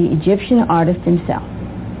by the Egyptian artist himself.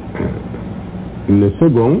 Le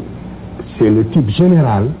second, c'est le type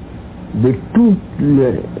général de tous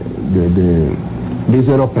les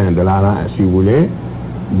Européens, si vous voulez,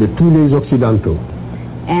 de tous les Occidentaux.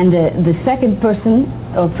 And the second person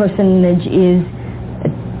or personage is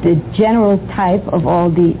the general type of all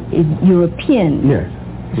the European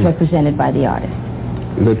represented by the artist.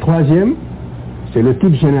 Le troisième, c'est le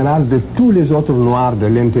type général de tous les autres Noirs de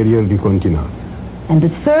l'intérieur du continent. And the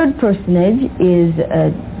third personage is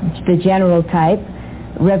the general type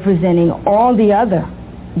representing all the other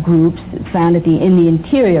groups found in the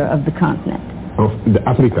interior of the continent. Of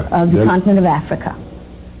Africa. Of the continent of Africa.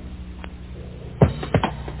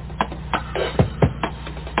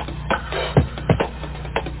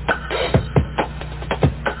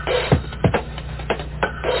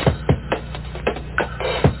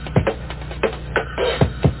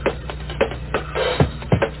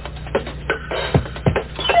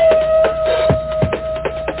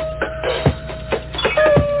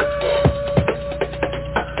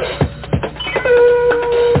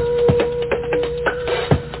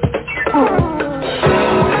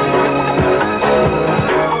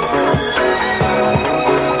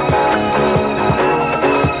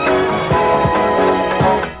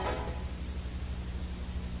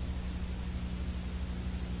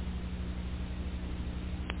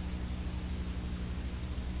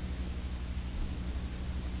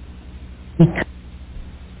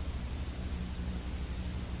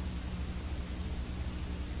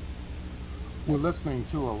 We're listening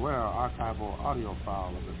to a rare archival audio file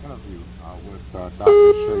of an interview with Dr.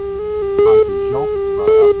 Sheikh Azikiwe of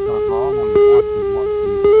Pentagon on the African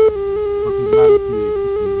of Humanity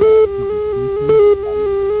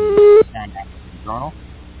and African Journal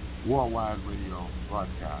worldwide radio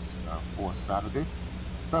broadcast for Saturday,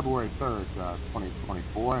 February 3rd,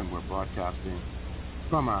 2024, and we're broadcasting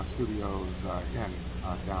from our studios in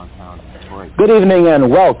downtown Detroit. Good evening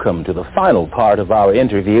and welcome to the final part of our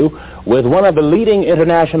interview with one of the leading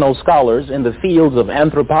international scholars in the fields of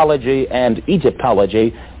anthropology and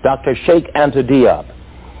Egyptology, Dr. Sheikh Anta Diop.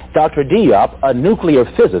 Dr. Diop, a nuclear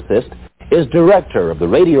physicist, is director of the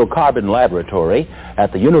Radiocarbon Laboratory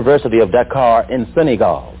at the University of Dakar in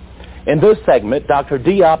Senegal. In this segment, Dr.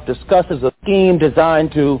 Diop discusses a scheme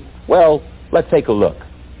designed to, well, let's take a look.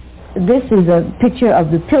 This is a picture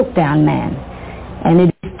of the Piltdown Man, and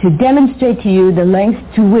it is to demonstrate to you the lengths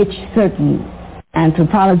to which certain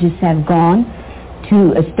anthropologists have gone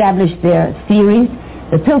to establish their theories.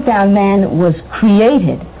 The Piltdown Man was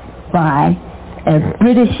created by a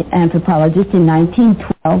British anthropologist in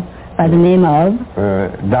 1912 by the name of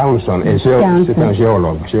Downson. C'est un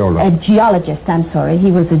géologue. A geologist, I'm sorry. He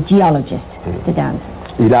was a geologist, the Downson.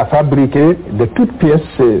 Il a fabriqué de toutes pièces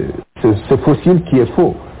ce fossile qui est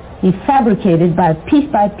faux. He fabricated by piece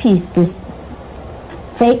this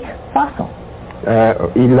fake fossil.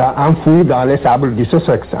 Il l'a enfoui dans les sables du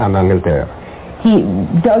Sussex en Angleterre. He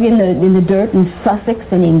dug in the dirt in Sussex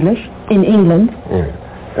in England.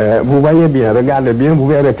 Vous voyez bien, regardez bien, vous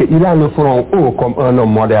verrez qu'il a le front haut comme un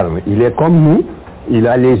homme moderne. Il est comme nous, il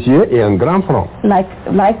a les yeux et un grand front. Like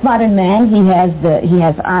modern man, he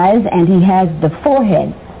has eyes and he has the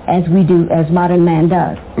forehead as modern man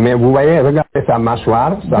does. Mais vous voyez, regardez sa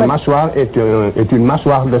mâchoire. Sa mâchoire est une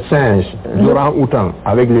mâchoire de singe, d'orang-outan,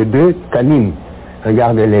 avec les deux canines.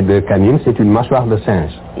 Regardez les deux canines, c'est une mâchoire de singe.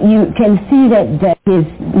 You can see that his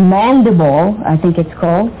mandible, I think it's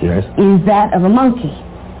called, is that of a monkey.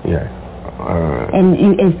 Yes. And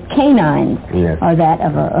his canines are that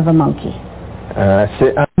of a monkey.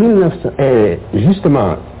 C'est en 1900, et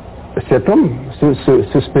justement, cet homme,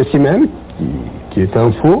 ce spécimen, qui est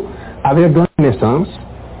un faux, avait donné naissance,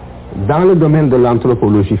 dans le domaine de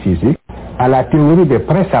l'anthropologie physique, à la théorie des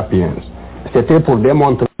pré-sapiens. C'était pour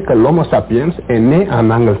démontrer que l'Homo sapiens est né en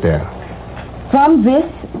Angleterre. From this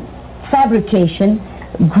fabrication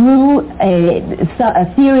grew a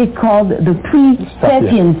theory called the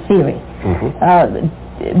pre-sapien theory,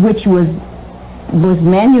 which was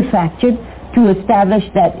manufactured to establish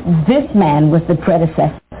that this man was the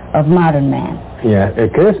predecessor of modern man. Et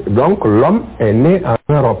que donc l'homme est né en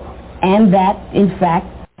Europe. And that, in fact,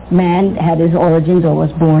 man had his origins or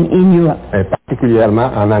was born in Europe. Et particulièrement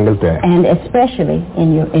en Angleterre. And especially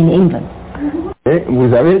in England. Et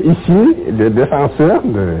vous avez ici des défenseurs,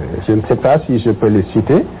 je ne sais pas si je peux les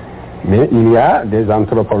citer, mais il y a des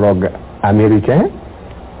anthropologues américains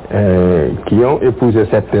qui ont épousé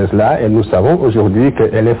cette thèse-là et nous savons aujourd'hui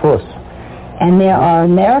qu'elle est fausse. And there are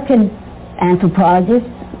American anthropologists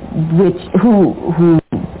who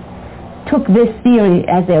took this theory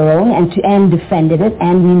as their own and defended it,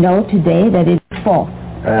 and we know today that it's false.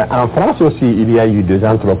 En France aussi, il y a eu des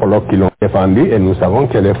anthropologues qui l'ont défendu et nous savons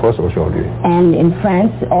qu'elle est fausse aujourd'hui. And in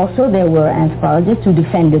France also there were anthropologists who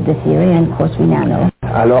defended the theory, and of course we now know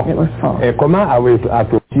Alors, it was false. Et comment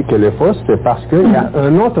a-t-on dit qu'elle est fausse? C'est parce qu'il y a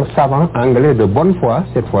un autre savant anglais de bonne foi,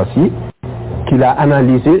 cette fois-ci, qui l'a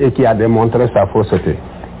analysé et qui a démontré sa fausseté.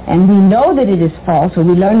 And we know that it is false, or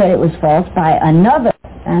we learned that it was false by another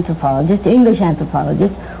anthropologist, English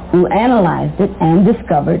anthropologist, who analyzed it and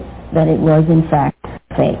discovered that it was in fact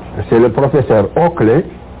fake. C'est le professeur Oakley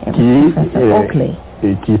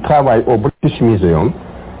qui travaille au British Museum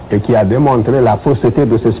et qui a démontré la fausseté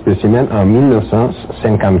de ce spécimen en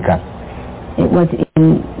 1954. It was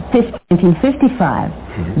in 1955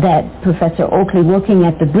 that Professor Oakley, working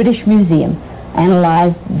at the British Museum,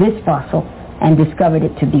 analyzed this fossil and discovered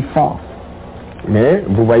it to be false. Mais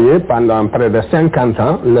vous voyez, pendant près de 50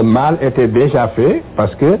 ans, le mal était déjà fait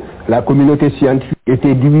parce que la communauté scientifique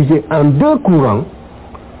était divisée en deux courants.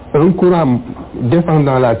 Un courant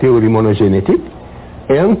défendant la théorie monogénétique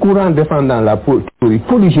et un courant défendant la théorie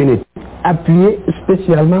polygénétique appuyé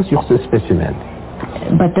spécialement sur ce spécimen.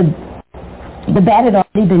 But the bad had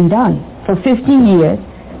already been done. For 50 years,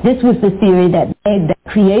 this was the theory that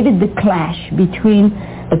created the clash between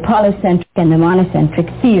the polycentric and the monocentric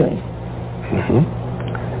theories.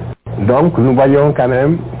 Donc nous voyons quand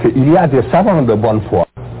même qu'il y a des savants de bonne foi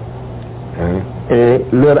et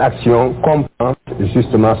leur action compense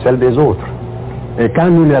justement celle des autres. Et quand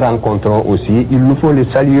nous les rencontrons aussi, il nous faut les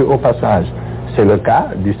saluer au passage. C'est le cas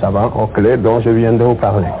du savant Oakley dont je viens de vous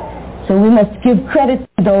parler. So we must give credit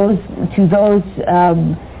to those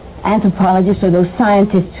anthropologists or those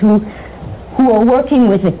scientists who are working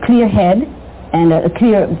with a clear head and a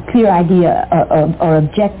clear idea or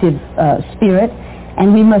objective spirit,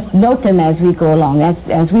 and we must note them as we go along,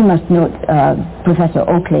 as we must note Professor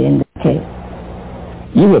Oakley in this case.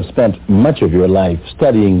 You have spent much of your life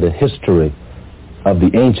studying the history of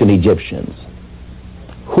the ancient Egyptians.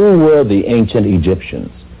 Who were the ancient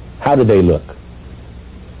Egyptians? How did they look?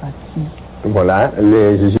 Voilà,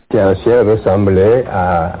 les Égyptiens anciens ressemblaient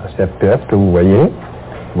à cette terre que vous voyez.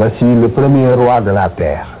 Voici le premier roi de la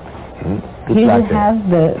terre. Here you have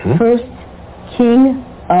the first king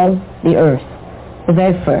of the earth, the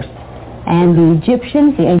very first. And the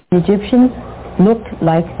Egyptians, the ancient Egyptians, looked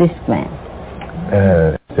like this man.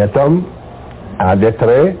 Cet homme a des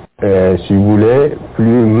traits, si vous voulez,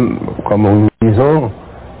 plus, comme nous disons,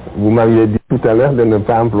 vous m'aviez dit tout à l'heure de ne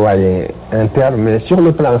pas employer un terme, mais sur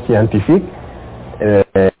le plan scientifique,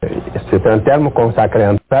 c'est un terme consacré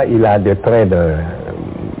en tout cas, il a des traits de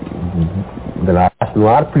la race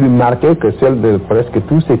noire plus marqués que celles de presque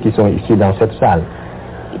tous ceux qui sont ici dans cette salle.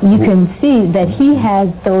 You can see that he has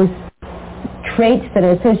those traits that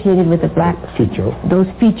are associated with the black features. Those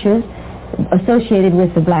features associated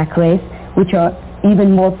with the black race, which are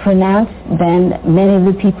even more pronounced than many of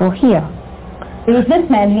the people here. It was this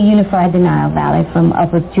man who unified the Nile Valley from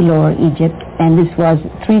Upper to Lower Egypt, and this was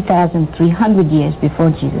 3,300 years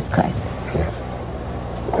before Jesus Christ.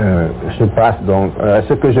 Je passe donc,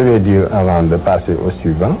 ce que je vais dire avant de passer au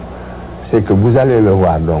suivant, c'est que vous allez le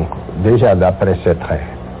voir donc déjà d'après ses traits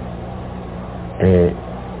et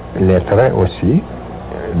les traits aussi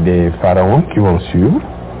des pharaons qui vont suivre.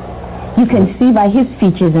 You can see by his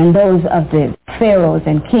features and those of the pharaohs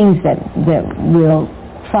and kings that will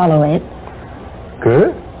follow it,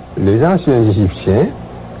 que les anciens Égyptiens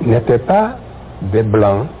n'étaient pas des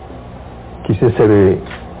blancs qui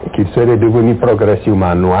seraient devenus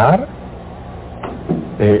progressivement noirs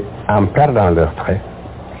et en perdant leurs traits.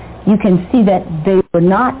 You can see that they were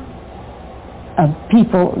not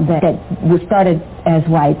people that were started as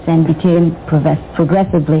whites and became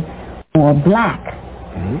progressively more black.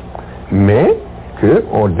 Mais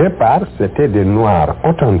qu'au départ, c'était des noirs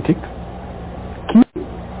authentiques qui,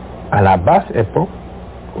 à la basse époque,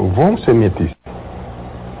 vont se métisser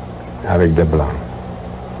avec des blancs.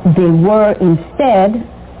 They were instead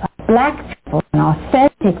black people, an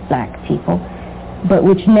authentic black people, but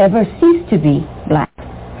which never ceased to be black.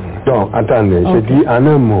 Donc, attendez, je dis en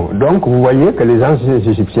un mot. Donc, vous voyez que les anciens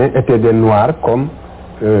Égyptiens étaient des noirs comme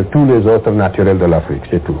tous les autres naturels de l'Afrique,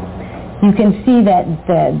 c'est tout. You can see that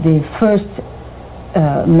the first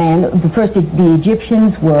the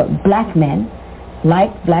Egyptians were black men,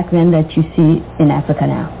 like black men that you see in Africa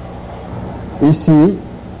now. Ici,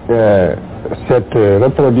 cette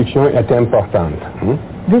reproduction est importante.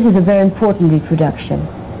 This is a very important reproduction.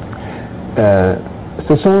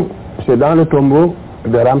 C'est dans le tombeau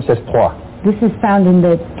de Ramsès III. This is found in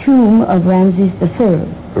the tomb of Ramses III.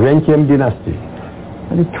 20e dynastie.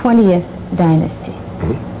 The 20th dynasty.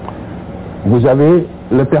 Vous avez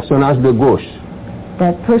le personnage de gauche.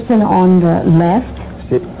 That person on the left.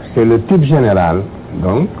 C'est le type général,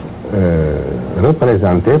 donc,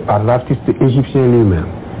 représenté par l'artiste égyptien lui-même.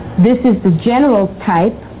 This is the general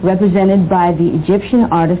type represented by the Egyptian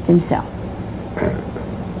artist himself.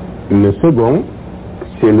 Le second,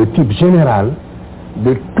 c'est le type général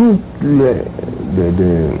de tous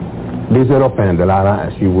les Européens,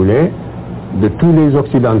 si vous voulez, de tous les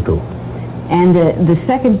Occidentaux. And the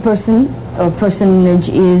second person or personage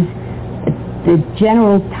is the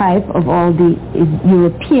general type of all the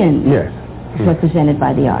Europeans represented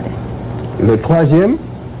by the artist. Le troisième,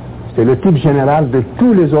 c'est le type général de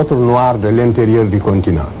tous les autres Noirs de l'intérieur du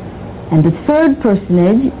continent. And the third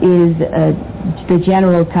personage is the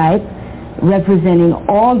general type representing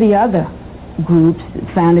all the other groups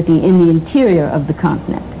found in the interior of the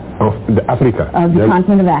continent. Of Africa. Of the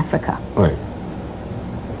continent of Africa. Oui.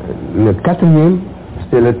 Le quatrième,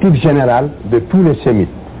 c'est le type général de tous les Sémites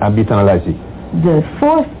habitant l'Asie. The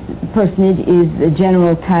fourth personage is the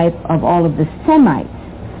general type of all of the Semites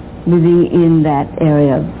living in that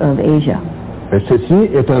area of Asia. Et ceci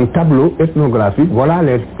est un tableau ethnographique. Voilà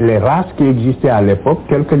les races qui existaient à l'époque,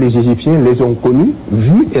 telles que les Égyptiens les ont connues,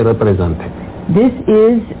 vues et représentées. This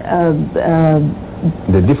is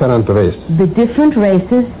the different races. The different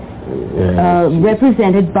races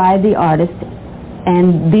represented by the artist,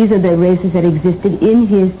 and these are the races that existed in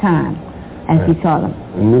his time as he saw them.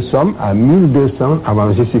 Nous sommes à 1200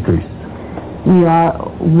 avant Jésus-Christ. We are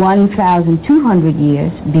 1,200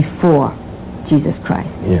 years before Jesus Christ.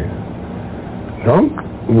 Yeah. Donc,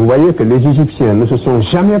 vous voyez que les Égyptiens ne se sont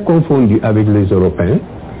jamais confondus avec les Européens.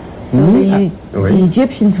 The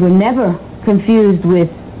Egyptians were never confused with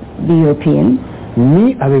the Europeans.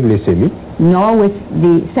 Ni avec les Sémites. Nor with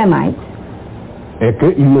the Semites. Et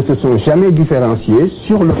qu'ils ne se sont jamais différenciés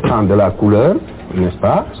sur le plan de la couleur, n'est-ce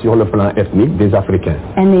pas, sur le plan ethnique des Africains.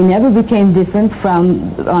 And they never became different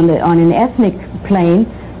on an ethnic plane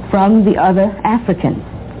from the other Africans.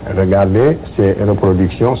 Regardez, ces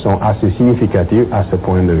reproductions sont assez significatives à ce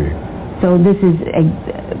point de vue. So this is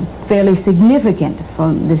fairly significant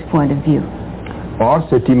from this point of view. Or,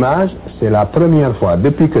 cette image, c'est la première fois,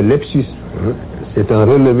 depuis que Lepsius, c'est un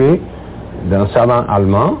relevé d'un savant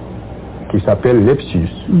allemand qui s'appelle Lepsius.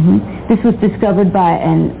 This was discovered by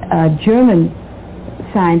a German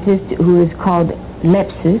scientist who is called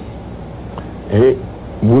Lepsius. Et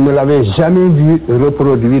vous ne l'avez jamais vu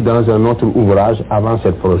reproduit dans un autre ouvrage avant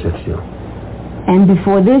cette projection. And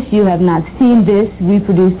before this, you have not seen this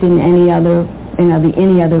reproduced in any other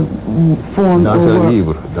form dans or un work,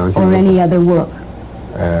 livre, or any other work.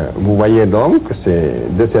 Vous voyez donc,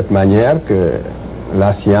 c'est de cette manière que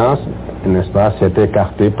la science, n'est-ce pas, s'est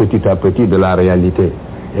écartée petit à petit de la réalité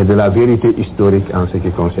et de la vérité historique en ce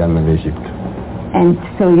qui concerne l'Égypte. And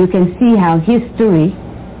so you can see how history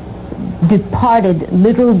departed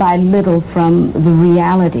little by little from the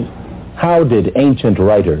reality. How did ancient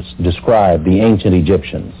writers describe the ancient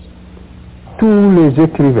Egyptians? Tous les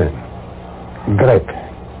écrivains grecs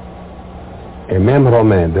et même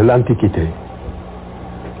romains de l'Antiquité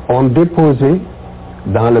ont déposé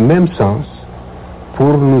dans le même sens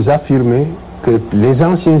pour nous affirmer que les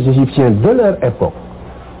anciens Égyptiens de leur époque,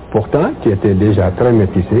 pourtant qui étaient déjà très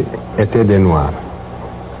métissés, étaient des Noirs.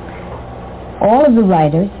 All of the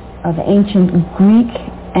writers of ancient Greek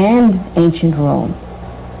and ancient Rome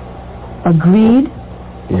agreed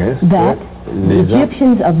that the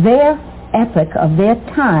Egyptians of their epoch, of their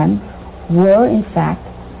time, were in fact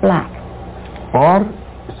black. Or,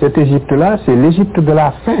 cette Égypte-là, c'est l'Égypte de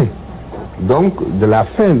la fin, donc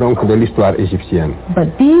de l'histoire égyptienne.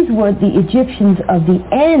 But these were the Egyptians of the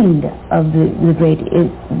end of the great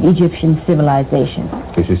Egyptian civilization.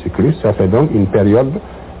 Et Jésus-Christ, ça fait donc une période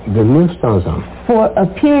de 900 ans. For a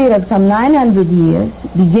period of some 900 years,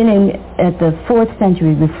 beginning at the 4th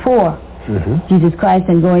century before Jesus Christ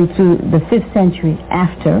and going through the 5th century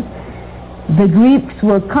after, the Greeks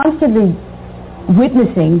were constantly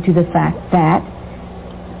witnessing to the fact that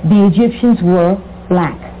the Egyptians were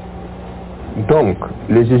black. Donc,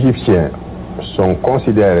 les Égyptiens sont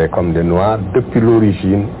considérés comme des Noirs depuis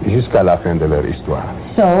l'origine jusqu'à la fin de leur histoire.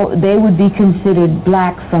 So they would be considered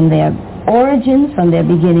black from their origins, from their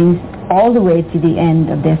beginnings, all the way to the end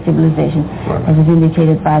of their civilization, as is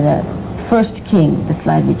indicated by the first king, the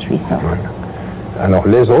slide which we saw. Alors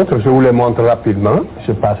les autres, je vous les montre rapidement,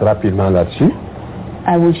 je passe rapidement là-dessus.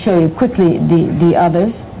 I will show you quickly the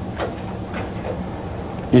others.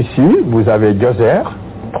 Ici, vous avez Djoser,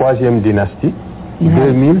 3e dynastie,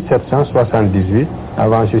 2778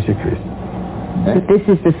 avant Jésus-Christ. This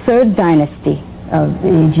is the 3rd dynasty of the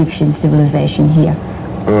Egyptian civilization here?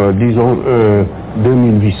 Disons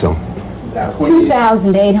 2800.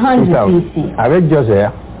 2800 BC. Avec Djoser,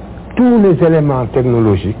 tous les éléments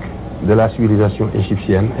technologiques de la civilisation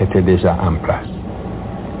égyptienne étaient déjà en place.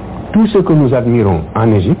 Tout ce que nous admirons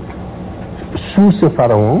en Égypte, sous ce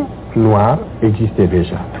pharaon noir, existait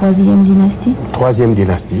déjà. Troisième dynastie? Troisième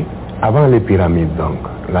dynastie, avant les pyramides donc.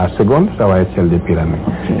 La seconde, ça va être celle des pyramides.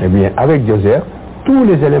 Okay. Eh bien, avec Djoser, tous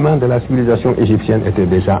les éléments de la civilisation égyptienne étaient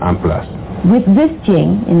déjà en place. With this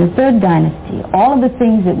king, in the third dynasty, all of the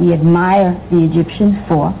things that we admire the Egyptians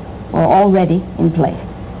for were already in place.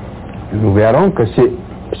 Nous verrons que c'est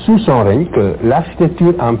sous son règne que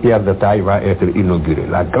l'architecture en pierre de taille va être inaugurée,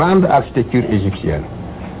 la grande architecture égyptienne.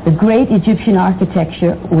 The great Egyptian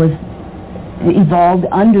architecture was evolved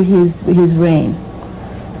under his reign.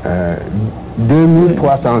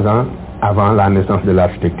 2300 ans avant la naissance de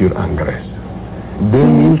l'architecture en Grèce.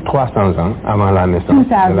 2300 ans avant la naissance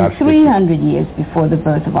de l'architecture. 2,300 years before the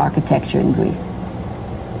birth of architecture in Greece.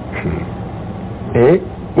 Et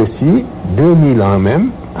aussi 2000 ans même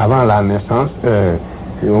avant la naissance,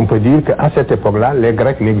 on peut dire qu'à cette époque-là, les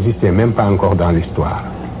Grecs n'existaient même pas encore dans l'histoire.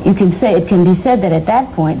 It can be said that at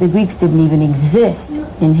that point the Greeks didn't even exist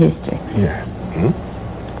in history. Yeah.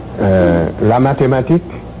 La mathématique,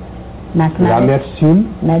 la médecine,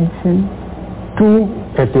 tout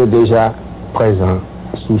était déjà présent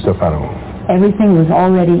sous ce pharaon. Everything was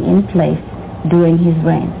already in place during his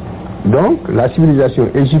reign. Donc, la civilisation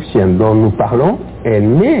égyptienne dont nous parlons est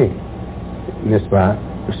née, n'est-ce pas,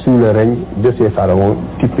 sous le règne de ces pharaons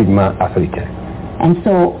typiquement africains. And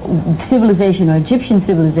so, civilization, or Egyptian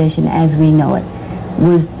civilization as we know it,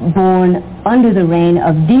 was born under the reign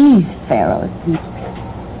of these pharaohs.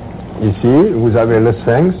 Ici, vous avez le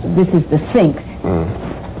Sphinx. This is the Sphinx.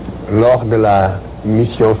 Lors de la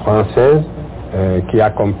mission française qui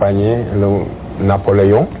accompagnait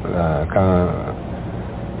Napoléon, quand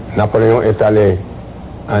Napoléon est allé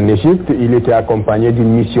en Égypte, il était accompagné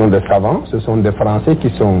d'une mission de savants. Ce sont des Français qui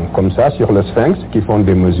sont comme ça sur le Sphinx, qui font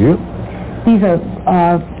des mesures. These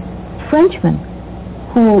are Frenchmen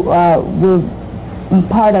who were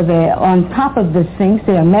part of on top of the Sphinx.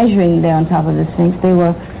 They are measuring there on top of the Sphinx. They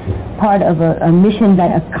were part of a mission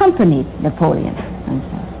that accompanied Napoleon.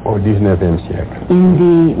 Au 19e siècle. In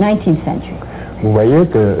the 19th century. Vous voyez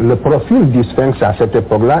que le profil du Sphinx à cette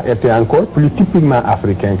époque-là était encore plus typiquement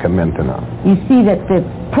africain que maintenant. You see that the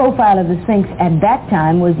profile of the Sphinx at that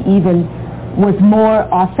time was more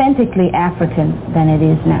authentically African than it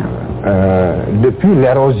is now. Depuis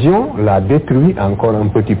l'érosion l'a détruit encore un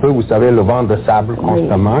petit peu. Vous savez, le vent de sable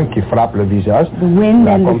constamment qui frappe le visage. The wind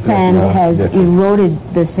and the sand has eroded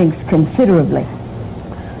the Sphinx considerably.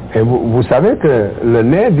 Et vous savez que le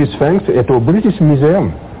nez du Sphinx est au British Museum.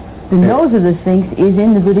 The nose of the Sphinx is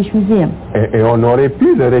in the British Museum. Et on aurait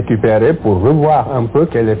pu le récupérer pour revoir un peu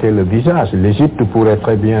quel était le visage. L'Égypte pourrait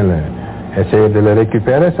très bien essayer de le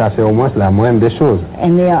récupérer, ça c'est au moins la moindre des choses.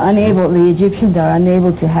 And the Egyptians are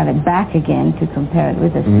unable to have it back again to compare it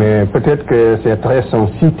with the Sphinx. Mais peut-être que ces traits sont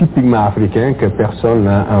si typiquement africains que personne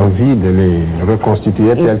n'a envie de les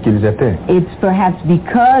reconstituer tels qu'ils étaient. It's perhaps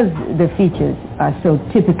because the features are so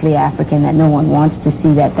typically African that no one wants to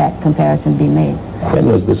see that comparison be made. When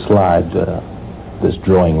was the slide, this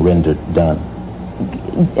drawing rendered done?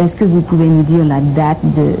 Est-ce que vous pouvez nous dire la date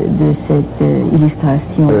de cette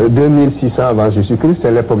illustration? 2600 avant Jésus-Christ,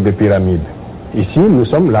 c'est l'époque des pyramides. Ici, nous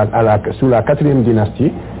sommes sous la 4e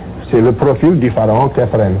dynastie. C'est le profil du pharaon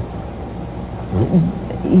Khéphren.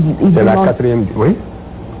 C'est la 4e... Oui?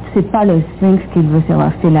 C'est pas le Sphinx qu'il veut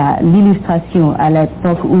savoir, c'est l'illustration à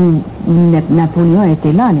l'époque où Napoléon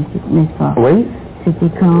était là, n'est-ce pas? Oui.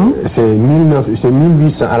 C'était quand? C'est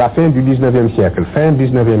 1800, à la fin du 19e siècle, fin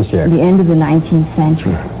 19e siècle. The end of the 19th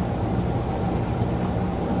century.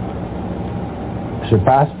 Je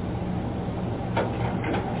passe.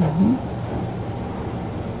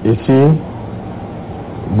 Ici,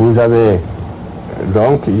 vous avez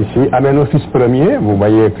donc ici Aménophis Ier, vous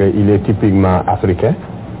voyez qu'il est typiquement africain.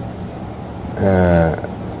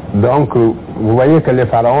 Donc, vous voyez que les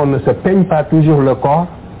pharaons ne se peignent pas toujours le corps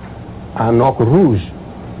en ocre rouge.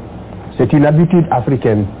 C'est une habitude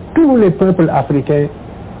africaine. Tous les peuples africains,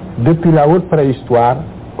 depuis la haute préhistoire,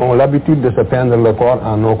 ont l'habitude de se peindre le corps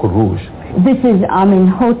en ocre rouge. This is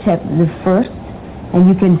Amenhotep the First, and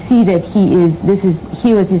you can see that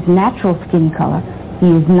here is his natural skin color. He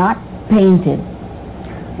is not painted.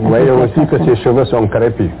 Vous voyez aussi que ses cheveux sont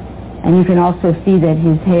crépus. And you can also see that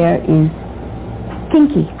his hair is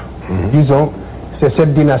kinky. Disons, c'est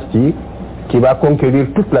cette dynastie qui va conquérir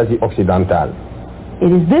toute l'Asie occidentale.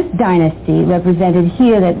 It is this dynasty represented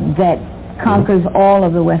here that conquers all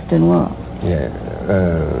of the Western world.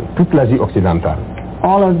 toute l'Asie occidentale.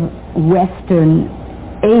 All of Western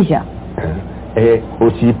Asia. Et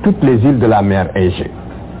aussi toutes les îles de la mer Égée.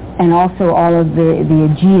 And also all of the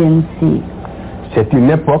Aegean Sea. C'est une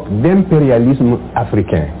époque d'impérialisme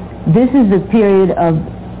africain. This is the period of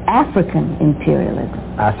African imperialism.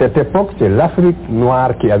 À cette époque, c'est l'Afrique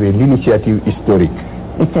noire qui avait l'initiative historique.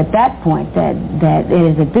 It's at that point that it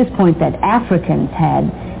is at this point that Africans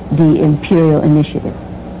had the imperial initiative.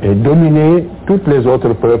 Et dominer tous les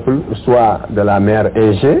autres peuples, soit de la mer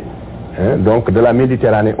Égée, donc de la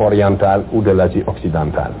Méditerranée orientale ou de l'Asie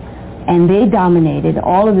occidentale. And they dominated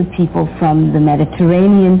all of the people from the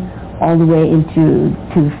Mediterranean all the way into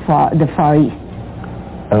the Far East.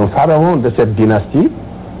 Un pharaon de cette dynastie,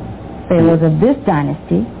 pharaohs of this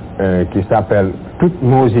dynasty, qui s'appelle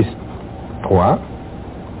Thutmose III,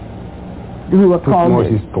 who were called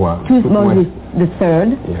Thutmose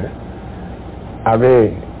III,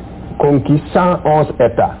 avait conquis 111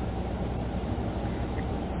 États.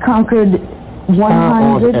 Conquered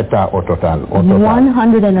 111 États au total.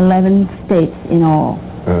 111 states in all.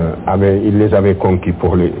 Il les avait conquis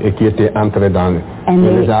et qui étaient entrés il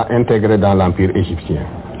les a intégrés dans l'empire égyptien.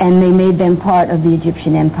 And they made them part of the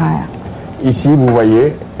Egyptian Empire. Ici, vous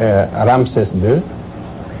voyez Ramsès II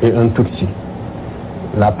et un Tutsi.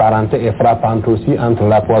 La parenté est frappante aussi entre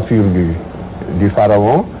la coiffure du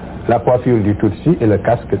pharaon, la coiffure du Tutsi et le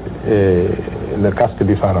casque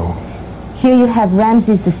du pharaon. Here you have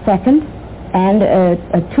Ramses II and a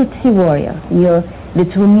Tutsi warrior.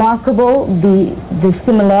 It's remarkable the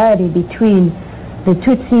similarity between the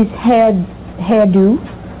Tutsi's hairdo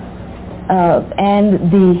and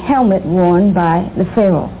the helmet worn by the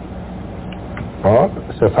pharaoh. Or,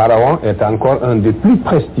 ce pharaon est encore un des plus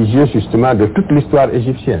prestigieux justement de toute l'histoire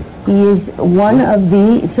égyptienne. He is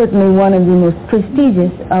certainly one of the most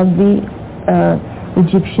prestigious of the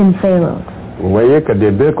Egyptian pharaohs. Vous voyez que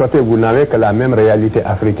des deux côtés, vous n'avez que la même réalité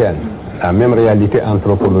africaine, la même réalité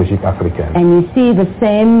anthropologique africaine. And you see the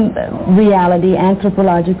same reality,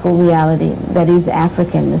 anthropological reality, that is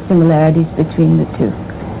African, the similarities between the two.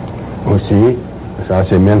 Aussi, ça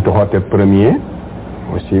c'est Mentuhotep Ier.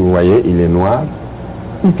 Aussi, vous voyez, il est noir.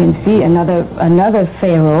 You can see another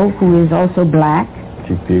pharaoh who is also black.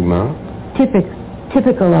 Typiquement.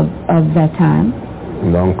 Typical of that time.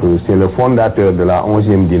 Donc, c'est le fondateur de la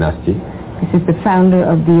 11e dynastie. This is the founder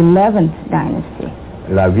of the 11th dynasty.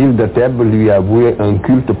 La ville de Thèbes lui a voué un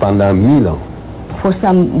culte pendant 1000 ans. For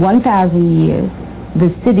some 1,000 years,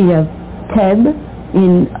 the city of Thebes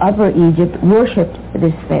in Upper Egypt worshipped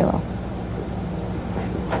this pharaoh.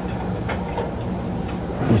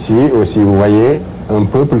 Ici aussi, vous voyez un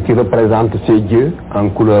peuple qui représente ses dieux en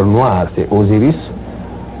couleur noire. C'est Osiris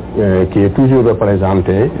qui est toujours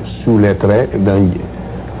représenté sous les traits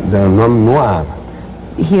d'un homme noir.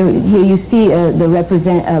 Here you see the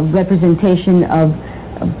representation of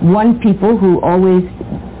one people who always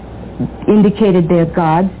indicated their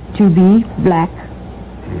gods to be black,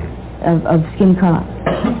 of skin color.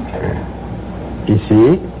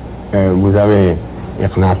 Ici, vous avez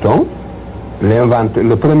Echnaton,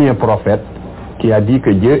 le premier prophète qui a dit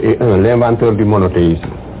que Dieu est un, l'inventeur du monothéisme.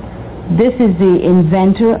 This is the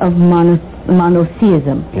inventor of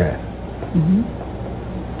monotheism. Yes. Mm-hmm.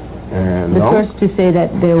 The first to say that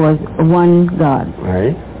there was one God.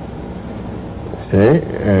 Oui. C'est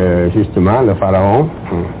justement le pharaon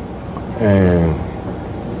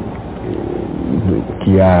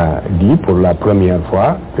qui a dit pour la première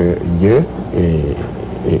fois que Dieu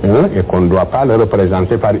est un et qu'on ne doit pas le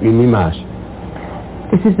représenter par une image.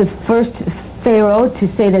 This is the first pharaoh to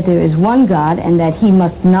say that there is one God and that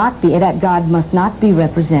that God must not be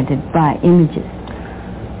represented by images.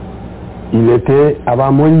 Il était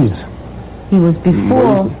avant Moïse. He was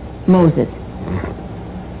before Moses.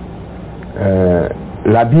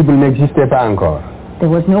 La Bible n'existait pas encore. There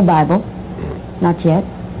was no Bible, not yet.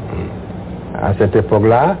 À cette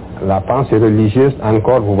époque-là, la pensée religieuse,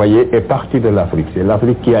 encore, vous voyez, est partie de l'Afrique. C'est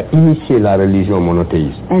l'Afrique qui a initié la religion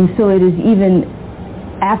monothéiste. And so it is even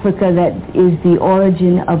Africa that is the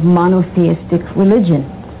origin of monotheistic religion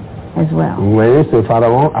as well. Vous voyez, ce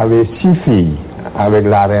pharaon avait 6 filles avec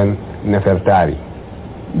la reine Nefertari.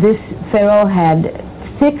 This pharaoh had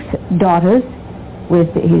 6 daughters with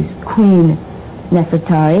his queen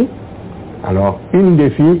Nefertari. Alors, une des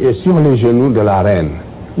filles est sur les genoux de la reine.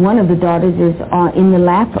 One of the daughters is in the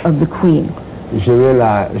lap of the queen.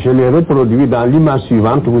 Je l'ai reproduit dans l'image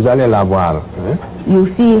suivante, vous allez la voir. Hein? You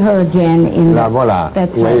see her again in la voilà,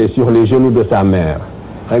 vous voyez, sur les genoux de sa mère.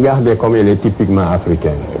 Regardez comme elle est typiquement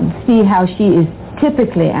africaine. See how she is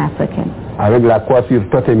typically African. Avec la coiffure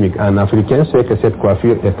totémique. En africain, c'est que cette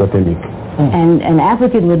coiffure est totémique. And an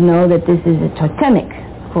African would know that this is a totemic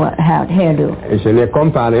hairdo. Et je l'ai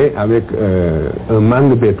comparé avec un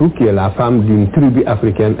Mangbetu qui est la femme d'une tribu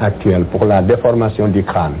africaine actuelle pour la déformation du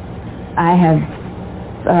crâne. I have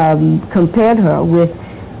compared her with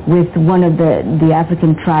one of the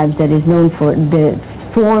African tribes that is known for the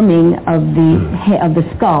forming of the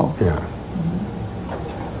skull. Yeah.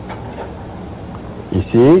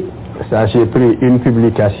 Ici, ça j'ai pris une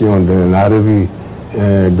publication de la revue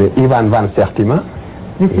de Ivan Van Sertima.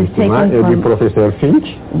 This is taken et du from professeur Finch.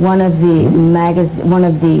 one of the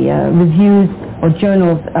reviews or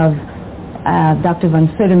journals of Dr. Van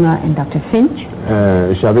Sertima and Dr. Finch.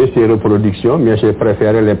 J'avais ces reproductions, mais j'ai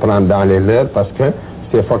préféré les prendre dans les leurs parce que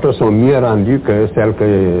ces photos sont mieux rendues que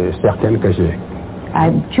certaines que j'ai.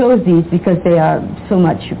 I chose these because they are so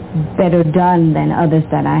much better done than others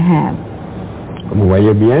that I have. Vous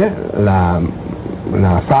voyez bien, la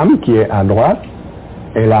femme qui est à droite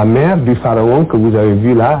est la mère du pharaon que vous avez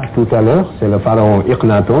vu là tout à l'heure. C'est le pharaon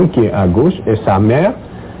Akhenaton qui est à gauche et sa mère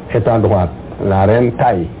est à droite, la reine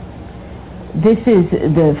Taï. This is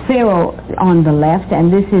the pharaoh on the left,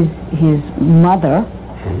 and this is his mother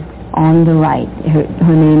on the right.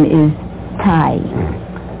 Her name is Tai.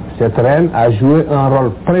 Cette reine a joué un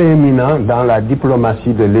rôle prééminent dans la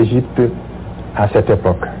diplomatie de l'Égypte à cette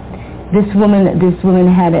époque. This woman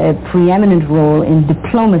had a preeminent role in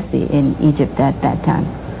diplomacy in Egypt at that time.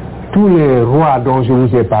 Tous les rois dont je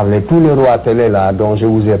vous ai parlé, tous les rois télé là dont je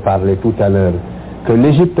vous ai parlé tout à l'heure, que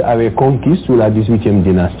l'Égypte avait conquis sous la 18e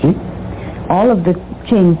dynastie. All of the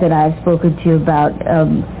kings that I've spoken to you about,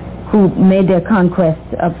 who made their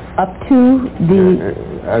conquests up to the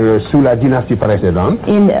sous la dynastie précédente.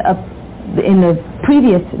 In the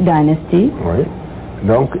previous dynasty. Oui.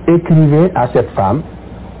 Donc écrivait à cette femme.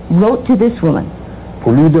 Wrote to this woman.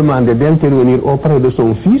 Pour lui demander d'intervenir auprès de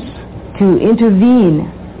son fils. To intervene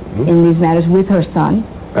in these matters with her son.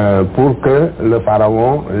 Pour que le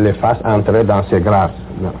pharaon les fasse entrer dans ses grâces.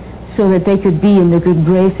 So that they could be in the good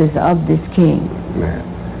graces of this king.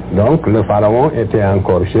 Donc le pharaon était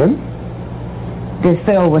encore jeune. The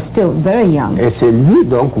pharaoh was still very young. Et c'est lui,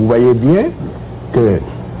 donc vous voyez bien que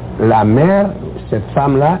la mère, cette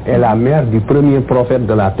femme-là, est la mère du premier prophète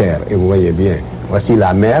de la terre. Et vous voyez bien, voici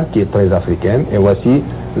la mère qui est très africaine, et voici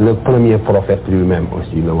le premier prophète lui-même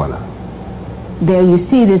aussi, le voilà. There you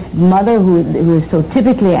see this mother who is so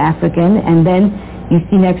typically African, and then you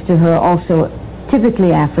see next to her also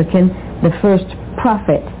typically African, the first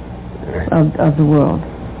prophet of the world.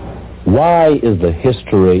 Why is the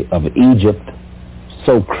history of Egypt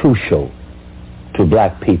so crucial to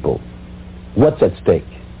black people? What's at stake?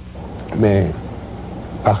 Mais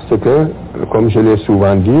parce que, comme je l'ai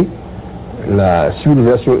souvent dit, la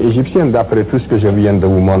civilisation égyptienne, d'après tout ce que je viens de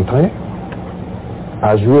vous montrer,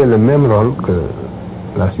 a joué le même rôle que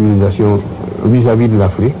la civilisation vis-à-vis de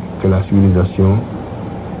l'Afrique, que la civilisation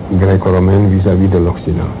gréco-romaine vis-à-vis de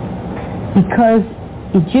l'Occident. Because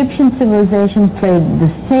Egyptian civilization played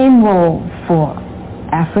the same role for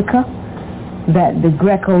Africa that the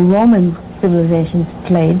Greco-Roman civilizations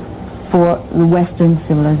played for the Western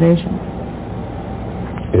civilization.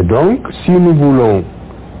 Et donc, si nous voulons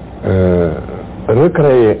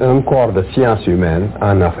recréer un corps de sciences humaines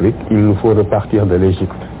en Afrique, il nous faut repartir de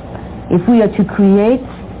l'Égypte. If we are to create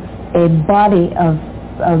a body of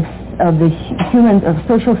the humans of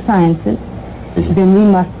social sciences, then we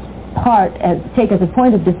must take as a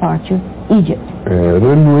point of departure Egypt.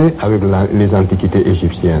 Renouer avec les antiquités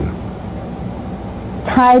égyptiennes.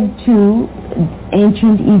 Tied to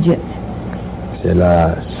ancient Egypt. C'est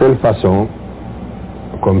la seule façon,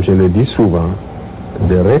 comme je le dis souvent,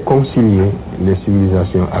 de réconcilier les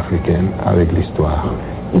civilisations africaines avec l'histoire.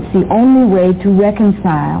 It's the only way to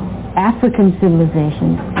reconcile African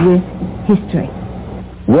civilization with history.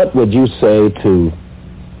 What would you say to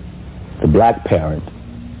the black parent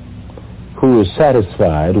who is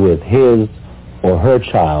satisfied with his or her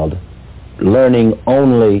child learning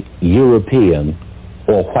only European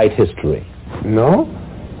or white history? Non,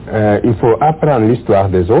 il faut apprendre l'histoire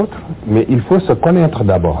des autres, mais il faut se connaître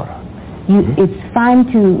d'abord. It's fine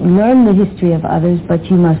to learn the history of others, but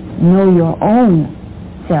you must know your own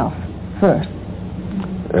self first.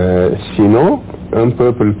 Sinon, un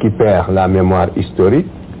peuple qui perd la mémoire historique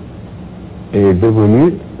est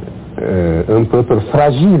devenu un peuple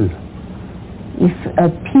fragile. If a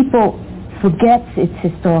people forgets its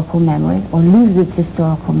historical memory or loses its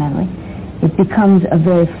historical memory, it becomes a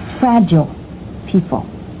very fragile people.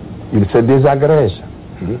 Il se désagrège.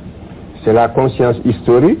 C'est la conscience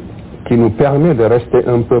historique qui nous permet de rester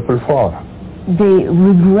un peuple fort. They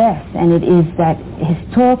regress, and it is that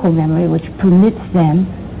historical memory which permits them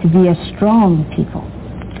to be a strong people.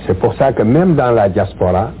 C'est pour ça que même dans la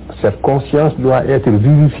diaspora, cette conscience doit être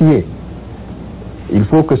vivifiée. Il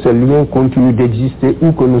faut que ce lien continue d'exister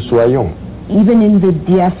où que nous soyons. Even in the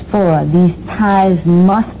diaspora, these ties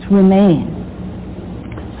must remain.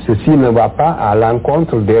 Ceci ne va pas à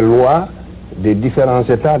l'encontre des lois des différents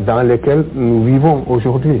États dans lesquels nous vivons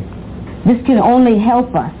aujourd'hui. This can only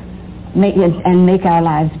help us make our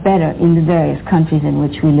lives better in the various countries in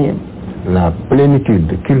which we live. La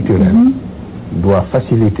plénitude culturelle doit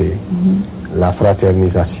faciliter la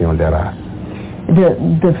fraternisation des races.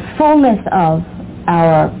 The fullness of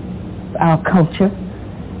our culture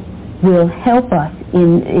will help us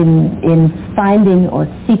in finding or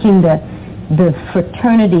seeking the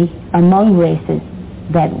fraternity among races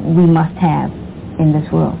that we must have in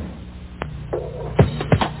this world.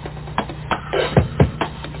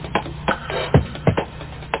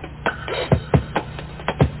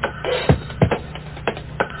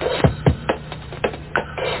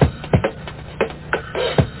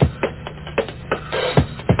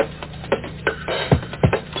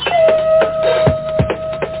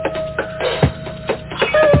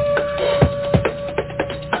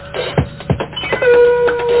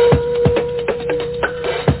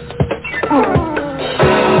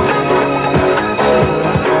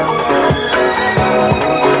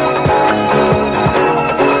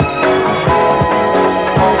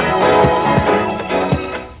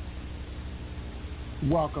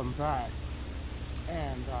 Welcome back.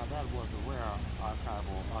 And that was a rare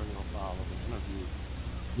archival audio file of an interview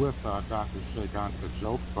with Dr. Sheikanta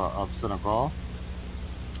Diop of Senegal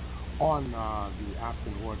on the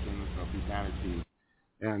African origins of humanity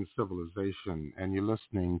and civilization. And you're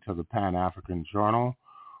listening to the Pan-African Journal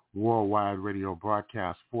worldwide radio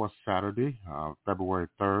broadcast for Saturday, February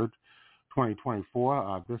 3rd,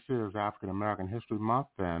 2024. This is African American History Month,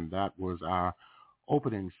 and that was our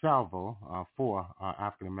opening salvo for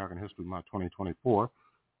African American History Month 2024.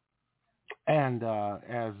 And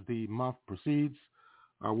as the month proceeds,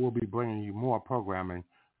 we'll be bringing you more programming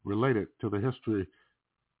related to the history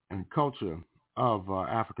and culture of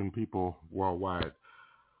African people worldwide.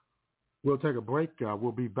 We'll take a break.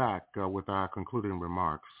 We'll be back with our concluding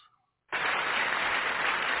remarks.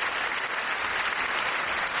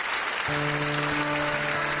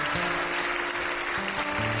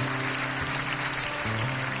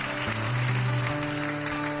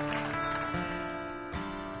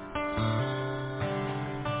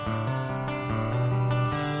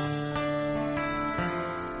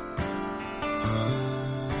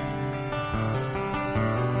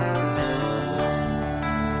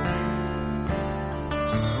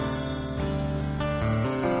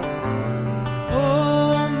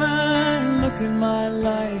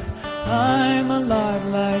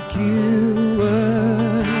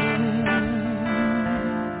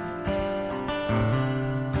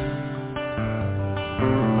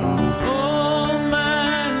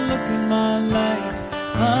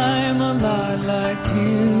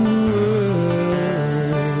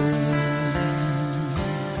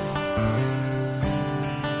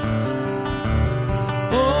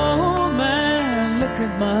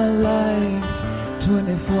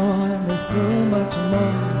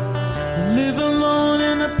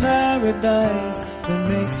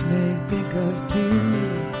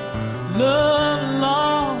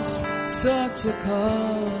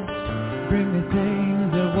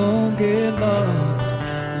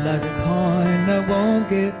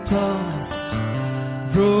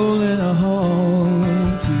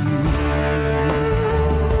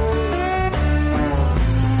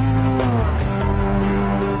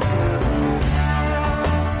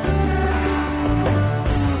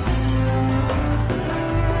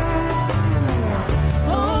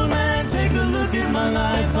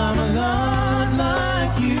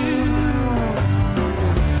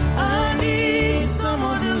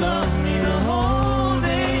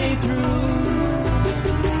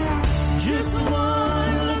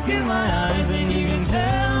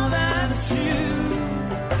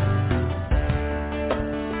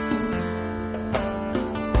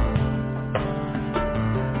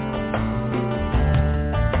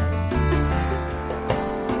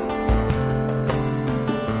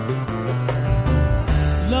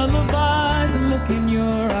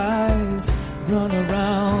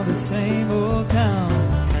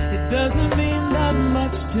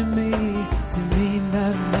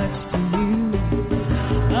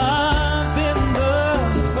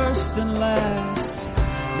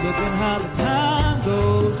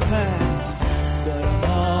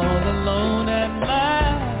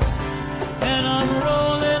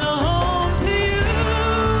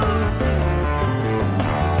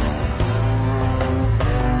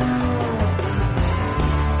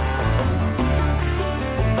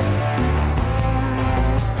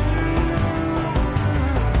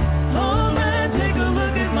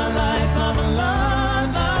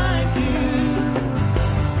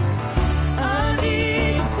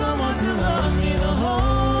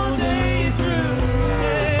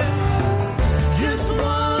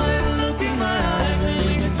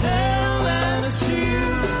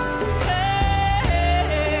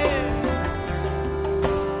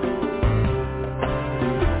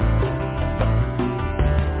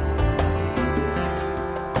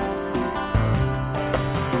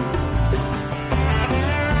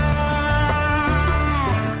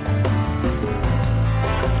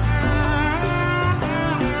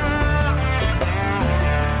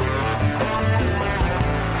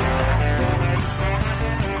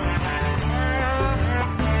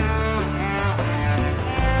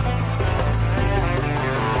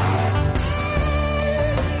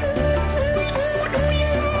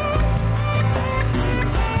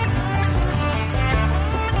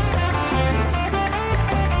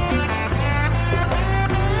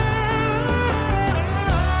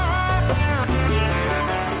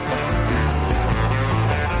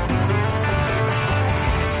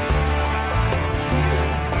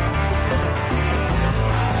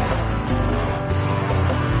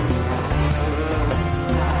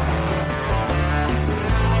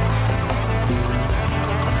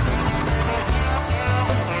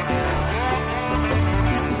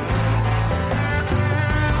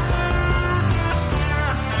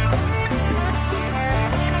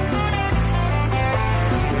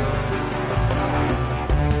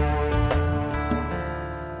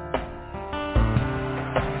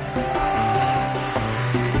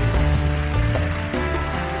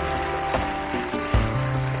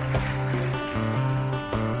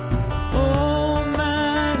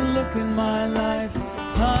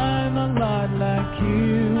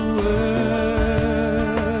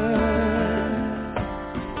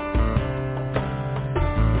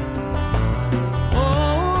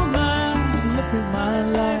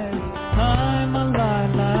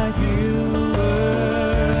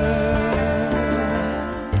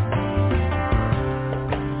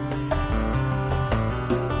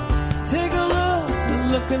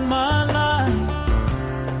 at my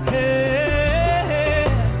life. Hey,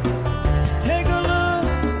 take a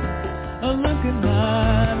look at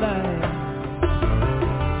my life.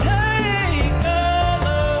 Take a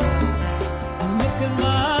look at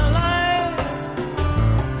my life.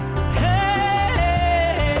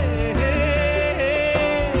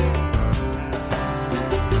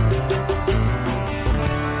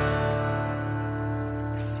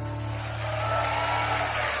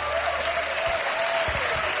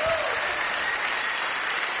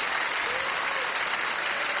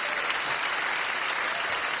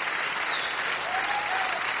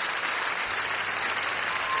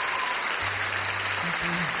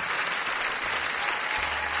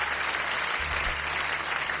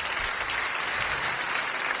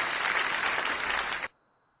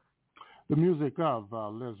 The music of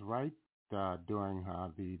Liz Wright doing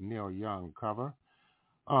the Neil Young cover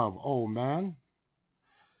of Old Man.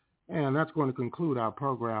 And that's going to conclude our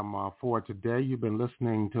program for today. You've been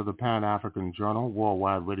listening to the Pan-African Journal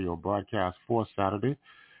Worldwide Radio broadcast for Saturday,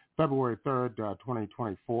 February 3rd,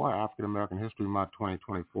 2024, African American History Month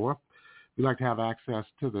 2024. If you'd like to have access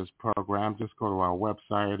to this program, just go to our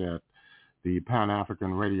website at the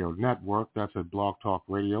Pan-African Radio Network. That's at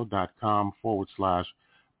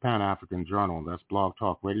blogtalkradio.com/Pan-African Journal. That's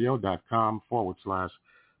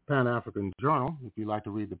blogtalkradio.com/Pan-African Journal. If you'd like to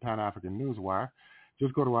read the Pan-African Newswire,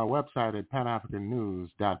 just go to our website at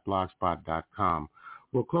panafricannews.blogspot.com.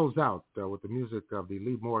 We'll close out with the music of the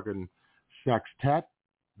Lee Morgan Sextet.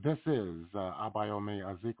 This is Abayomi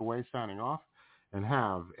Azikiwe signing off, and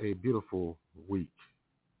have a beautiful week.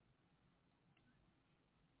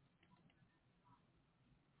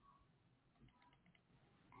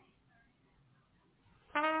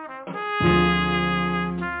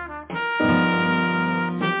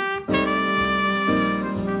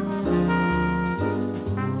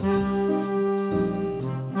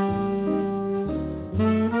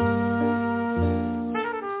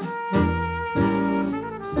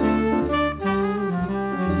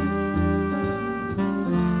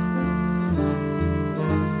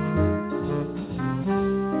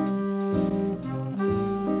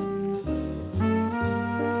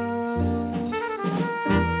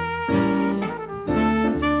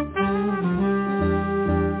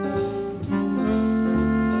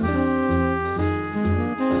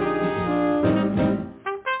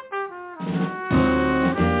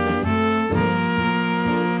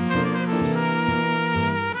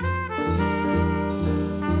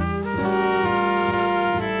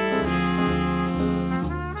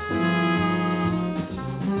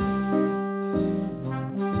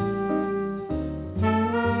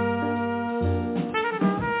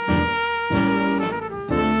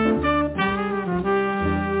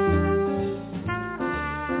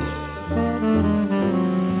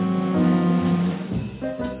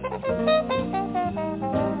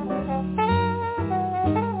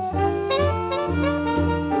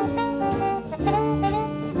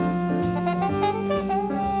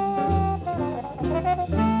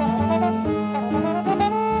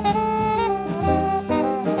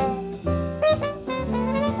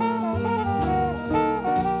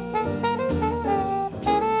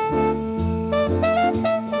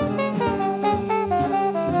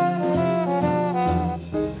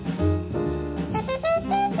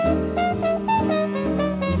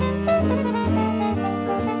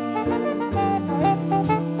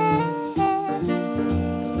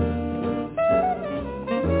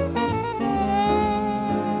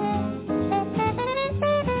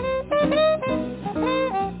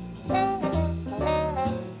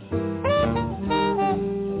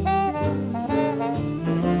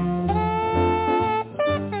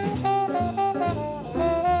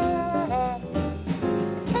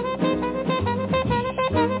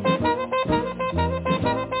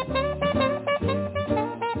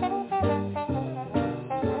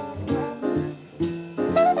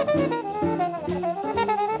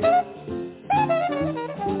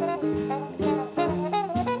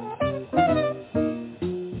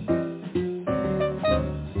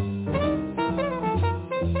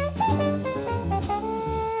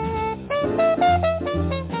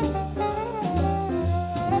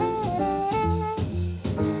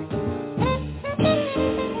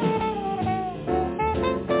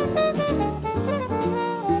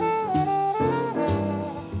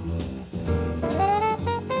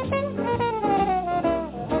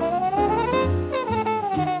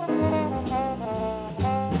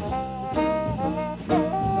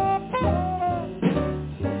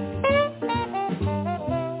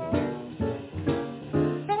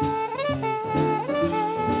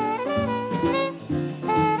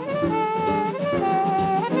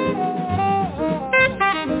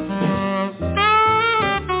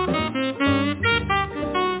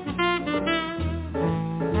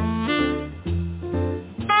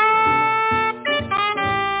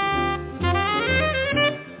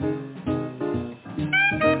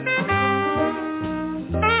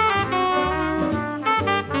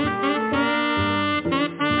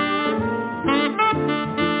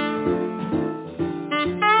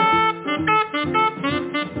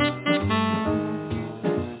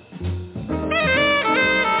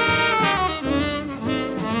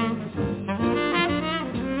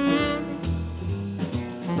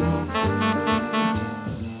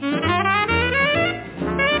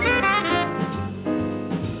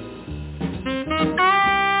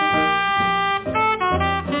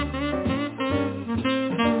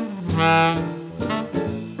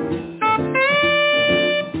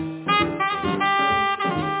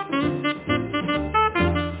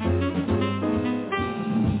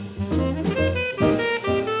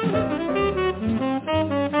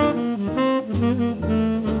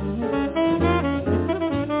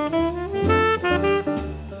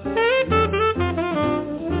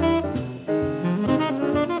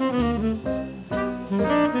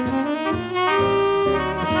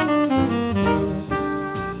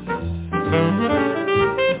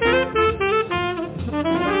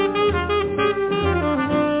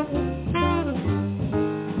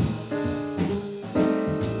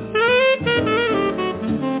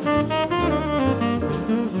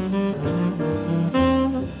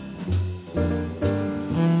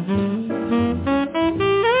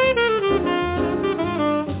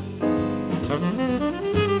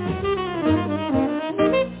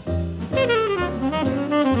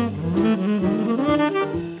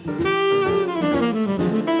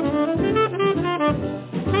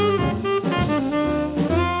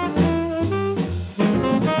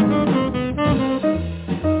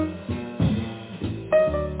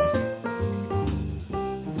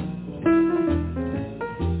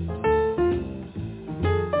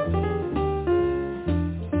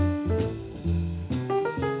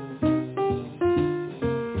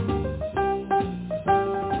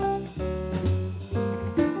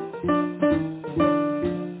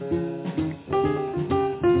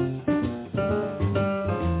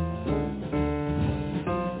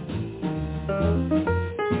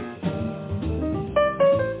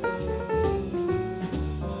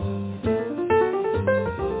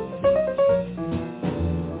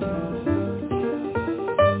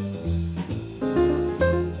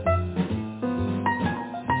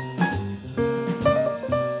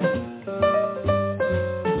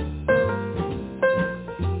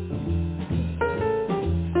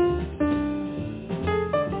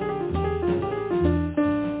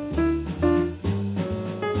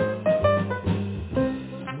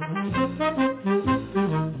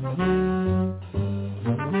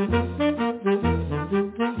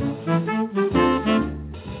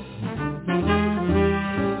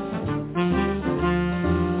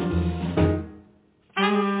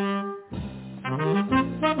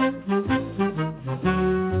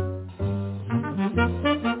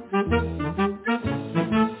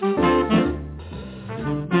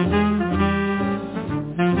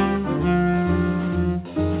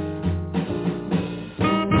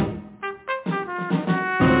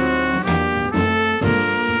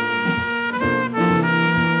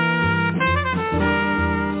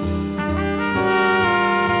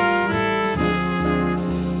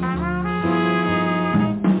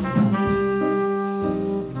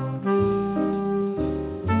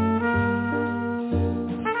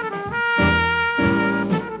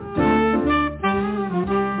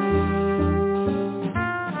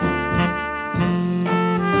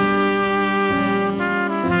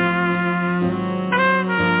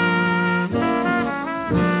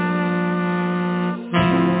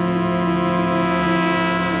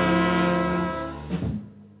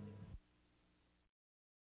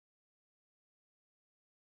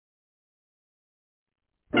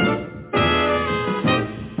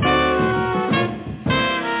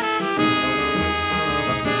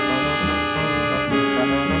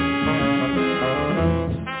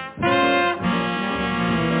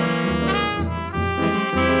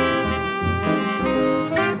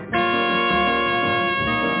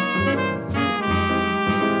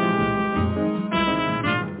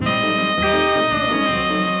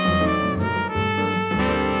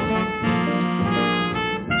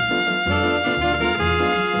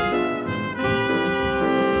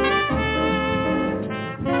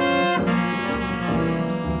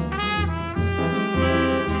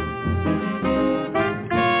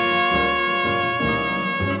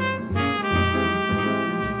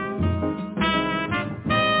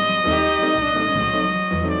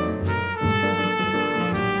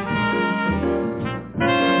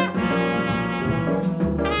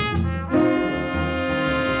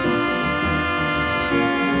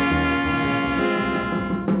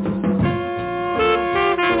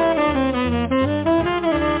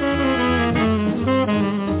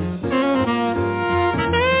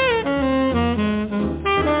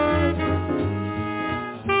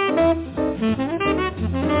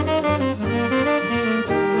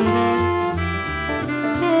 Thank you.